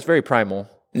you? Plus, it's very primal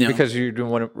because you're doing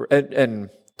one. And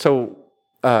so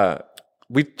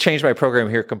we changed my program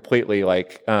here completely.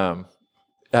 Like,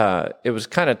 it was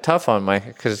kind of tough on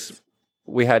because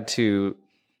we had to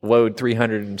load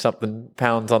 300 and something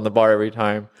pounds on the bar every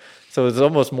time. So it was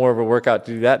almost more of a workout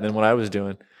to do that than what I was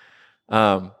doing.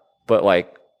 But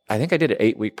like, I think I did an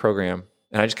 8-week program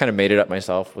and I just kind of made it up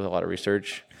myself with a lot of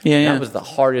research. Yeah. That was the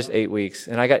hardest 8 weeks.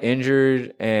 And I got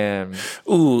injured and...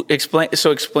 Ooh, explain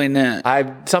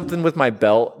that. Something with my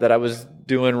belt that I was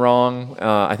doing wrong.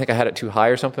 I think I had it too high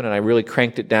or something and I really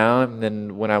cranked it down. And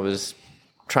then when I was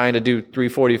trying to do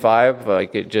 345,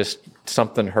 like it just,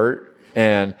 something hurt.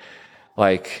 And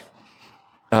like...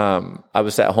 I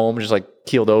was at home just like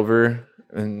keeled over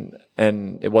and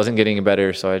it wasn't getting any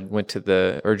better. So I went to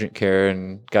the urgent care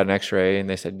and got an x-ray and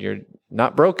they said, you're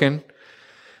not broken.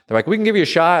 They're like, we can give you a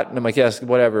shot. And I'm like, yes,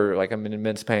 whatever. Like I'm in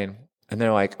immense pain. And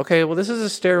they're like, okay, well, this is a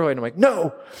steroid. And I'm like,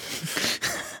 no,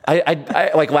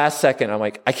 I like last second, I'm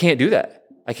like, I can't do that.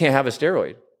 I can't have a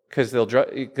steroid because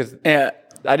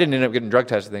I didn't end up getting drug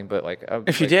tested thing, but like,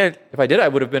 if I did, I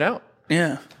would have been out.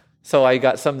 Yeah. So I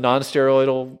got some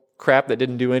non-steroidal crap that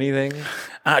didn't do anything. Dude,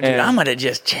 I'm gonna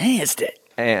just chanced it.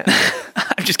 And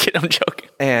I'm just kidding. I'm joking.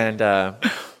 And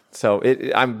so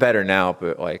I'm better now,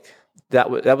 but like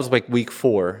that was like week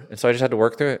 4, and so I just had to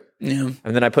work through it. Yeah.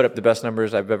 And then I put up the best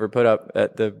numbers I've ever put up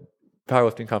at the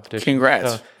powerlifting competition.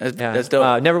 Congrats. So, that's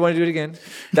dope. Never want to do it again.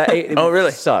 Oh,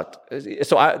 really? Sucked.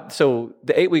 So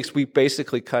the 8 weeks we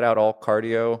basically cut out all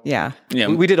cardio. Yeah.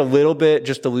 We did a little bit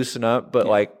just to loosen up, but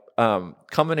like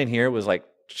coming in here was like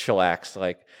chillax.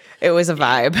 Like it was a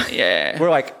vibe. Yeah.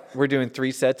 We're doing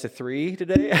 3 sets of 3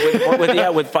 today.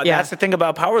 with that's the thing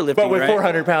about powerlifting, but with right?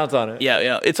 400 pounds on it.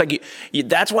 Yeah. It's like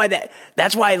that's why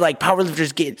like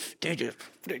powerlifters get.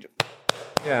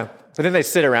 Yeah. But then they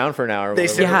sit around for an hour. They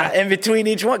sit around in between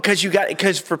each one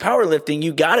because for powerlifting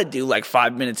you got to do like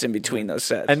 5 minutes in between those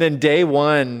sets. And then day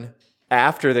 1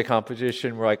 after the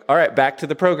competition, we're like, all right, back to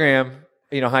the program.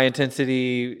 High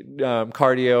intensity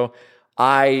cardio.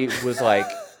 I was like,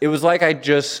 it was like I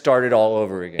just started all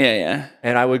over again. Yeah.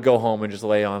 And I would go home and just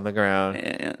lay on the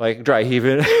ground, like dry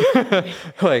heaving.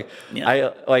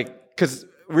 Because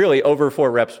really over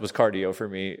 4 reps was cardio for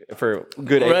me for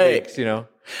good 8 weeks.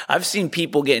 I've seen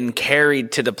people getting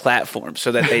carried to the platform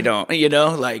so that they don't,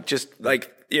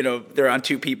 they're on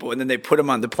 2 people and then they put them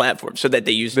on the platform so that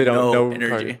they use no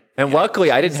energy. And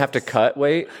luckily I didn't have to cut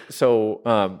weight. So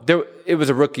it was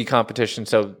a rookie competition.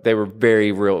 So they were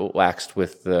very relaxed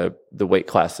with the weight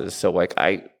classes. So like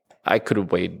I could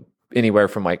have weighed anywhere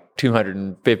from like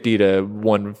 250 to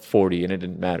 140 and it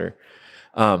didn't matter.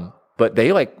 But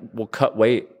they like will cut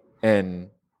weight and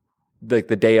like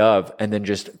the day of and then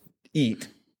just eat.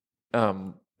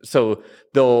 So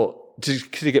they'll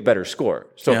to get better score.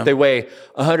 So if they weigh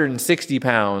 160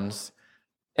 pounds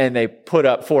and they put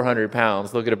up 400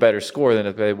 pounds, they'll get a better score than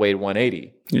if they weighed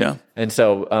 180. Yeah. And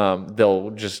so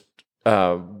they'll just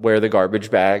wear the garbage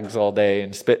bags all day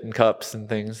and spit in cups and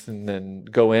things, and then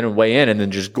go in and weigh in and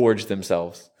then just gorge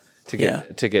themselves to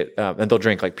get and they'll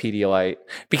drink like Pedialyte,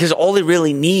 because all they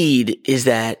really need is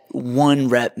that 1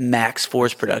 rep max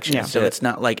force production. Yeah. So it's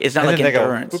not like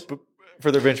endurance. Boop, boop,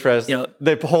 for their bench press.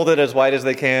 They hold it as wide as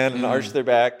they can and arch their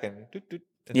back and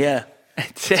yeah.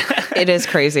 It is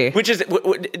crazy. Which is,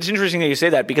 it's interesting that you say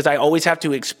that, because I always have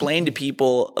to explain to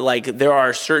people, like, there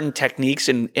are certain techniques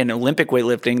in Olympic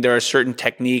weightlifting. There are certain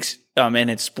techniques, and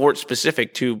it's sport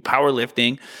specific to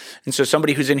powerlifting. And so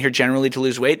somebody who's in here generally to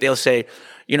lose weight, they'll say,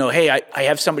 hey, I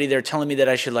have somebody there telling me that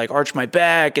I should like arch my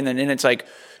back. And it's like,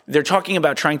 they're talking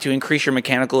about trying to increase your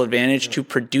mechanical advantage to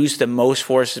produce the most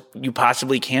force you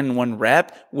possibly can in 1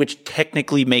 rep, which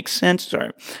technically makes sense.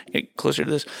 Sorry, get closer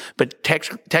to this, but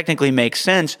technically makes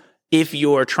sense if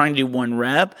you're trying to do 1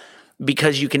 rep,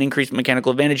 because you can increase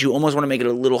mechanical advantage. You almost want to make it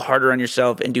a little harder on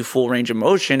yourself and do full range of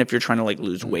motion if you're trying to like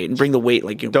lose weight and bring the weight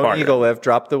like don't farther. Ego lift,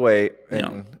 drop the weight,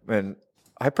 and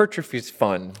hypertrophy is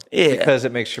fun because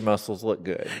it makes your muscles look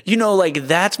good. Like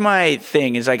that's my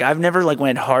thing, is like I've never like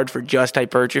went hard for just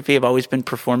hypertrophy. I've always been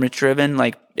performance driven.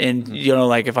 Like, and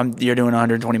like if you're doing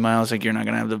 120 miles, like you're not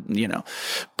gonna have the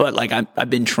but like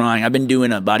I've been trying. I've been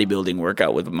doing a bodybuilding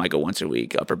workout with Michael once a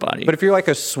week, upper body. But if you're like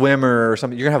a swimmer or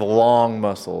something, you're gonna have long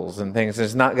muscles and things.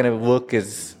 It's not gonna look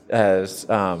as magazine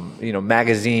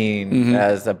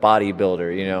as a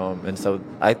bodybuilder. And so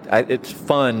it's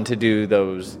fun to do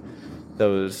those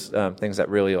things that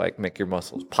really like make your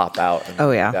muscles pop out.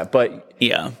 But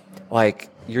like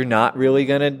you're not really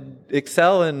gonna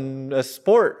excel in a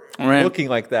sport looking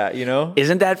like that.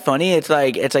 Isn't that funny? It's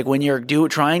like when you're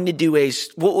trying to do let's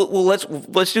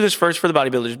do this first for the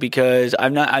bodybuilders, because I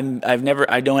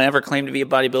don't ever claim to be a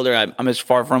bodybuilder. I'm as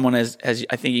far from one as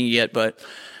I think you can get, but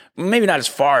maybe not as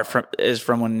far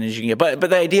from one as you can get. But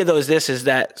the idea though is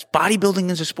that bodybuilding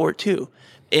is a sport too,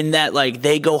 in that like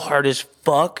they go hard as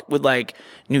fuck with like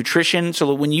nutrition.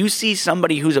 So when you see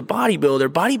somebody who's a bodybuilder,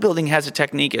 bodybuilding has a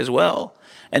technique as well.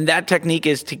 And that technique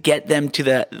is to get them to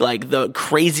the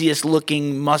craziest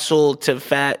looking muscle to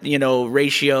fat,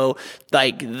 ratio,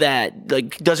 like that,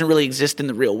 like doesn't really exist in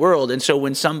the real world. And so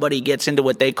when somebody gets into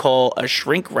what they call a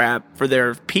shrink wrap for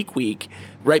their peak week,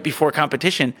 right before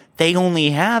competition, they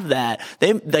only have that.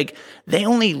 They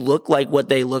only look like what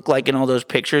they look like in all those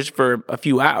pictures for a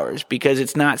few hours, because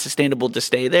it's not sustainable to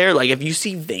stay there. Like if you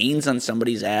see veins on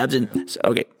somebody's abs,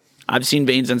 I've seen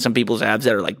veins on some people's abs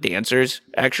that are like dancers.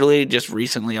 Actually, just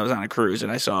recently I was on a cruise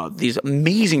and I saw these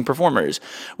amazing performers,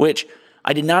 which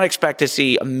I did not expect to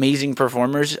see amazing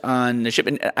performers on the ship.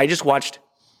 And I just watched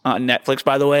on Netflix,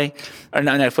 by the way, or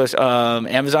not Netflix,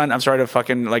 Amazon. I'm sorry to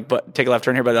fucking take a left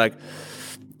turn here, but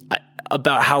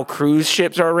about how cruise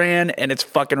ships are ran, and it's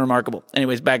fucking remarkable.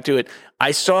 Anyways, back to it.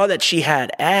 I saw that she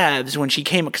had abs when she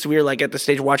came up, because we were like at the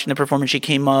stage watching the performance. She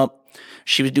came up,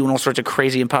 she was doing all sorts of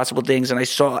crazy, impossible things, and I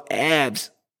saw abs.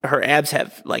 Her abs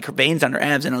have like her veins on her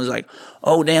abs, and I was like,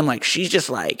 oh damn, like she's just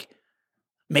like,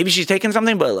 maybe she's taking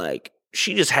something, but like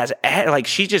she just has like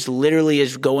she just literally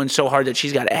is going so hard that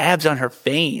she's got abs on her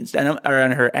veins or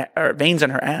on her veins on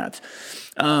her abs.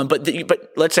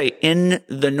 But let's say in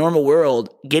the normal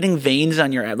world, getting veins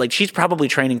on your ab, like she's probably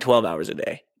training 12 hours a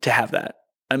day to have that.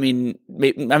 I mean,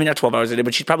 not 12 hours a day,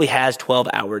 but she probably has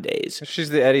 12-hour days. She's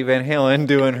the Eddie Van Halen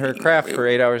doing her craft for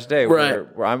 8 hours a day,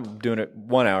 where I'm doing it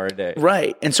 1 hour a day.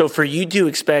 Right. And so for you to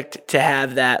expect to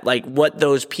have that, like what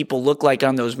those people look like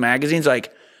on those magazines,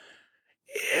 like,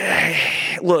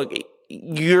 look,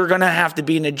 you're going to have to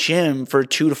be in a gym for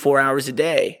 2 to 4 hours a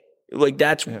day. Like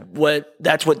that's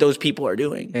what those people are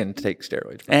doing. And take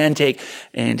steroids. And take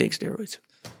steroids.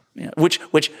 Yeah. Which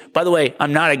by the way,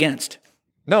 I'm not against.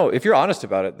 No, if you're honest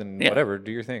about it, then whatever,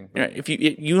 do your thing. Yeah. If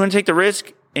you want to take the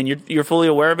risk and you're fully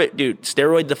aware of it, dude,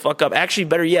 steroid the fuck up. Actually,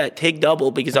 better yet, take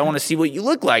double, because I want to see what you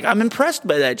look like. I'm impressed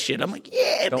by that shit. I'm like,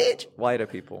 don't bitch. Lie to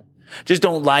people. Just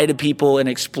don't lie to people and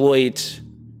exploit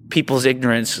people's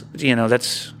ignorance.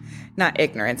 That's not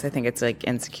ignorance. I think it's like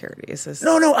insecurities.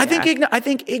 No. I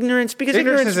think ignorance, because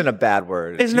ignorance isn't a bad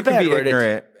word. Isn't a bad word.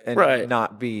 Ignorant and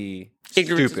not be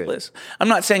ignorance stupid. Is bliss. I'm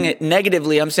not saying it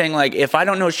negatively. I'm saying like if I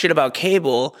don't know shit about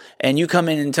cable and you come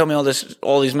in and tell me all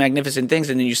these magnificent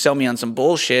things and then you sell me on some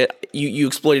bullshit, you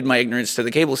exploited my ignorance to the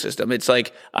cable system. It's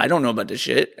like I don't know about this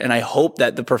shit, and I hope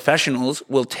that the professionals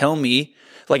will tell me.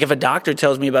 Like if a doctor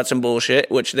tells me about some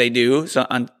bullshit, which they do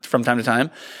from time to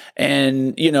time,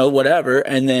 and whatever,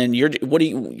 and then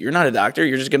you're not a doctor.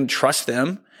 You're just going to trust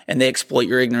them, and they exploit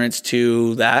your ignorance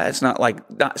to that. It's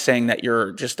not saying that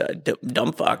you're just a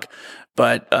dumb fuck,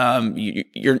 but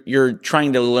you're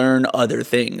trying to learn other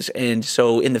things. And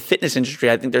so in the fitness industry,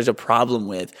 I think there's a problem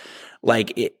with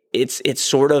like it's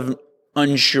sort of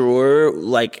unsure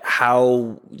like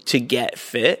how to get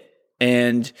fit.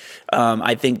 And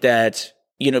I think that,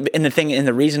 and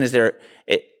the reason is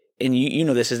and you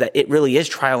know this, is that it really is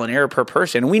trial and error per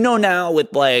person. We know now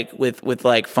with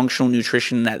functional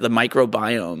nutrition that the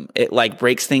microbiome, it like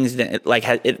breaks things, it like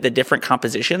has the different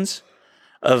compositions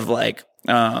of like,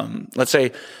 let's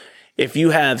say if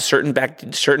you have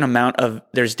certain amount of,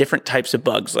 there's different types of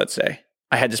bugs, let's say.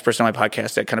 I had this person on my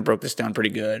podcast that kind of broke this down pretty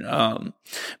good.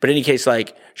 But in any case,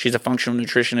 like she's a functional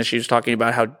nutritionist. She was talking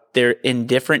about how they're in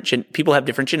people have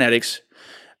different genetics.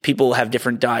 People have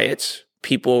different diets.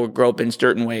 People grow up in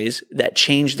certain ways that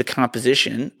change the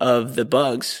composition of the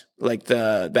bugs, like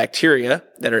the bacteria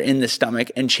that are in the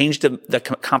stomach, and change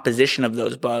the composition of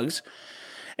those bugs.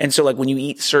 And so like when you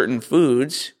eat certain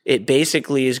foods, it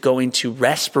basically is going to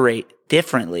respirate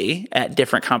differently at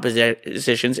different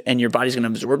compositions, and your body's going to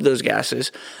absorb those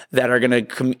gases that are going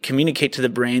to communicate to the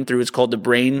brain through, it's called the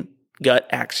brain-gut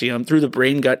axiom, through the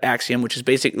brain-gut axiom, which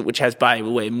has, by the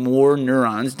way, more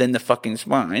neurons than the fucking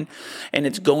spine. And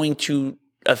it's going to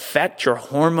affect your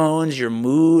hormones, your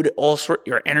mood,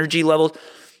 your energy levels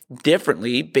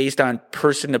differently based on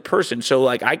person to person. So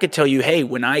like I could tell you, hey,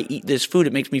 when I eat this food,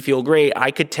 it makes me feel great.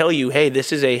 I could tell you, hey,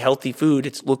 this is a healthy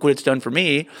food. Look what it's done for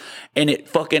me. And it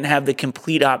fucking have the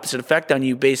complete opposite effect on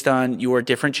you based on your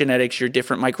different genetics, your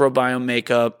different microbiome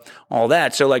makeup, all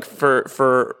that. So like for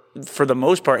the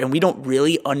most part, and we don't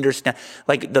really understand,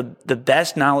 like the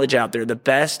best knowledge out there, the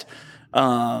best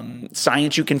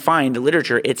science you can find, the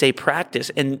literature, it's a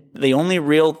practice. And the only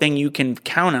real thing you can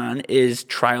count on is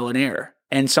trial and error.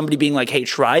 And somebody being like, hey,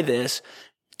 try this,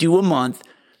 do a month,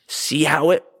 see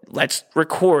how let's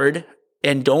record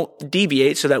and don't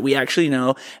deviate so that we actually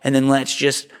know. And then let's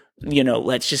just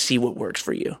see what works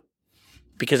for you.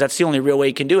 Because that's the only real way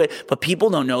you can do it. But people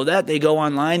don't know that. They go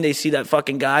online, they see that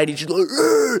fucking guide, he's just like,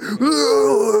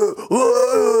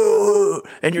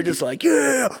 and you're just like,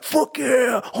 yeah, fuck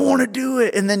yeah, I want to do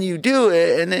it. And then you do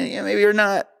it, and then maybe you're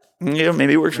not.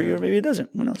 Maybe it works for you, or maybe it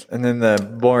doesn't. Who knows? And then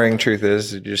the boring truth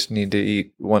is you just need to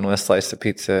eat one less slice of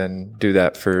pizza and do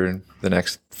that for the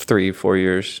next 3-4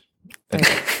 years. And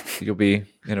you'll be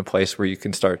in a place where you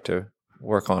can start to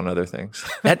work on other things.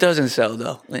 That doesn't sell,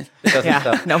 though. It doesn't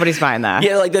sell. Nobody's buying that.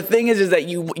 Yeah, like the thing is that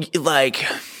you like,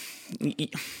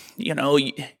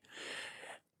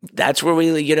 that's where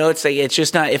it's like, it's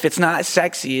just not, if it's not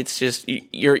sexy, it's just,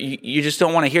 you just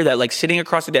don't want to hear that. Like sitting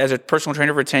across as a personal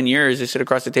trainer for 10 years, I sit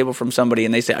across the table from somebody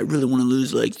and they say, I really want to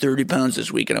lose like 30 pounds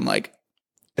this week. And I'm like,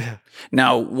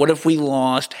 now what if we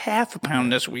lost half a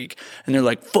pound this week? And they're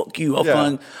like, fuck you, I'll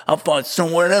find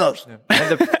somewhere else. Yeah.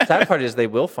 And the sad part is they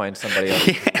will find somebody else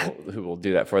who will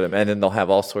do that for them. And then they'll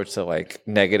have all sorts of like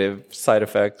negative side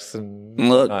effects and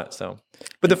whatnot. So.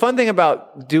 But the fun thing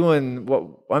about doing what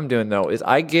I'm doing, though, is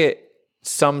I get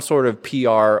some sort of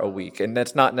PR a week, and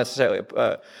that's not necessarily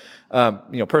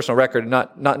personal record,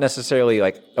 not necessarily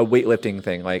like a weightlifting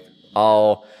thing. Like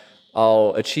I'll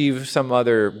achieve some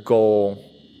other goal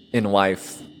in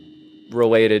life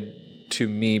related to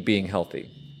me being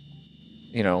healthy.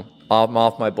 I'm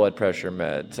off my blood pressure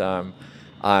meds.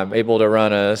 I'm able to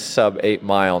run a sub 8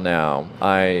 mile now.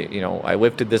 I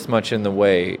lifted this much in the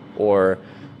weight, or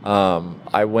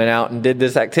I went out and did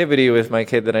this activity with my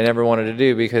kid that I never wanted to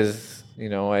do because,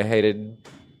 I hated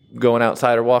going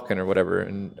outside or walking or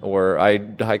whatever, or I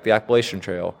hiked the Appalachian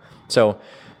Trail. So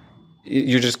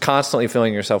you're just constantly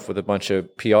filling yourself with a bunch of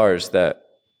PRs that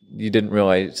you didn't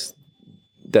realize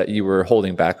that you were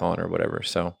holding back on or whatever.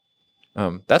 So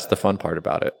that's the fun part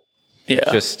about it.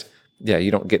 Yeah.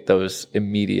 You don't get those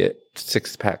immediate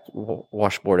 6-pack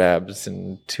washboard abs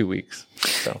in 2 weeks.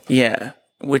 So yeah.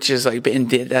 Which is like, and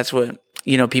that's what,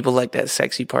 people like that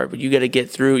sexy part, but you got to get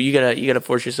through, you got to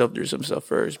force yourself through some stuff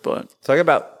first. But so I got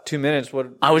about 2 minutes.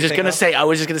 I was just going to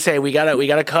say, we got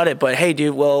to cut it, but hey,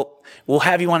 dude, well, we'll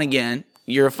have you on again.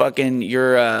 You're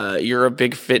a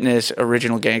big fitness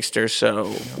original gangster.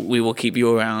 So we will keep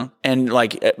you around. And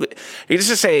like, just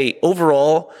to say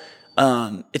overall,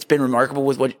 it's been remarkable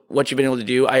with what you've been able to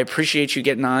do. I appreciate you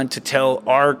getting on to tell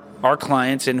our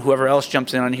clients and whoever else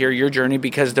jumps in on here your journey,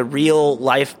 because the real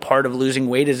life part of losing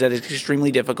weight is that it's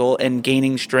extremely difficult, and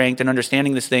gaining strength and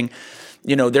understanding this thing,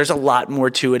 there's a lot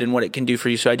more to it and what it can do for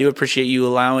you. So I do appreciate you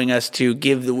allowing us to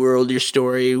give the world your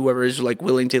story, whoever is like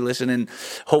willing to listen, and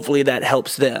hopefully that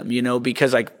helps them,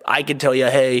 because like I could tell you,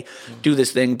 hey, do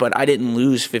this thing, but I didn't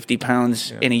lose 50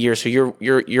 pounds in a year. So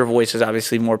your voice is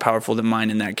obviously more powerful than mine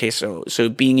in that case. So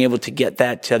being able to get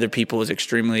that to other people is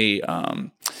extremely,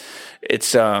 I'm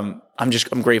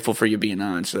grateful for you being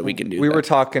on so that we can do that. We were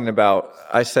talking about,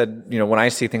 I said, when I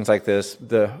see things like this,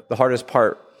 the hardest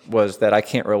part was that I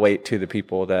can't relate to the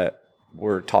people that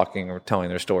were talking or telling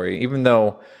their story, even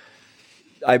though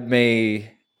I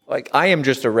am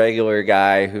just a regular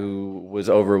guy who was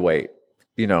overweight,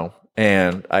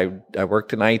 and I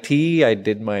worked in IT. I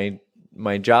did my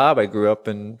job. I grew up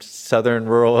in southern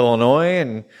rural Illinois,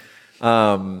 and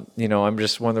I'm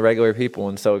just one of the regular people.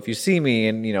 And so if you see me,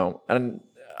 and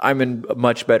I'm in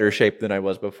much better shape than I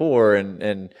was before,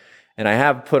 and I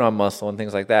have put on muscle and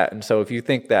things like that. And so if you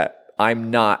think that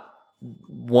I'm not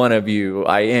one of you,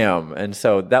 I am. And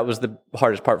so that was the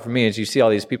hardest part for me, is you see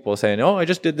all these people saying, oh, I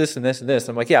just did this and this and this.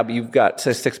 I'm like, yeah, but you've got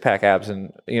 6-pack abs,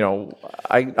 and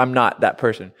I'm not that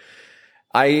person.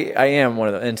 I am one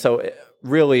of them. And so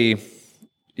really,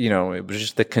 it was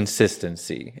just the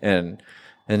consistency. And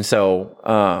so,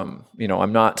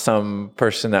 I'm not some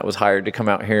person that was hired to come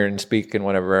out here and speak and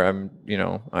whatever.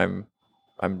 I'm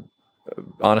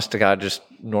honest to God, just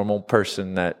normal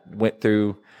person that went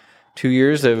through 2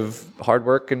 years of hard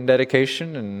work and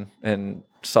dedication, and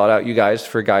sought out you guys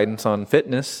for guidance on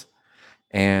fitness,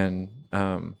 and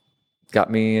got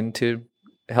me into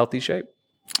healthy shape.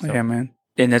 So. Yeah, man.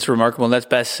 And that's remarkable. And that's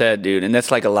best said, dude. And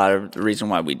that's like a lot of the reason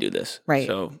why we do this. Right.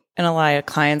 So, and a lot of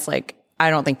clients, like, I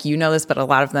don't think you know this, but a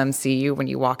lot of them see you when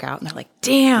you walk out and they're like,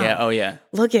 damn. Yeah. Oh, yeah.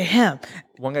 Look at him.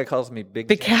 One guy calls me Big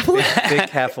Calf Lynn. Big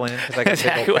Calf Lynn, because I got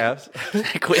big old calves.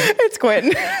 It's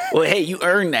Quentin. Well, hey, you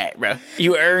earned that, bro.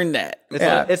 You earned that.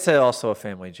 It's also a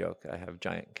family joke. I have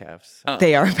giant calves.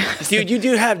 They are massive. Dude, you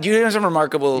do have some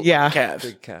remarkable calves.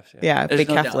 Big calves. Yeah, There's Big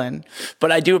no Calf doubt. Lynn.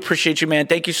 But I do appreciate you, man.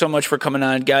 Thank you so much for coming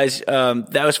on, guys.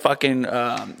 That was fucking,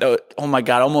 oh my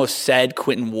God, almost said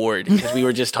Quentin Ward, because we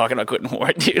were just talking about Quentin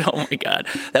Ward, dude. Oh my God.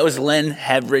 That was Lynn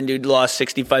Heavrin, dude, lost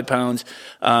 65 pounds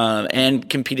and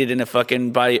competed in a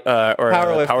fucking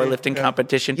powerlifting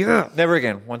competition. Yeah. Never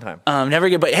again. One time. Never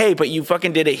again. But hey, you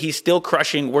fucking did it. He's still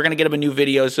crushing. We're going to get him a new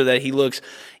video so that he looks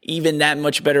even that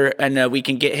much better, and we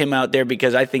can get him out there,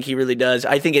 because I think he really does.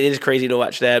 I think it is crazy to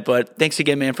watch that. But thanks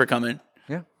again, man, for coming.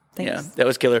 Yeah. Thanks. Yeah, that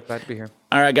was killer. Glad to be here.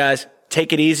 All right, guys.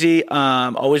 Take it easy.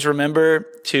 Always remember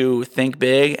to think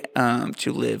big,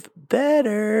 to live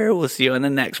better. We'll see you in the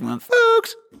next one,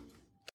 folks.